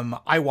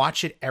 I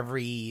watch it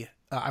every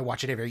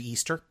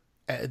Easter.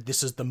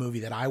 This is the movie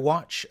that I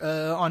watch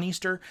on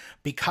Easter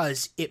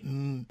because it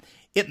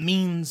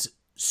means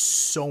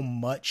so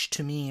much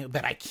to me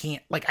that I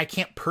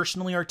can't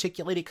personally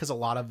articulate it, because a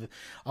lot of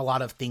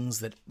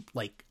things that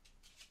like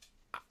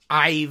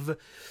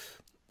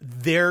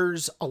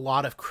there's a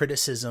lot of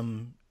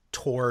criticism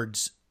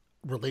towards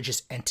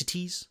religious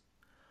entities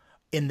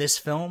in this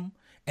film,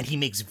 and he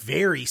makes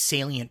very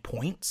salient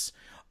points.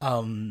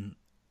 And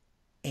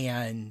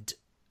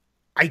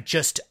I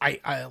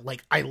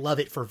love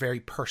it for very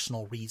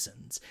personal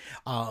reasons.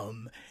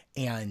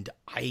 And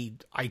I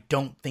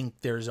don't think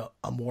there's a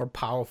more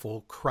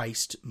powerful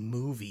Christ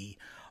movie,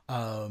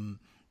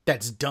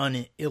 that's done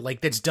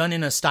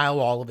in a style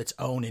all of its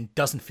own and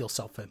doesn't feel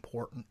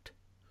self-important.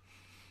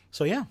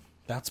 So yeah,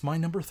 that's my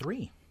number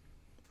 3.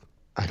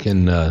 I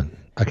can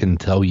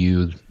tell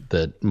you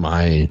that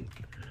my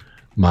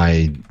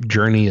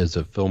journey as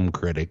a film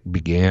critic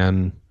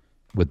began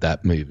with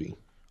that movie.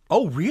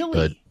 Oh, really?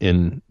 But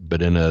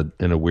in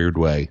a weird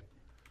way.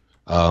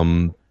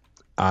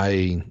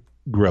 I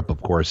grew up,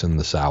 of course, in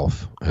the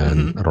South,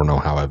 and I don't know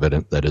how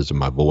evident that is in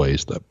my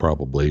voice. That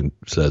probably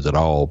says it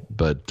all.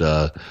 But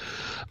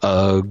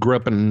grew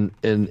up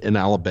in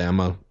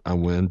Alabama. I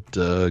went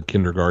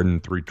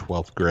kindergarten through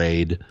 12th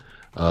grade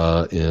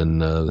in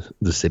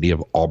the city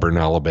of Auburn,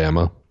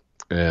 Alabama,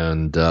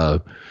 and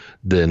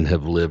then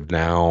have lived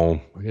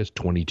now, I guess,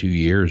 22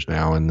 years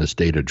now in the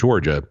state of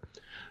Georgia.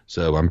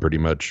 So I'm pretty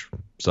much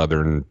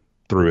Southern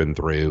through and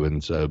through.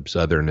 And so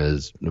Southern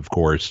is, of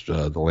course,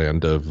 the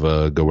land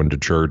of going to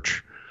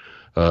church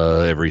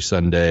every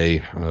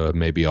Sunday,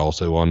 maybe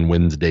also on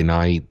Wednesday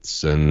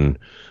nights. And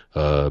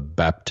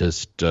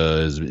Baptist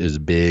is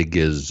big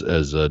as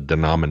a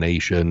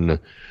denomination.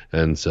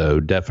 And so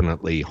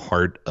definitely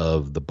heart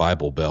of the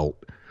Bible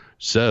Belt.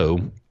 So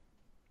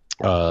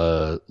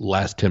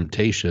Last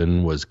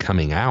Temptation was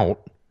coming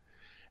out,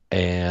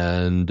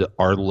 and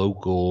our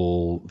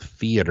local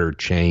theater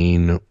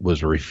chain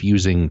was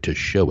refusing to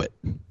show it.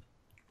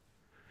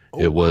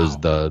 It was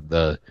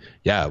the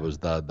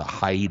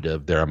height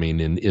of their, I mean,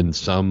 in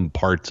some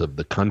parts of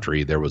the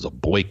country, there was a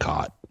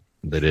boycott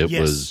that it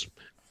was,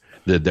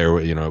 that there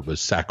were, it was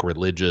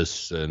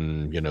sacrilegious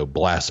and,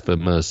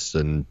 blasphemous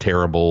and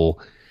terrible.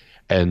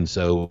 And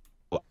so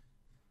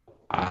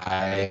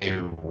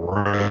I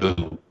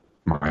wrote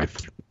my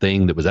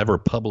thing that was ever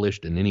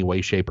published in any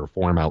way, shape, or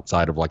form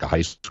outside of like a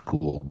high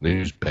school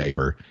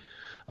newspaper.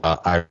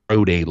 I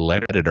wrote a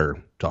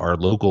letter to our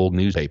local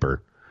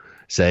newspaper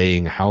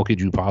saying, how could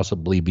you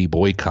possibly be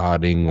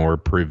boycotting or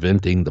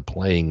preventing the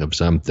playing of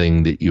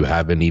something that you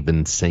haven't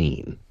even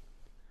seen?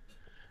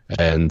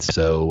 And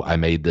so I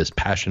made this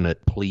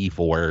passionate plea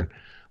for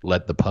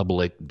let the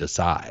public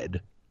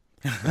decide,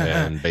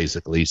 and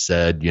basically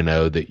said,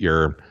 that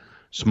you're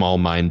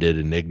small-minded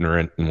and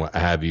ignorant and what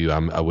have you.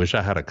 I wish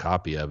I had a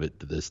copy of it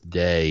to this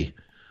day.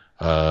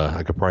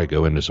 I could probably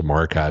go into some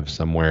archives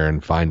somewhere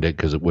and find it,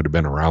 because it would have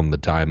been around the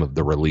time of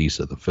the release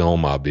of the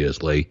film,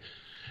 obviously.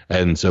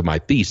 And so my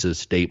thesis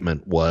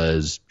statement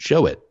was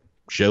show it,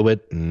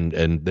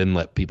 and then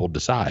let people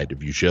decide.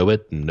 If you show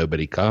it and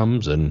nobody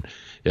comes and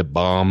it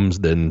bombs,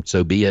 then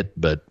so be it.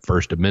 But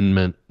First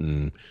Amendment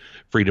and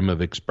freedom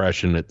of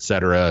expression,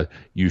 etc.,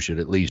 you should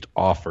at least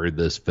offer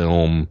this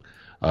film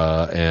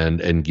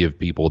and give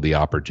people the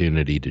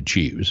opportunity to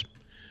choose.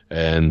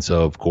 And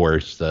so, of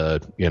course,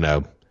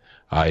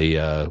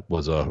 I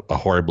was a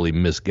horribly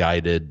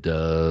misguided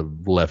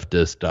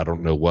leftist, I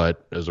don't know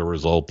what, as a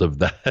result of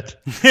that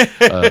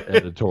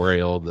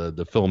editorial.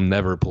 The film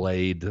never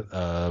played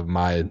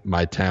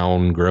my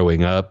town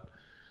growing up.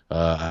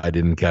 I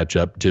didn't catch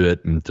up to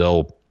it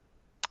until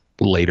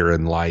later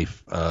in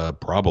life,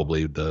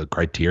 probably the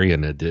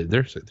Criterion.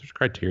 There's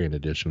Criterion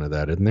edition of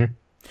that, isn't there?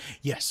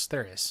 Yes,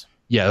 there is.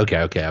 Yeah,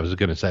 okay. I was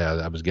going to say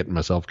I was getting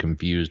myself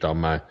confused on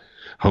my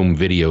home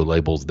video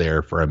labels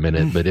there for a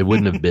minute, but it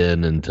wouldn't have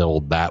been until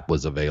that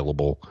was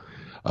available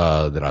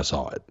that I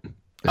saw it.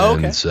 Oh,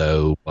 okay. And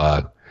so,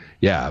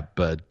 yeah,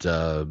 but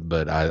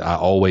I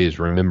always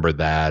remember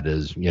that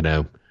as,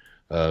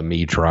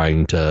 me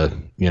trying to,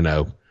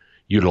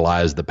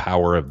 utilize the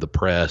power of the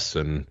press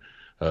and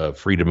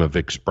freedom of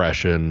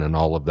expression and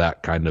all of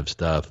that kind of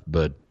stuff.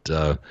 But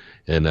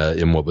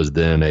in what was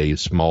then a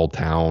small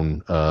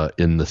town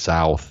in the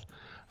South,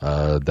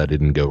 that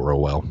didn't go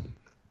real well.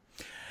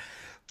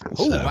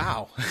 Oh, so.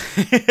 Wow.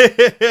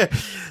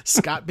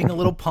 Scott being a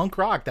little punk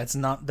rock.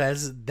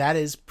 That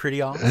is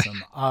pretty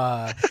awesome.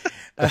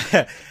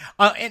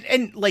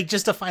 And like,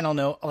 just a final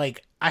note,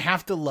 like, I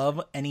have to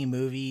love any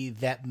movie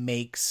that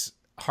makes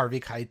Harvey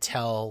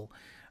Keitel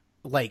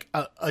like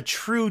a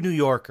true New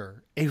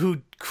Yorker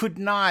who could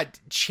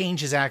not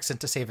change his accent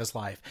to save his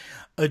life.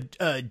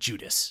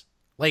 Judas.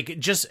 Like,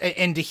 just,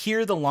 and to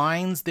hear the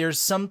lines, there's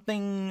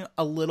something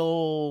a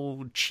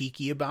little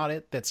cheeky about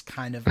it that's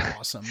kind of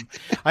awesome.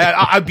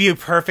 I'll be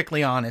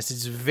perfectly honest.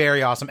 It's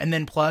very awesome. And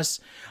then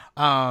plus,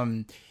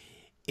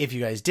 if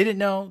you guys didn't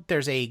know,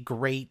 there's a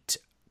great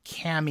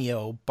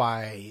cameo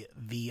by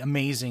the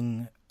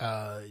amazing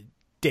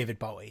David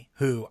Bowie,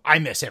 who I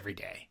miss every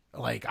day.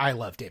 Like, I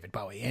love David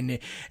Bowie, and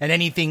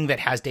anything that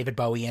has David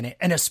Bowie in it,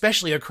 and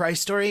especially A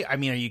Christ Story. I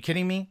mean, are you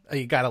kidding me?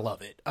 You gotta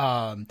love it.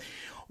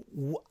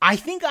 I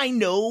think I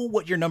know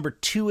what your number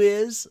 2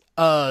 is,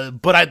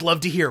 but I'd love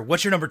to hear.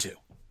 What's your number 2?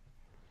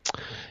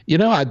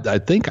 I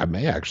think I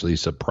may actually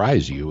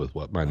surprise you with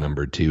what my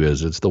number 2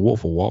 is. It's The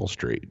Wolf of Wall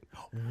Street.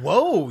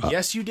 Whoa.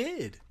 Yes, you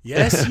did.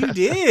 Yes, you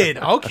did.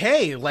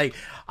 Okay. Like,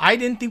 I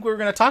didn't think we were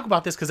going to talk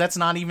about this, because that's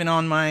not even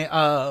on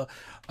my,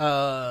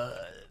 my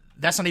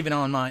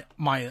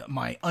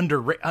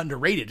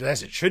underrated,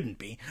 as it shouldn't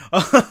be.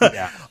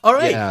 Yeah. All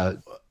right.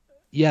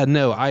 Yeah,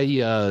 no,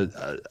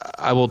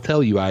 I will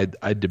tell you,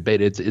 I debate.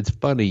 It's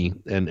funny,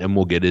 and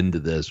we'll get into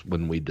this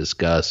when we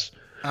discuss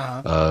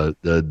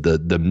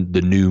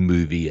the new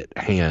movie at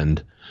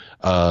hand.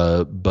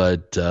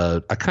 But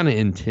I kind of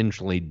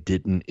intentionally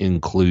didn't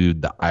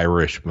include The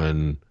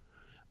Irishman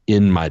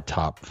in my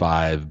top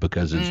 5,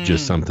 because it's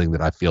just something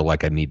that I feel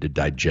like I need to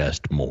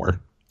digest more.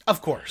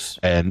 Of course.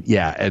 And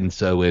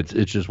so it's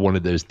just one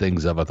of those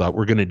things I thought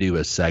we're going to do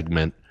a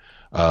segment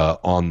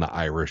on The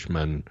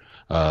Irishman.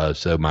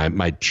 So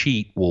my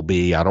cheat will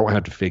be, I don't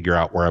have to figure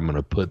out where I'm going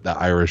to put The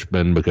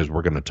Irishman, because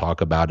we're going to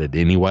talk about it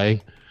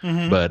anyway.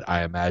 Mm-hmm. But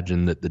I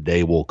imagine that the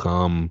day will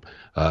come,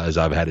 as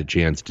I've had a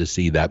chance to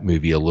see that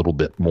movie a little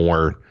bit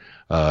more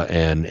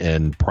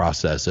and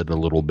process it a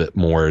little bit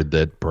more,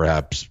 that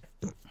perhaps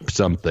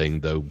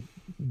something, though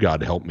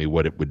God help me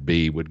what it would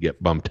be, would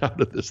get bumped out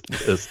of this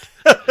list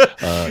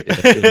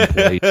in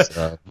place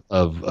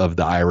of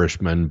The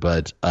Irishman.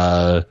 But,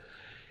 The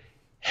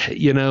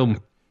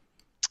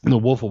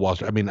Wolf of Wall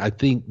Street, I mean, I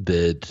think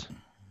that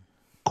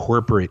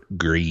corporate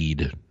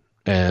greed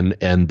and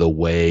the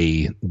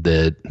way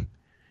that,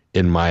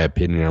 in my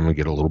opinion, I'm going to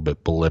get a little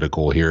bit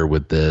political here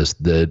with this,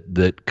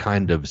 that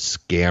kind of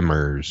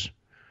scammers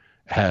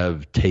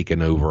have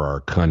taken over our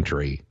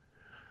country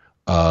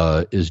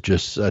is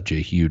just such a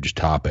huge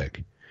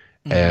topic.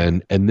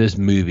 Mm-hmm. And this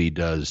movie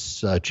does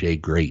such a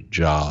great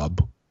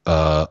job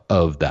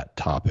of that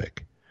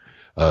topic.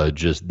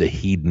 Just the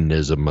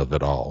hedonism of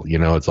it all.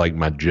 It's like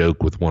my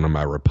joke with one of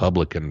my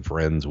Republican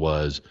friends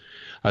was,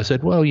 I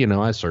said, well,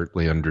 I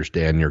certainly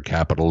understand your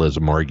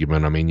capitalism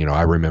argument. I mean,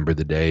 I remember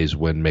the days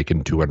when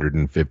making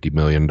 $250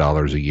 million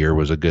a year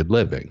was a good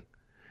living,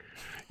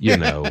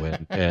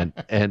 and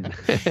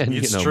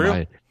It's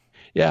true.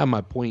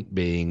 my point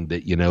being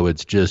that,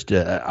 it's just,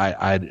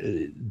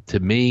 to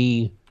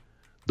me,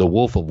 The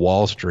Wolf of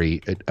Wall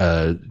Street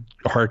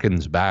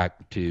harkens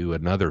back to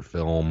another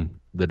film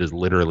that is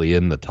literally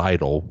in the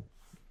title,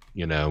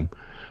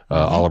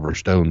 Oliver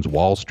Stone's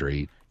Wall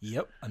Street.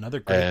 Yep,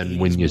 another great. And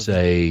when you movie.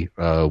 say,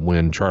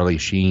 when Charlie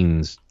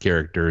Sheen's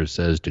character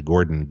says to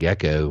Gordon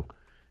Gekko,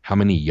 how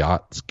many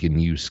yachts can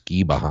you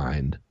ski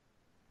behind?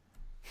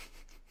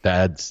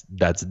 That's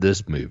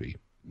this movie.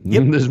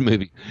 Yep. This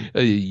movie,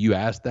 you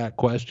ask that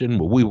question,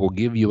 well, we will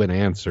give you an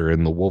answer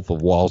in The Wolf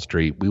of Wall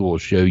Street. We will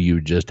show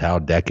you just how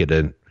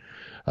decadent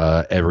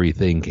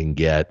everything can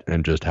get,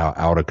 and just how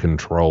out of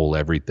control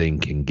everything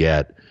can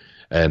get,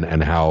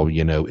 and how,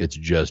 it's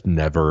just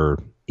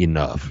never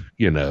enough.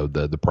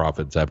 The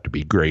profits have to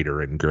be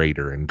greater and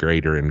greater and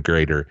greater and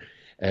greater.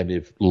 And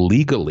if,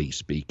 legally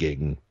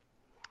speaking,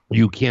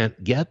 you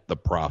can't get the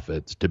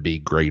profits to be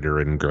greater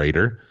and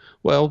greater,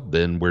 well,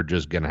 then we're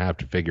just going to have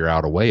to figure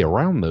out a way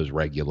around those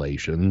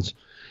regulations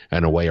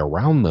and a way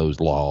around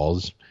those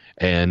laws,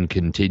 and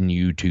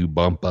continue to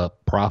bump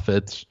up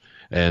profits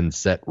and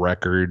set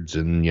records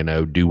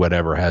and, do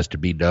whatever has to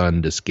be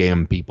done to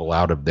scam people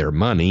out of their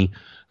money,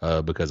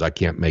 because I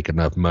can't make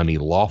enough money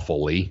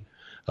lawfully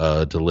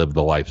to live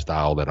the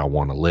lifestyle that I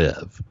want to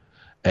live.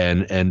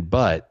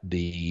 But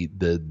the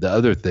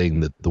other thing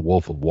that The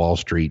Wolf of Wall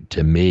Street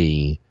to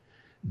me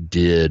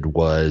did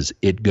was,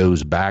 it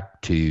goes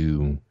back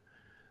to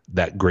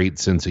that great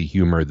sense of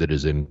humor that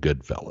is in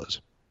Goodfellas.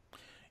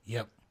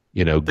 Yep.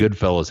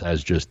 Goodfellas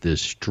has just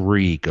this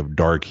streak of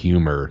dark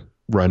humor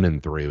running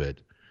through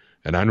it.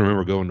 And I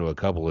remember going to a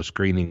couple of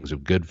screenings of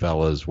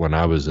Goodfellas when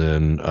I was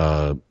in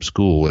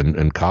school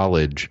and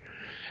college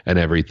and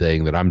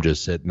everything, that I'm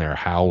just sitting there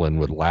howling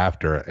with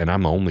laughter, and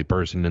I'm the only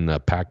person in the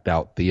packed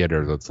out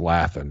theater that's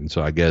laughing.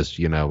 So I guess,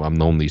 I'm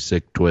the only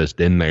sick twist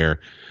in there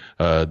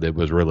that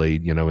was really,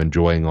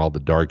 enjoying all the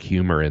dark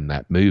humor in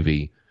that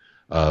movie.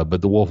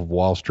 But The Wolf of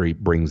Wall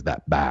Street brings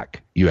that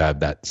back. You have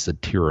that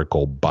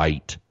satirical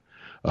bite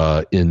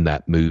in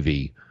that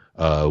movie,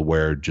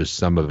 where just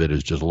some of it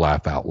is just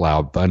laugh out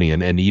loud funny.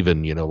 And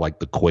even, like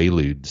the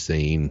Quaalude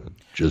scene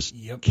just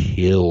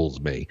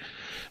kills me.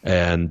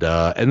 And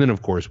then,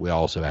 of course, we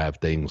also have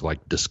things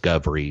like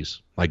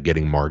discoveries, like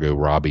getting Margot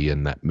Robbie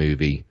in that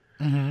movie.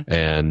 Mm-hmm.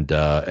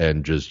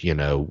 And just,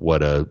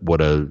 what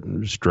a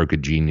stroke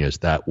of genius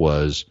that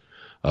was,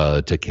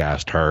 to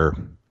cast her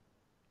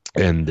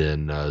and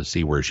then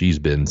see where she's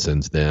been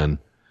since then.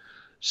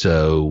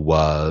 So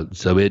I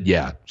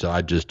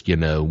just,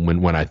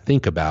 when I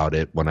think about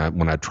it, when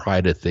I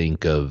try to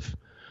think of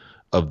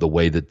the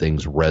way that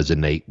things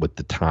resonate with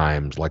the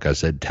times, like I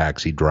said,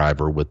 Taxi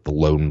Driver with the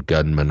lone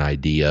gunman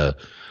idea,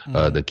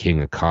 the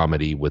King of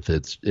Comedy with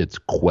its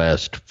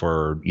quest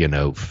for,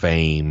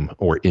 fame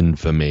or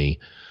infamy.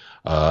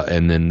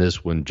 And then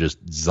this one, just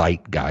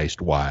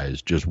zeitgeist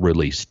wise, just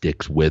really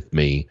sticks with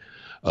me,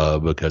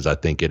 because I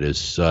think it is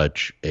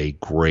such a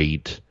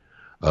great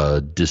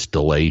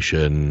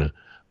distillation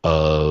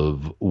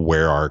of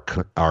where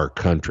our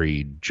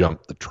country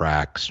jumped the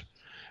tracks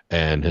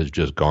and has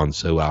just gone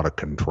so out of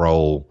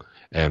control,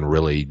 and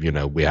really,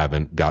 we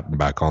haven't gotten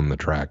back on the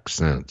track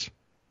since.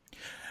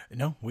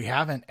 No, we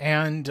haven't.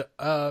 And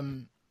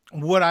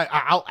what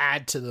I'll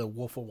add to the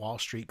Wolf of Wall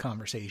Street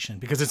conversation,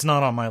 because it's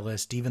not on my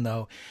list, even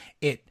though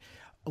it,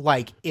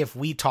 like, if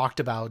we talked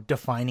about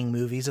defining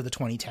movies of the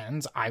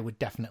 2010s, I would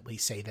definitely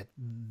say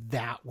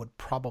that would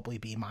probably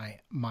be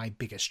my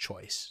biggest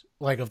choice.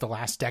 Like, of the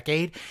last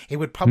decade, it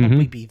would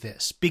probably be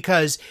this,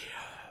 because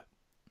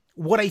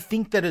what I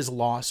think that is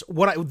lost,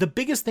 the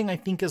biggest thing I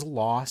think is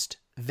lost,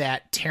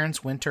 that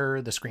Terrence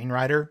Winter, the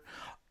screenwriter,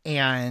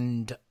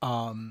 and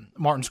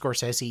Martin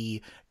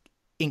Scorsese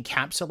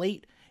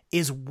encapsulate,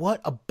 is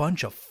what a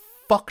bunch of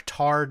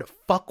fucktard,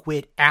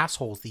 fuckwit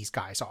assholes these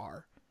guys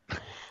are.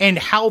 And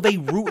how they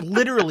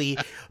literally,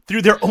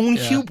 through their own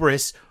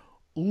hubris,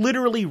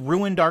 literally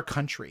ruined our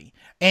country.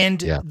 And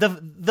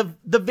the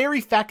very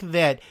fact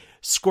that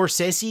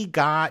Scorsese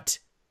got,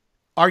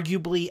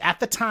 arguably at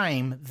the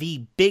time,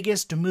 the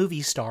biggest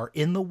movie star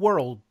in the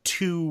world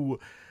to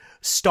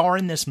star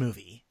in this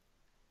movie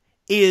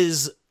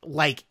is,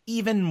 like,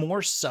 even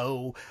more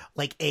so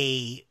like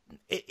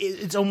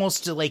it's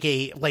almost like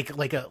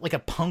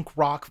a punk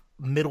rock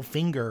middle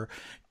finger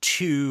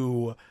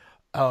to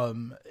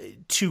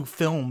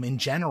film in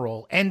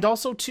general, and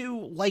also to,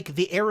 like,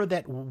 the era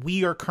that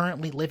we are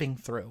currently living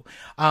through.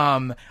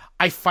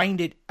 I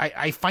find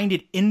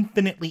it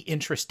infinitely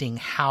interesting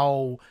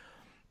how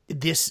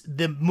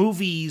the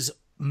movie's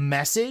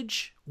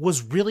message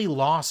was really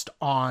lost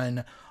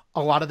on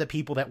a lot of the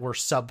people that were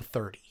sub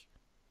 30,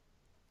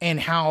 and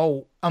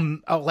how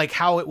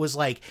how it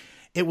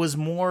was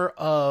more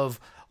of,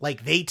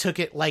 like, they took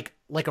it like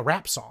a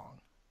rap song,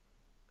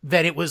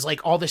 that it was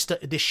like all this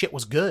shit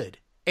was good.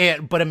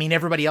 But I mean,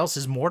 everybody else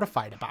is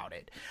mortified about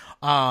it.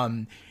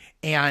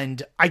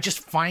 And I just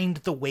find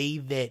the way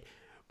that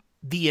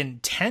the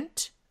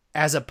intent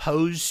as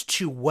opposed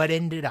to what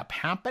ended up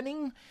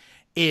happening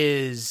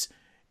is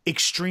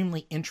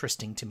extremely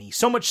interesting to me.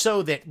 So much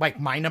so that like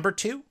my number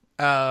 2,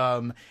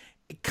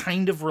 it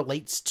kind of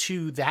relates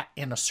to that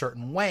in a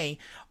certain way.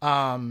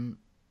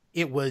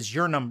 It was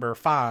your number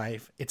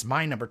 5. It's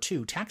my number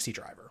 2, Taxi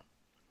Driver,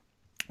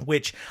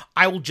 which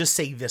I will just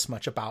say this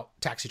much about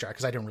Taxi Driver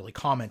because I didn't really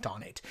comment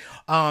on it.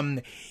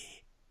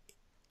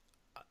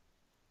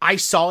 I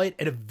saw it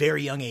at a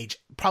very young age,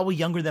 probably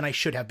younger than I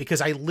should have,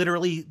 because I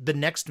literally, the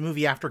next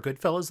movie after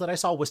Goodfellas that I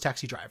saw was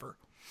Taxi Driver.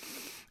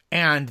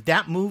 And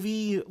that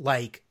movie,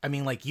 like, I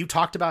mean, like you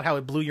talked about how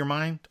it blew your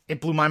mind. It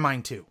blew my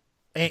mind too.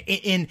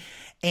 And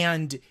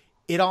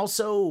it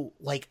also,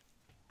 like,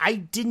 I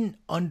didn't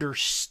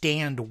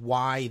understand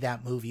why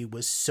that movie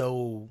was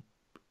so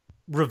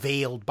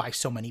revealed by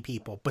so many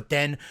people. But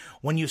then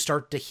when you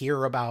start to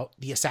hear about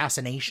the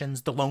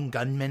assassinations, the lone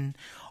gunman,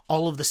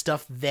 all of the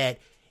stuff that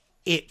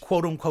it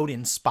quote unquote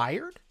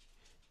inspired,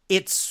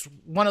 it's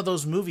one of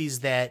those movies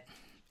that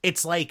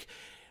it's like,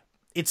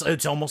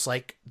 it's almost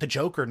like the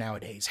Joker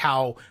nowadays,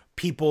 how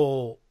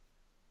people,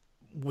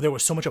 there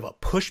was so much of a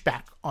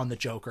pushback on the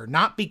Joker,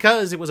 not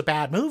because it was a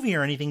bad movie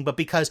or anything, but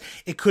because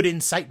it could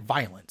incite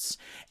violence.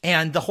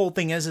 And the whole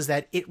thing is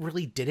that it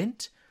really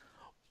didn't.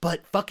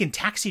 But fucking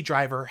Taxi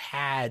Driver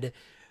has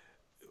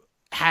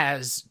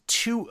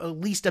at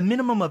least a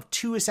minimum of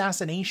 2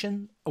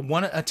 assassination,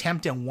 1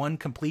 attempt and 1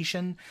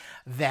 completion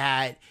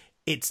that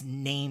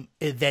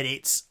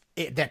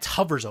that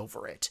hovers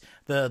over it.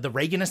 The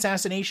Reagan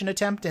assassination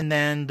attempt and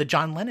then the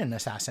John Lennon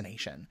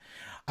assassination.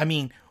 I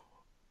mean,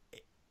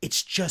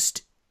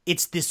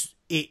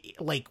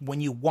 like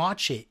when you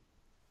watch it,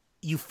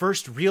 you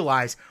first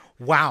realize,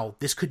 wow,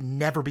 this could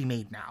never be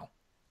made now.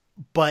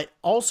 But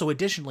also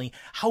additionally,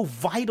 how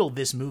vital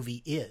this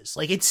movie is.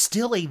 Like, it's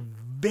still a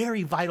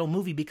very vital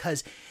movie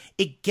because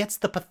it gets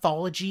the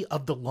pathology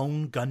of the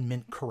lone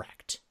gunman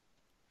correct.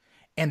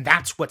 And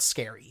that's what's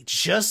scary.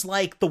 Just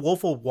like The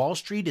Wolf of Wall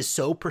Street is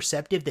so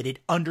perceptive that it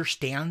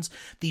understands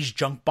these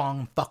junk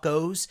bong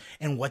fuckos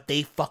and what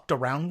they fucked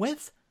around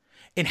with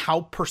and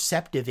how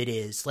perceptive it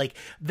is. Like,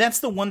 that's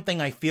the one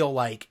thing I feel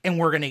like, and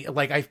we're going to,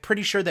 like, I'm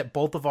pretty sure that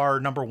both of our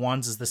number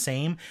 1s is the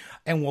same,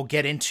 and we'll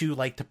get into,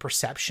 like, the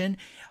perception.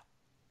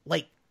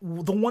 Like,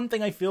 the one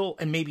thing I feel,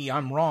 and maybe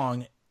I'm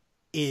wrong,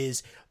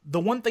 is the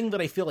one thing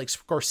that I feel like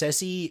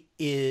Scorsese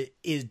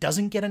is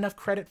doesn't get enough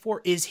credit for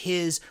is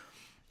his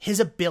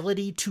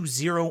ability to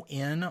zero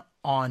in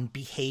on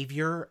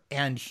behavior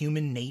and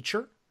human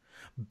nature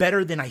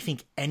better than I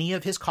think any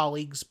of his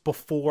colleagues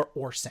before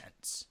or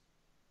since.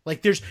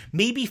 Like, there's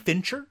maybe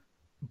Fincher,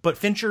 but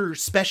Fincher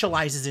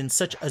specializes in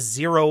such a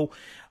zero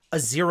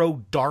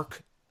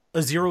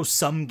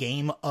sum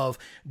game of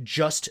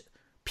just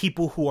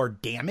people who are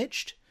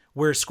damaged,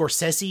 where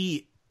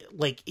Scorsese,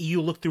 like,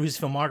 you look through his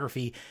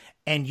filmography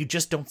and you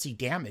just don't see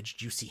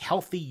damaged. You see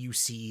healthy, you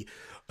see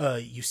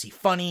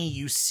funny,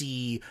 you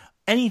see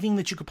anything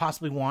that you could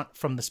possibly want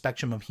from the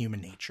spectrum of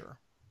human nature.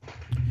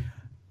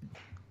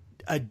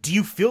 Do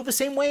you feel the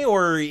same way,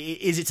 or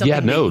is it something? I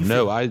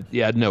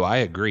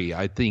agree.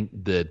 I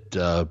think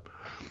that,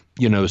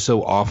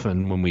 so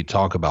often when we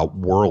talk about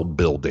world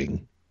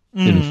building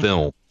in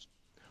films,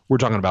 we're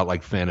talking about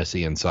like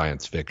fantasy and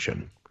science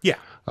fiction. Yeah.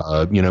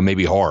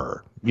 Maybe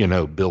horror,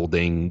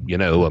 building,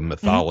 a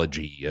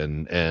mythology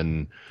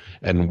and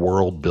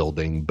world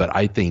building. But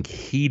I think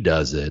he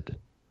does it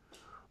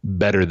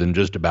better than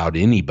just about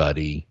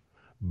anybody,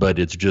 but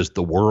it's just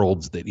the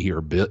worlds that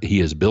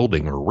he is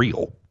building are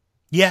real.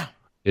 Yeah.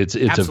 It's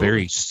absolutely. A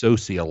very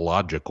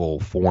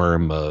sociological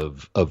form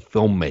of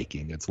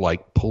filmmaking. It's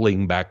like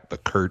pulling back the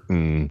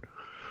curtain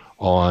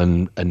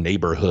on a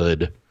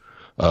neighborhood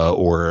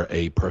or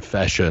a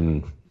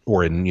profession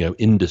or an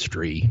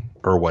industry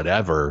or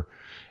whatever,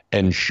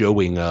 and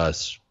showing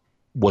us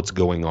what's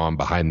going on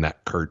behind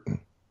that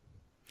curtain.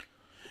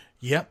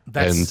 Yep.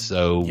 And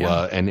so,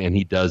 and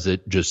he does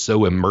it just so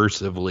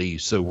immersively,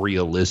 so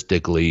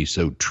realistically,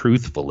 so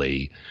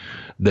truthfully,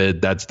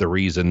 that's the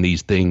reason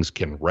these things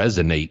can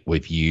resonate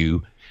with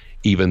you,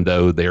 even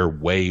though they're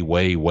way,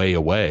 way, way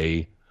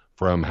away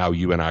from how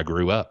you and I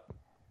grew up.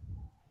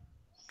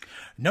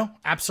 No,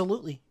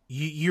 absolutely.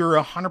 You're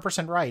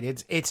 100% right.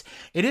 It's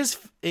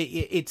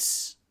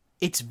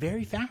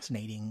very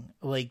fascinating,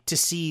 like, to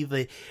see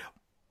that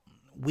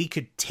we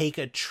could take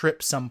a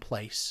trip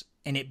someplace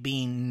and it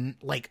being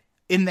like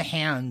in the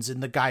hands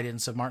and the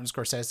guidance of Martin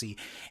Scorsese,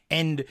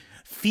 and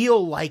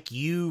feel like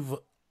you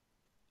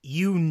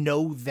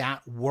know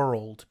that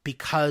world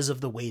because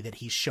of the way that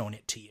he's shown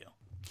it to you.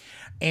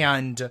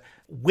 And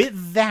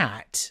with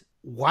that,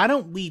 why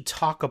don't we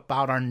talk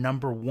about our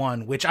number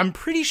 1, which I'm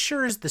pretty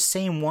sure is the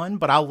same one,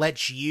 but I'll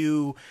let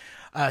you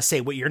say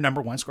what your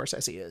number 1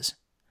 Scorsese is.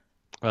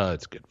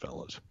 It's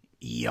Goodfellas.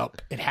 Yup,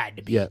 it had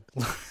to be. Yeah.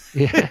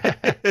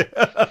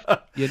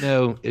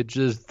 It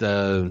just,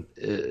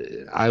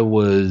 I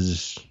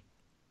was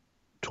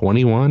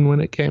 21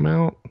 when it came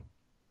out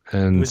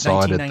and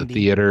saw it at the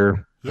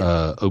theater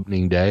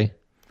opening day.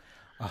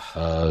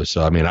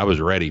 So, I mean, I was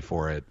ready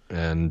for it.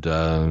 And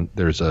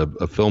there's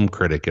a film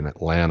critic in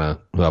Atlanta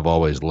who I've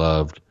always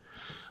loved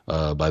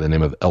by the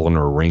name of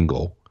Eleanor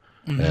Ringel.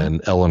 Mm-hmm.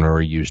 And Eleanor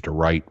used to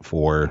write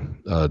for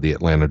the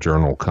Atlanta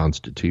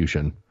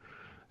Journal-Constitution.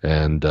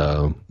 And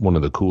one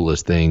of the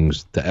coolest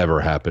things to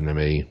ever happen to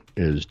me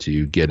is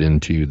to get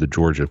into the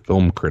Georgia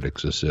Film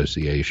Critics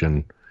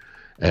Association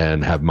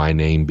and have my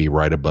name be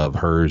right above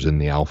hers in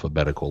the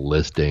alphabetical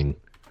listing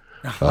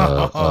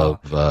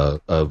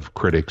of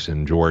critics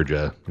in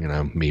Georgia, you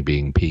know, me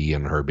being P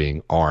and her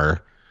being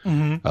R.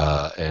 Mm-hmm.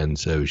 And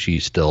so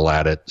she's still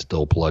at it,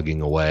 still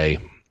plugging away.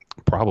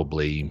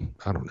 Probably,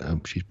 I don't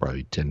know, she's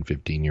probably 10,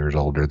 15 years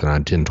older than I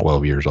am, 10,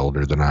 12 years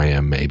older than I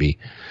am, maybe.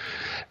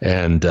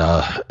 And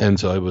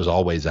so it was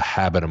always a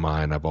habit of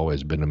mine. I've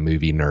always been a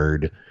movie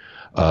nerd,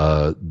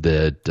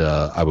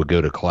 that I would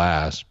go to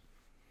class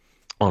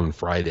on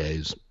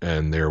Fridays,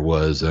 and there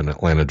was an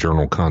Atlanta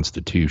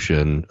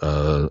Journal-Constitution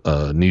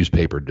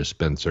newspaper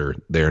dispenser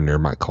there near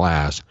my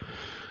class.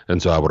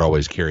 And so I would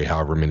always carry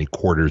however many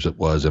quarters it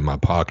was in my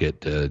pocket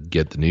to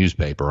get the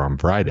newspaper on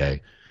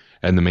Friday.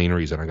 And the main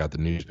reason I got the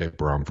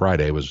newspaper on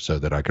Friday was so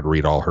that I could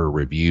read all her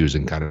reviews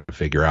and kind of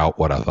figure out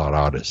what I thought I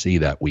ought to see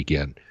that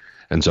weekend.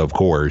 And so, of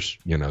course,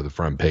 you know, the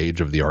front page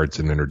of the arts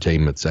and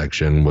entertainment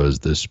section was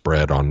this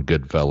spread on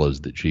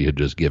Goodfellas that she had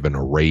just given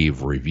a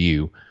rave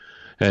review.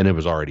 And it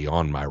was already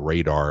on my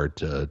radar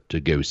to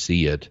go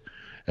see it.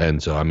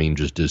 And so, I mean,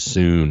 just as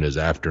soon as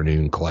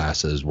afternoon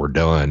classes were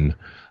done,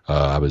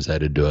 I was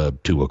headed to a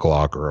 2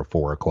 o'clock or a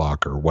 4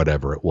 o'clock or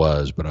whatever it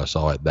was. But I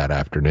saw it that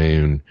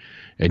afternoon,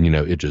 and, you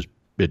know, it just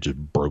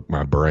broke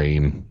my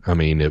brain. I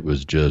mean, it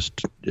was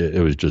just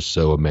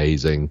so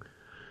amazing.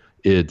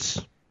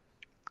 It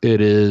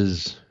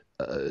is,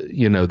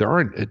 you know, there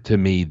aren't, to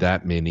me,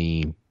 that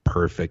many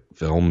perfect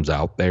films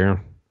out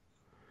there,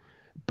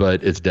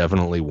 but it's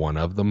definitely one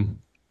of them.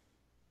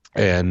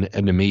 And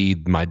to me,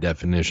 my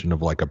definition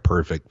of like a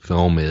perfect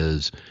film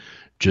is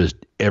just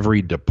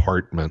every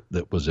department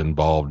that was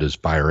involved is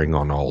firing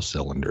on all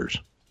cylinders.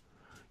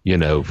 You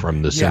know,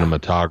 from the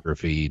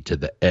cinematography to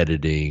the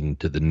editing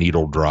to the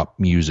needle drop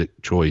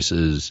music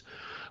choices,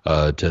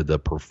 to the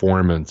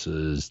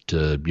performances,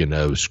 to, you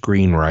know,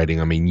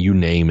 screenwriting. I mean, you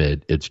name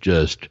it. It's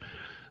just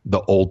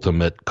the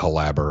ultimate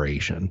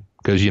collaboration.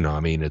 Because, you know,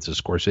 I mean, it's a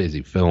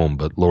Scorsese film,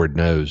 but Lord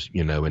knows,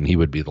 you know, and he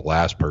would be the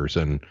last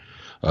person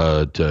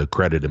to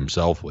credit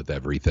himself with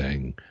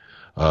everything.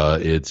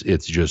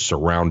 It's just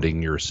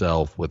surrounding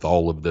yourself with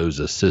all of those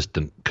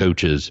assistant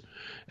coaches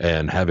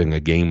and having a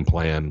game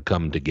plan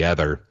come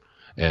together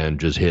and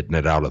just hitting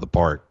it out of the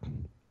park.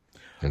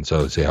 And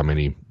so, see how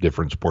many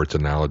different sports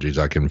analogies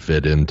I can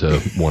fit into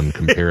one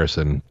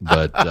comparison.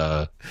 But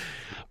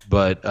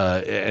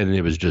and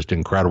it was just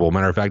incredible.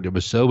 Matter of fact, it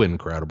was so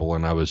incredible,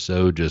 and I was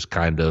so just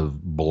kind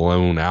of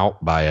blown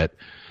out by it,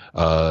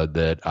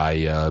 that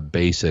I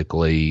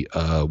basically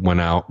went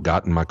out,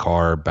 got in my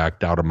car,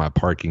 backed out of my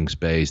parking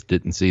space,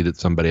 didn't see that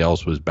somebody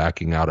else was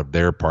backing out of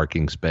their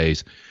parking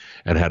space,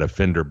 and had a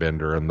fender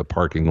bender in the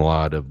parking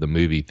lot of the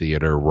movie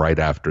theater right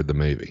after the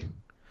movie.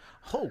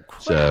 Oh,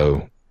 crap.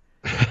 So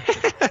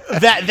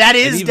that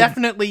is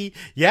definitely,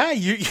 yeah.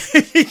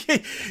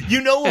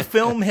 You know, a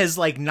film has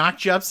like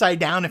knocked you upside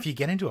down if you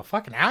get into a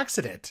fucking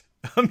accident.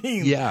 I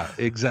mean, yeah,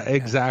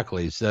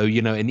 exactly. So,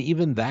 you know, and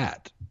even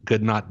that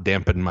could not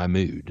dampen my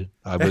mood.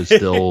 I was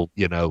still,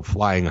 you know,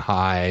 flying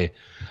high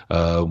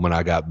when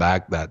I got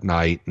back that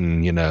night.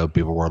 And, you know,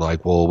 people were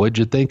like, well, what'd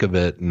you think of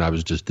it? And I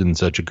was just in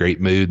such a great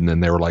mood. And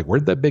then they were like,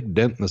 where'd that big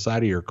dent in the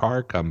side of your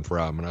car come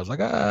from? And I was like,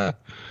 that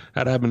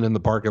happened in the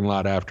parking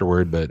lot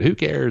afterward, but who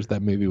cares?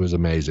 That movie was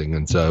amazing.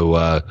 And so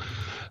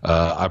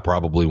I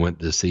probably went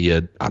to see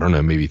it, I don't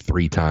know, maybe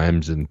 3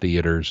 times in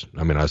theaters.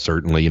 I mean, I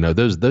certainly, you know,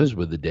 those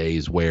were the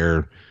days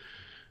where,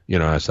 you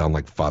know, I sound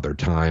like Father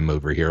Time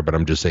over here, but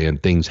I'm just saying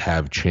things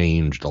have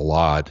changed a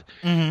lot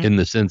in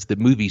the sense that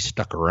movies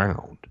stuck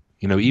around.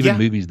 You know, even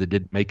movies that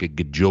didn't make $1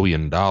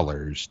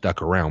 gajillion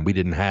stuck around. We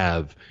didn't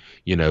have,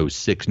 you know,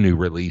 6 new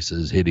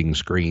releases hitting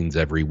screens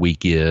every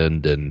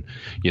weekend. And,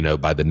 you know,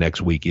 by the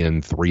next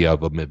weekend, 3 of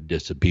them have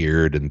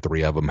disappeared and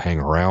 3 of them hang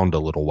around a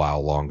little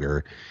while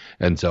longer.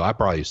 And so I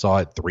probably saw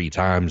it 3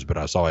 times, but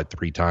I saw it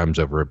 3 times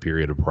over a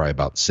period of probably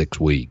about 6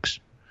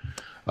 weeks.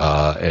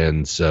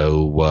 And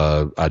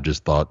so I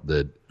just thought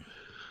that,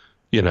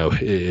 you know,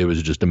 it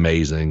was just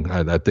amazing.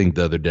 I think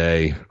the other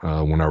day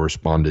when I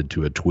responded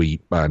to a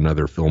tweet by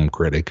another film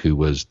critic who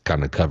was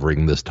kind of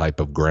covering this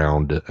type of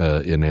ground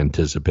in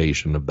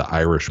anticipation of The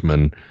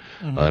Irishman,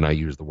 and I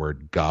used the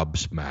word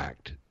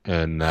gobsmacked.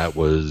 And that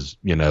was,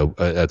 you know,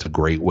 that's a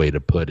great way to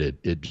put it.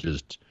 It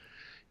just,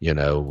 you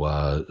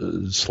know,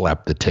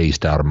 slapped the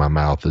taste out of my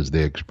mouth, as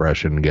the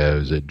expression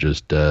goes. It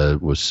just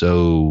was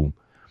so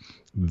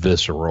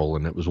visceral.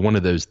 And it was one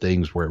of those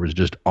things where it was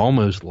just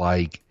almost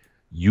like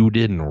you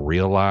didn't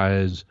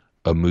realize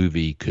a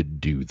movie could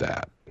do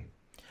that.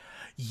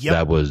 Yep.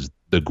 That was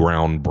the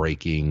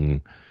groundbreaking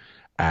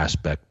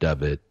aspect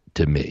of it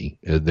to me.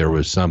 There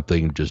was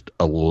something just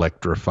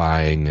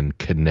electrifying and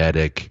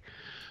kinetic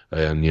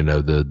and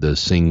the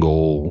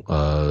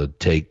single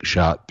take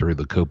shot through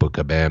the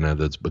Copacabana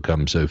that's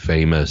become so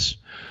famous,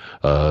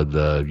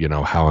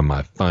 the how am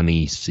I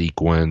funny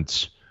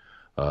sequence,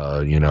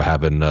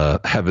 having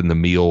the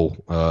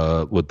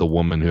meal with the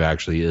woman who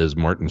actually is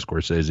Martin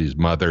Scorsese's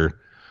mother,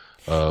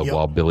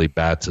 while Billy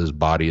Batts's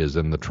body is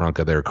in the trunk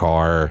of their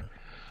car.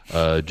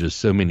 Just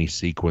so many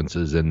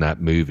sequences in that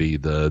movie,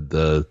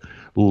 the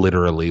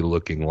literally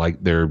looking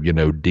like they're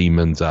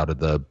demons out of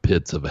the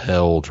pits of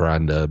hell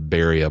trying to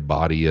bury a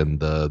body in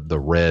the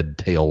red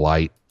tail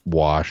light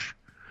wash.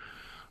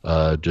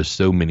 Just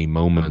so many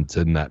moments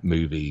in that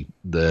movie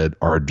that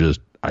are just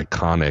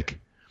iconic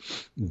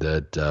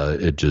that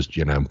it just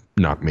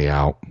knocked me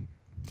out.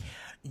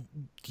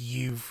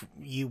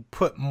 You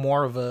put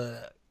more of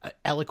a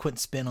eloquent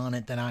spin on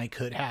it than I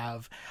could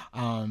have.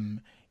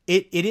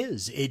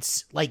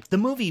 It's like the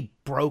movie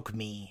broke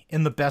me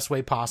in the best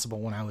way possible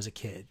when I was a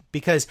kid,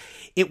 because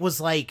it was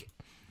like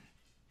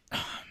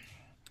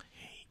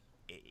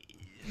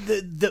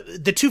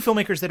the two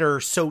filmmakers that are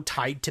so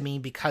tied to me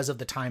because of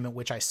the time at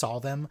which I saw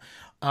them,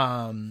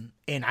 and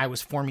I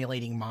was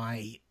formulating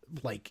my,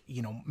 like,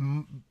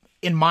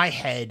 in my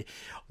head,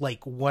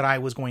 like what I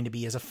was going to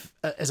be as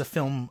a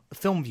film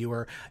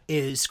viewer,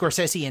 is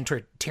Scorsese and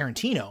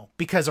Tarantino,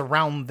 because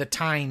around the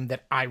time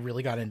that I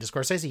really got into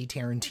Scorsese,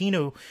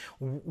 Tarantino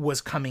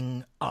was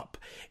coming up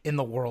in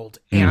the world.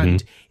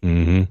 And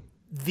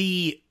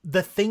the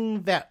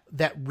thing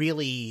that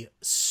really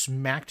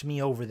smacked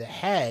me over the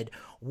head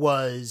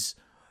was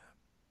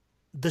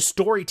the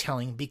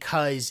storytelling,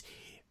 because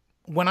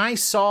when I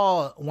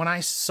saw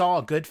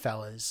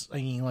Goodfellas, I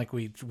mean, like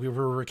we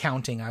were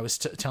recounting, I was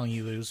telling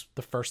you it was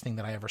the first thing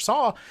that I ever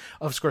saw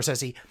of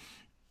Scorsese.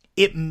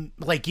 It,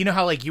 like,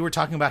 how, like, you were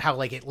talking about how,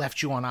 like, it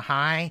left you on a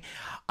high.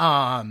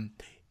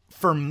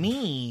 For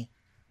me,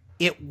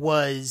 it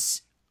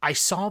was, I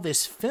saw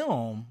this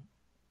film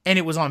and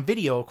it was on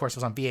video. Of course, it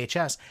was on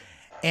VHS.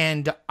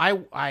 And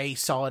I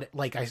saw it,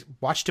 like, I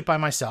watched it by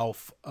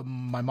myself.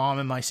 My mom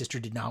and my sister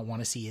did not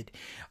want to see it.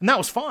 And that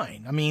was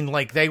fine. I mean,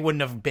 like, they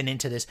wouldn't have been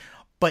into this.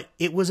 But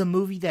it was a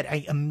movie that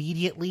I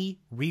immediately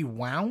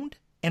rewound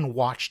and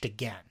watched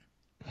again.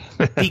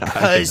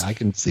 Because I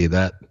can see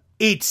that.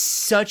 It's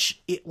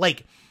such,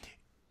 like,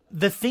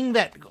 the thing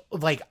that,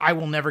 like, I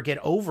will never get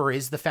over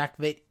is the fact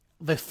that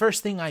the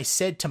first thing I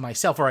said to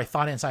myself, or I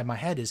thought inside my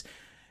head, is,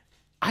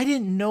 I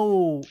didn't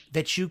know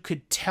that you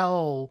could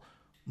tell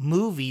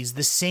movies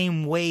the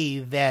same way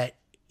that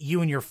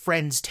you and your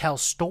friends tell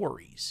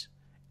stories.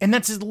 And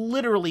that's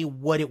literally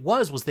what it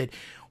was that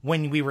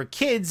when we were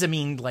kids, I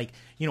mean, like,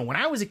 when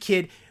I was a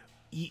kid,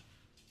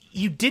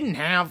 you didn't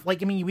have,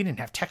 like, I mean, we didn't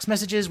have text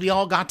messages. We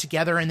all got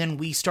together and then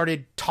we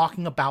started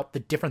talking about the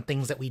different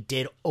things that we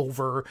did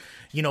over,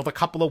 the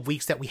couple of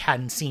weeks that we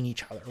hadn't seen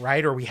each other,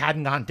 right? Or we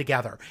hadn't gotten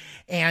together.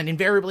 And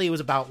invariably it was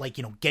about, like,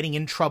 getting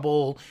in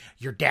trouble,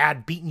 your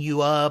dad beating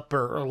you up,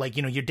 or like,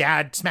 your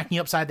dad smacking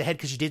you upside the head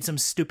because you did some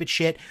stupid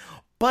shit.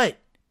 But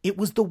it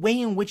was the way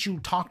in which you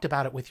talked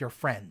about it with your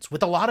friends,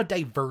 with a lot of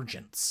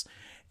divergence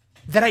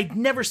that I'd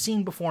never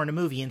seen before in a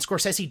movie. And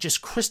Scorsese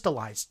just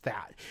crystallized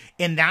that.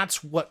 And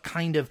that's what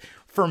kind of,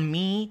 for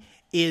me,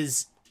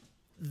 is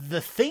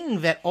the thing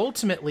that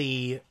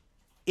ultimately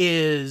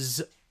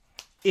is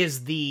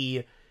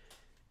the,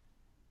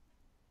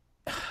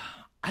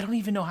 I don't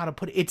even know how to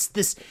put it.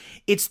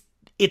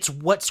 It's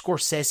what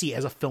Scorsese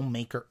as a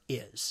filmmaker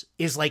is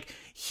like,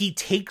 he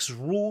takes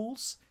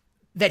rules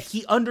that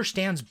he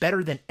understands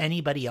better than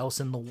anybody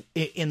else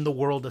in the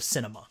world of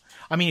cinema.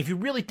 I mean, if you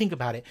really think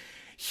about it,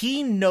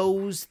 he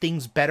knows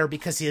things better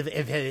because of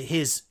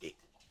his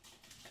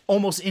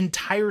almost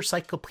entire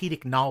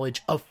encyclopedic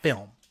knowledge of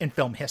film and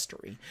film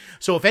history.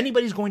 So if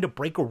anybody's going to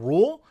break a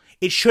rule,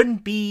 it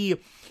shouldn't be,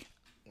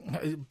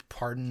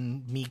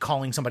 pardon me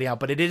calling somebody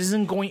out, but it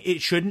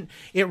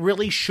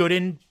really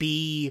shouldn't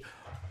be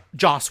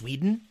Joss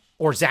Whedon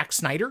or Zack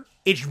Snyder.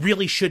 It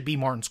really should be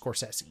Martin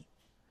Scorsese.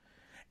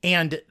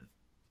 And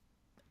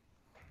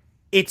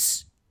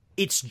it's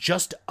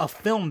just a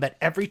film that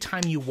every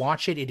time you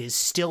watch it, it is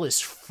still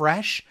as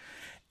fresh,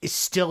 is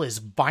still as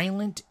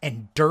violent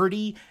and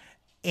dirty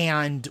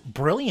and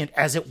brilliant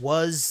as it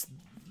was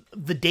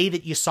the day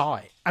that you saw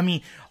it. I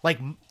mean, like,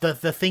 the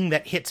thing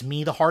that hits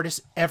me the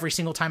hardest every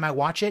single time I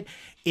watch it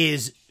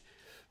is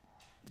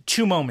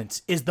two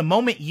moments. Is the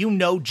moment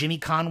Jimmy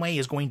Conway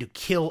is going to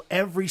kill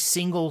every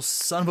single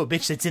son of a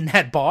bitch that's in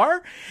that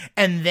bar,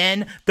 and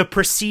then the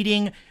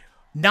preceding,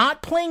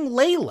 not playing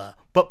Layla,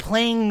 but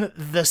playing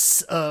the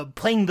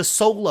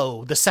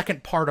solo, the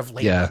second part of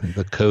Layla. Yeah,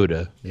 the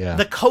coda. Yeah.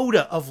 The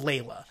coda of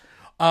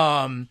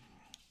Layla.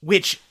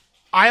 Which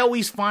I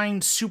always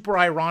find super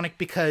ironic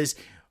because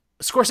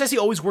Scorsese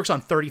always works on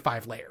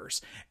 35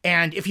 layers.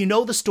 And if you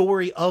know the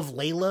story of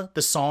Layla,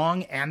 the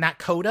song, and that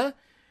coda,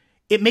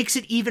 it makes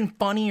it even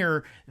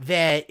funnier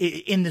that,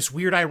 in this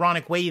weird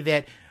ironic way,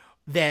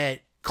 that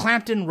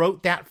Clapton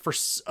wrote that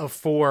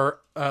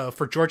for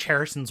George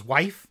Harrison's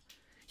wife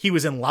he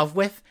was in love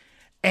with.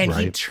 And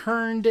He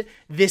turned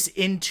this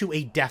into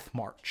a death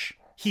march.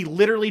 He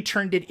literally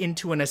turned it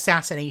into an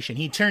assassination.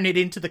 He turned it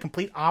into the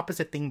complete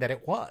opposite thing that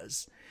it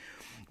was,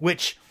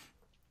 which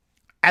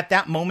at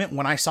that moment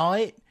when I saw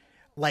it,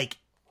 like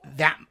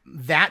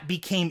that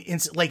became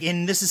like,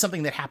 and this is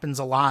something that happens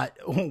a lot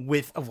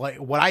with like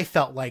what I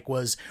felt like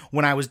was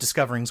when I was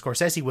discovering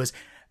Scorsese, was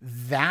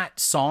that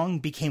song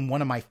became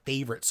one of my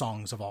favorite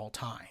songs of all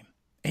time.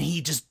 And he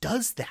just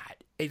does that.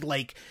 It,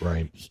 like,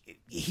 right.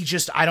 He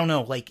just, I don't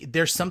know, like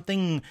there's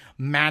something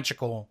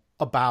magical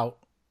about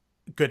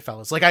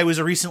Goodfellas. Like I was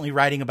recently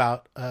writing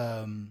about,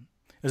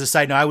 as a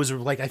side note, I was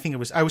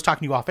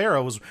talking to you off air.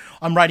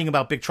 I'm writing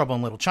about Big Trouble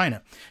in Little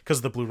China because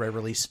of the Blu-ray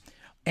release.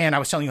 And I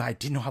was telling you, I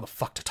didn't know how the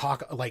fuck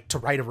to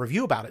write a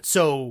review about it.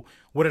 So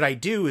what did I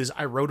do is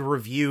I wrote a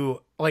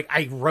review. Like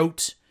I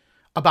wrote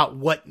about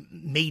what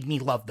made me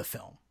love the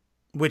film,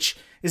 which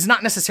is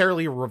not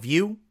necessarily a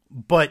review,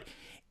 but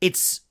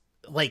it's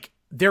like,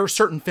 there are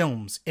certain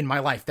films in my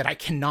life that I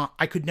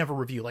could never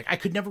review. Like I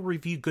could never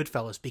review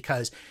Goodfellas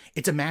because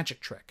it's a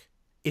magic trick.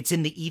 It's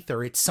in the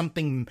ether. It's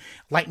something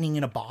lightning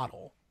in a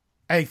bottle.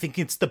 I think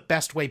it's the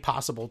best way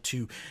possible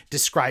to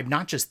describe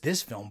not just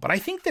this film, but I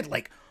think that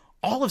like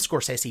all of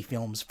Scorsese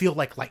films feel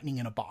like lightning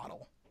in a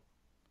bottle.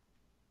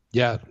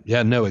 Yeah,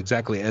 no,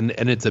 exactly. And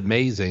it's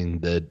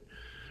amazing that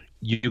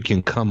you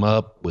can come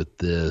up with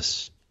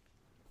this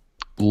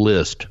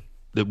list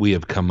that we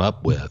have come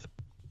up with.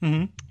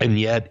 Mm-hmm. And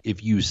yet,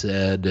 if you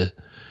said,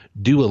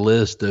 do a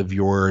list of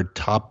your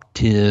top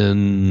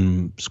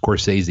 10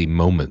 Scorsese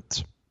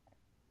moments,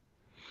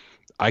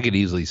 I could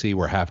easily see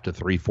where half to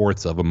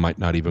 3/4 of them might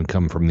not even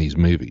come from these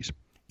movies.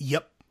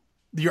 Yep.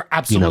 You're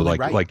absolutely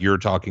right. Like you're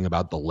talking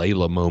about the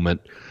Layla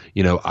moment.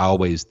 I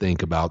always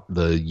think about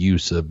the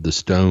use of the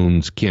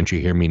Stones' Can't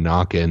You Hear Me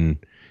Knockin'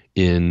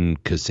 in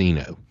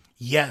Casino.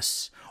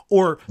 Yes.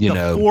 Or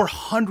the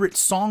 400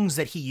 songs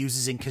that he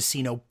uses in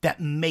Casino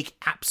that make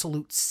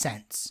absolute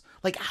sense.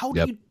 Like, how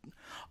do you,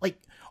 like,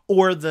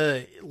 or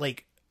the,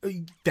 like,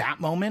 that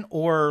moment,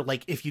 or,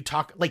 like, if you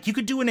talk, like, you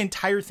could do an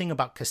entire thing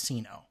about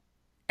Casino,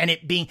 and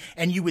it being,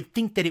 and you would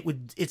think that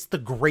it's the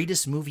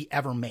greatest movie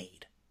ever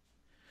made.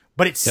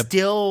 But it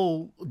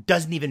still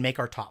doesn't even make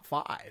our top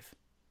 5.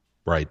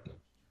 Right.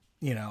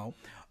 Or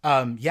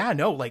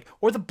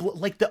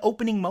the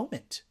opening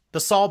moment. The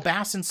Saul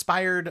Bass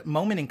inspired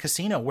moment in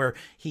Casino where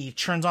he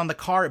turns on the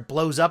car, it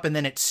blows up, and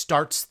then it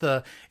starts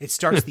the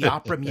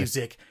opera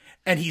music,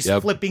 and he's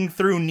flipping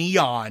through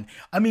neon.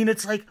 I mean,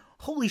 it's like,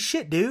 holy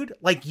shit, dude!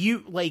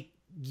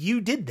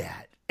 You did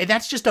that, and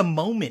that's just a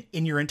moment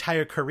in your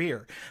entire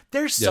career.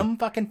 There's some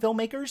fucking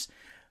filmmakers,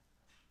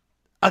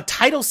 a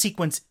title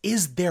sequence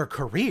is their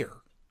career,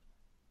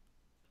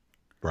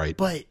 right?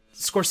 But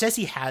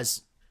Scorsese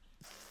has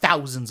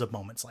thousands of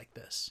moments like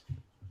this.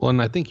 Well,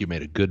 and I think you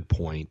made a good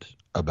point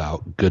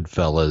about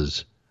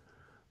Goodfellas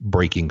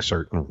breaking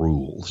certain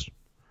rules.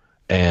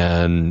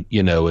 And,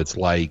 it's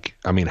like,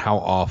 I mean, how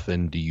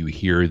often do you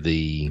hear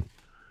the,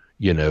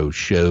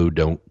 show,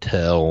 don't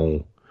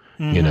tell,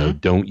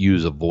 don't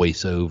use a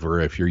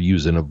voiceover. If you're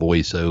using a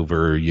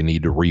voiceover, you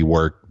need to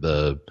rework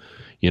the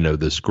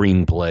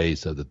screenplay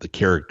so that the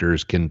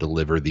characters can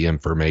deliver the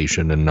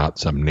information and not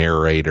some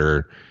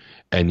narrator.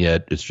 And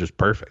yet it's just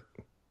perfect.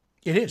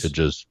 It is. It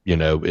just,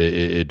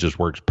 it just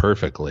works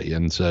perfectly.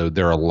 And so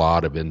there are a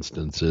lot of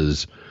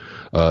instances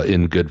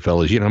in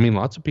Goodfellas.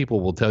 Lots of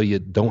people will tell you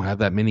don't have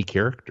that many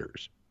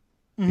characters.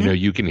 Mm-hmm.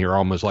 You can hear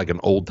almost like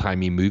an old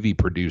timey movie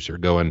producer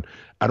going,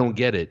 I don't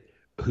get it.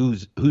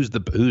 Who's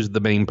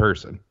the main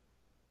person?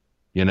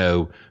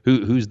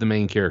 Who's the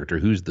main character?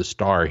 Who's the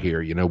star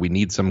here? We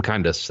need some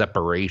kind of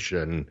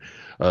separation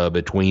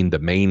between the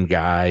main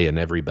guy and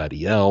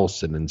everybody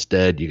else. And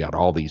instead you got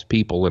all these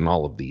people in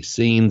all of these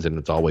scenes, and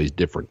it's always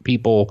different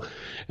people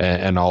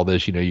and all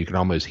this. You can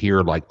almost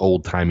hear like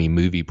old timey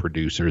movie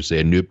producers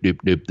saying, nope,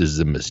 this is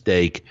a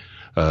mistake.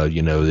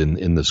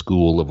 In the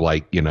school of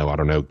like, I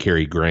don't know,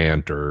 Cary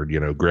Grant or,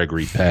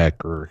 Gregory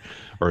Peck or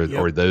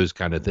those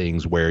kind of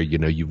things where,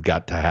 you've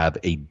got to have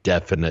a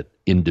definite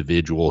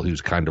individual who's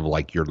kind of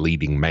like your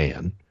leading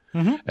man.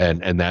 Mm-hmm.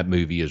 And that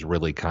movie is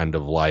really kind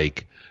of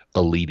like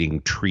a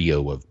leading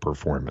trio of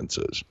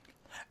performances.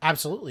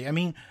 Absolutely. I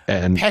mean,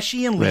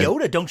 Pesci and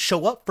Liotta don't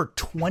show up for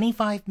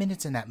 25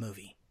 minutes in that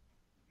movie.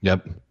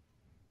 Yep.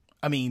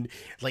 I mean,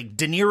 like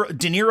De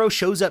Niro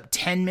shows up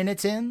 10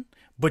 minutes in,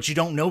 but you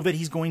don't know that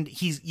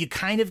you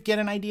kind of get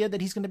an idea that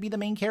he's going to be the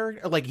main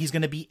character, like he's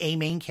going to be a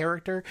main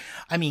character.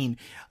 I mean,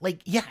 like,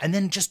 yeah. And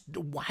then just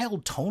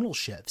wild tonal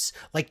shifts,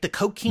 like the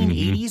cocaine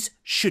 80s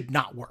should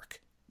not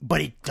work,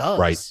 but it does.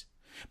 Right.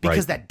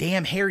 Because that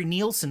damn Harry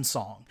Nilsson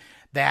song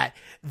like,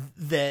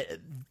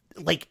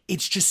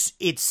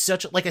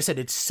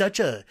 it's such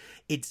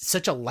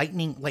a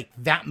lightning, like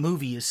that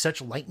movie is such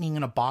lightning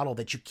in a bottle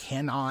that you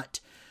cannot,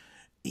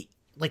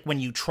 like when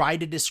you try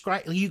to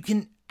describe, you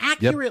can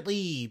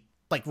accurately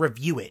like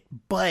review it,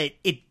 but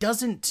it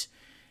doesn't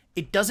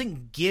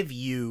give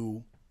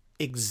you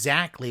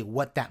exactly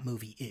what that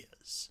movie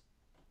is,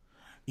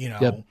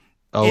 Yep.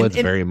 Oh, it's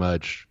very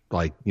much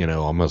like,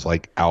 almost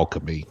like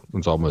alchemy.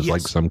 It's almost Yes.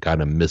 like some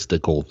kind of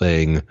mystical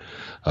thing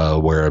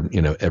where,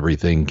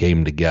 everything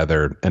came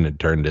together and it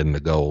turned into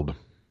gold.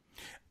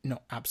 No,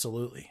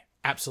 absolutely.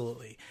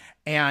 Absolutely.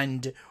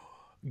 And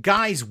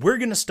guys, we're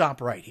going to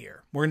stop right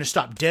here. We're going to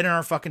stop dead in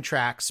our fucking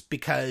tracks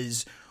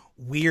because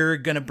we're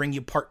going to bring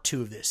you part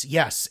 2 of this.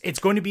 Yes, it's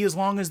going to be as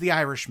long as The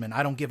Irishman.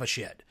 I don't give a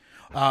shit.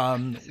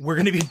 We're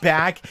going to be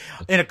back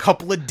in a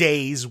couple of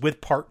days with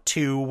part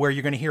 2, where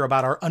you're going to hear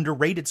about our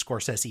underrated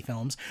Scorsese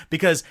films,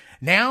 because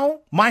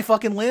now my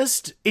fucking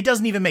list, it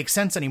doesn't even make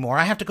sense anymore.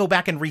 I have to go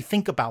back and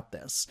rethink about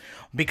this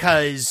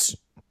because,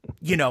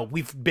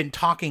 we've been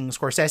talking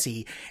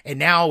Scorsese and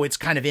now it's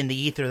kind of in the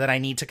ether that I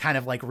need to kind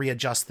of like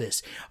readjust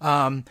this.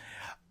 And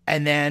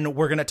then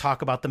we're going to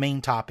talk about the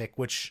main topic,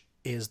 which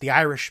is The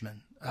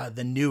Irishman.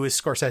 The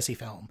newest Scorsese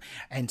film.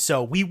 And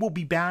so we will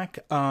be back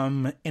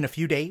in a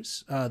few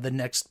days. The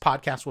next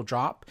podcast will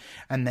drop.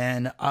 And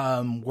then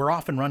we're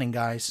off and running,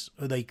 guys.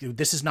 Like,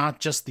 this is not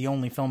just the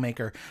only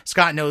filmmaker.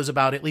 Scott knows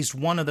about at least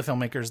one of the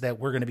filmmakers that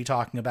we're going to be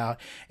talking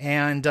about.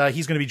 And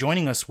he's going to be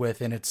joining us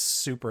with, and it's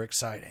super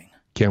exciting.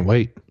 Can't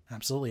wait.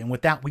 Absolutely. And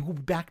with that, we will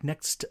be back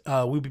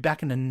we'll be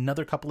back in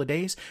another couple of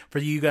days. For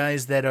you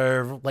guys that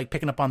are like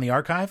picking up on the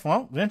archive,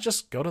 well, then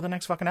just go to the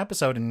next fucking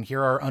episode and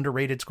hear our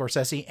underrated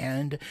Scorsese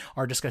and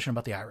our discussion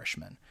about The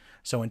Irishman.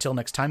 So until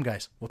next time,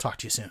 guys, we'll talk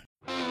to you soon.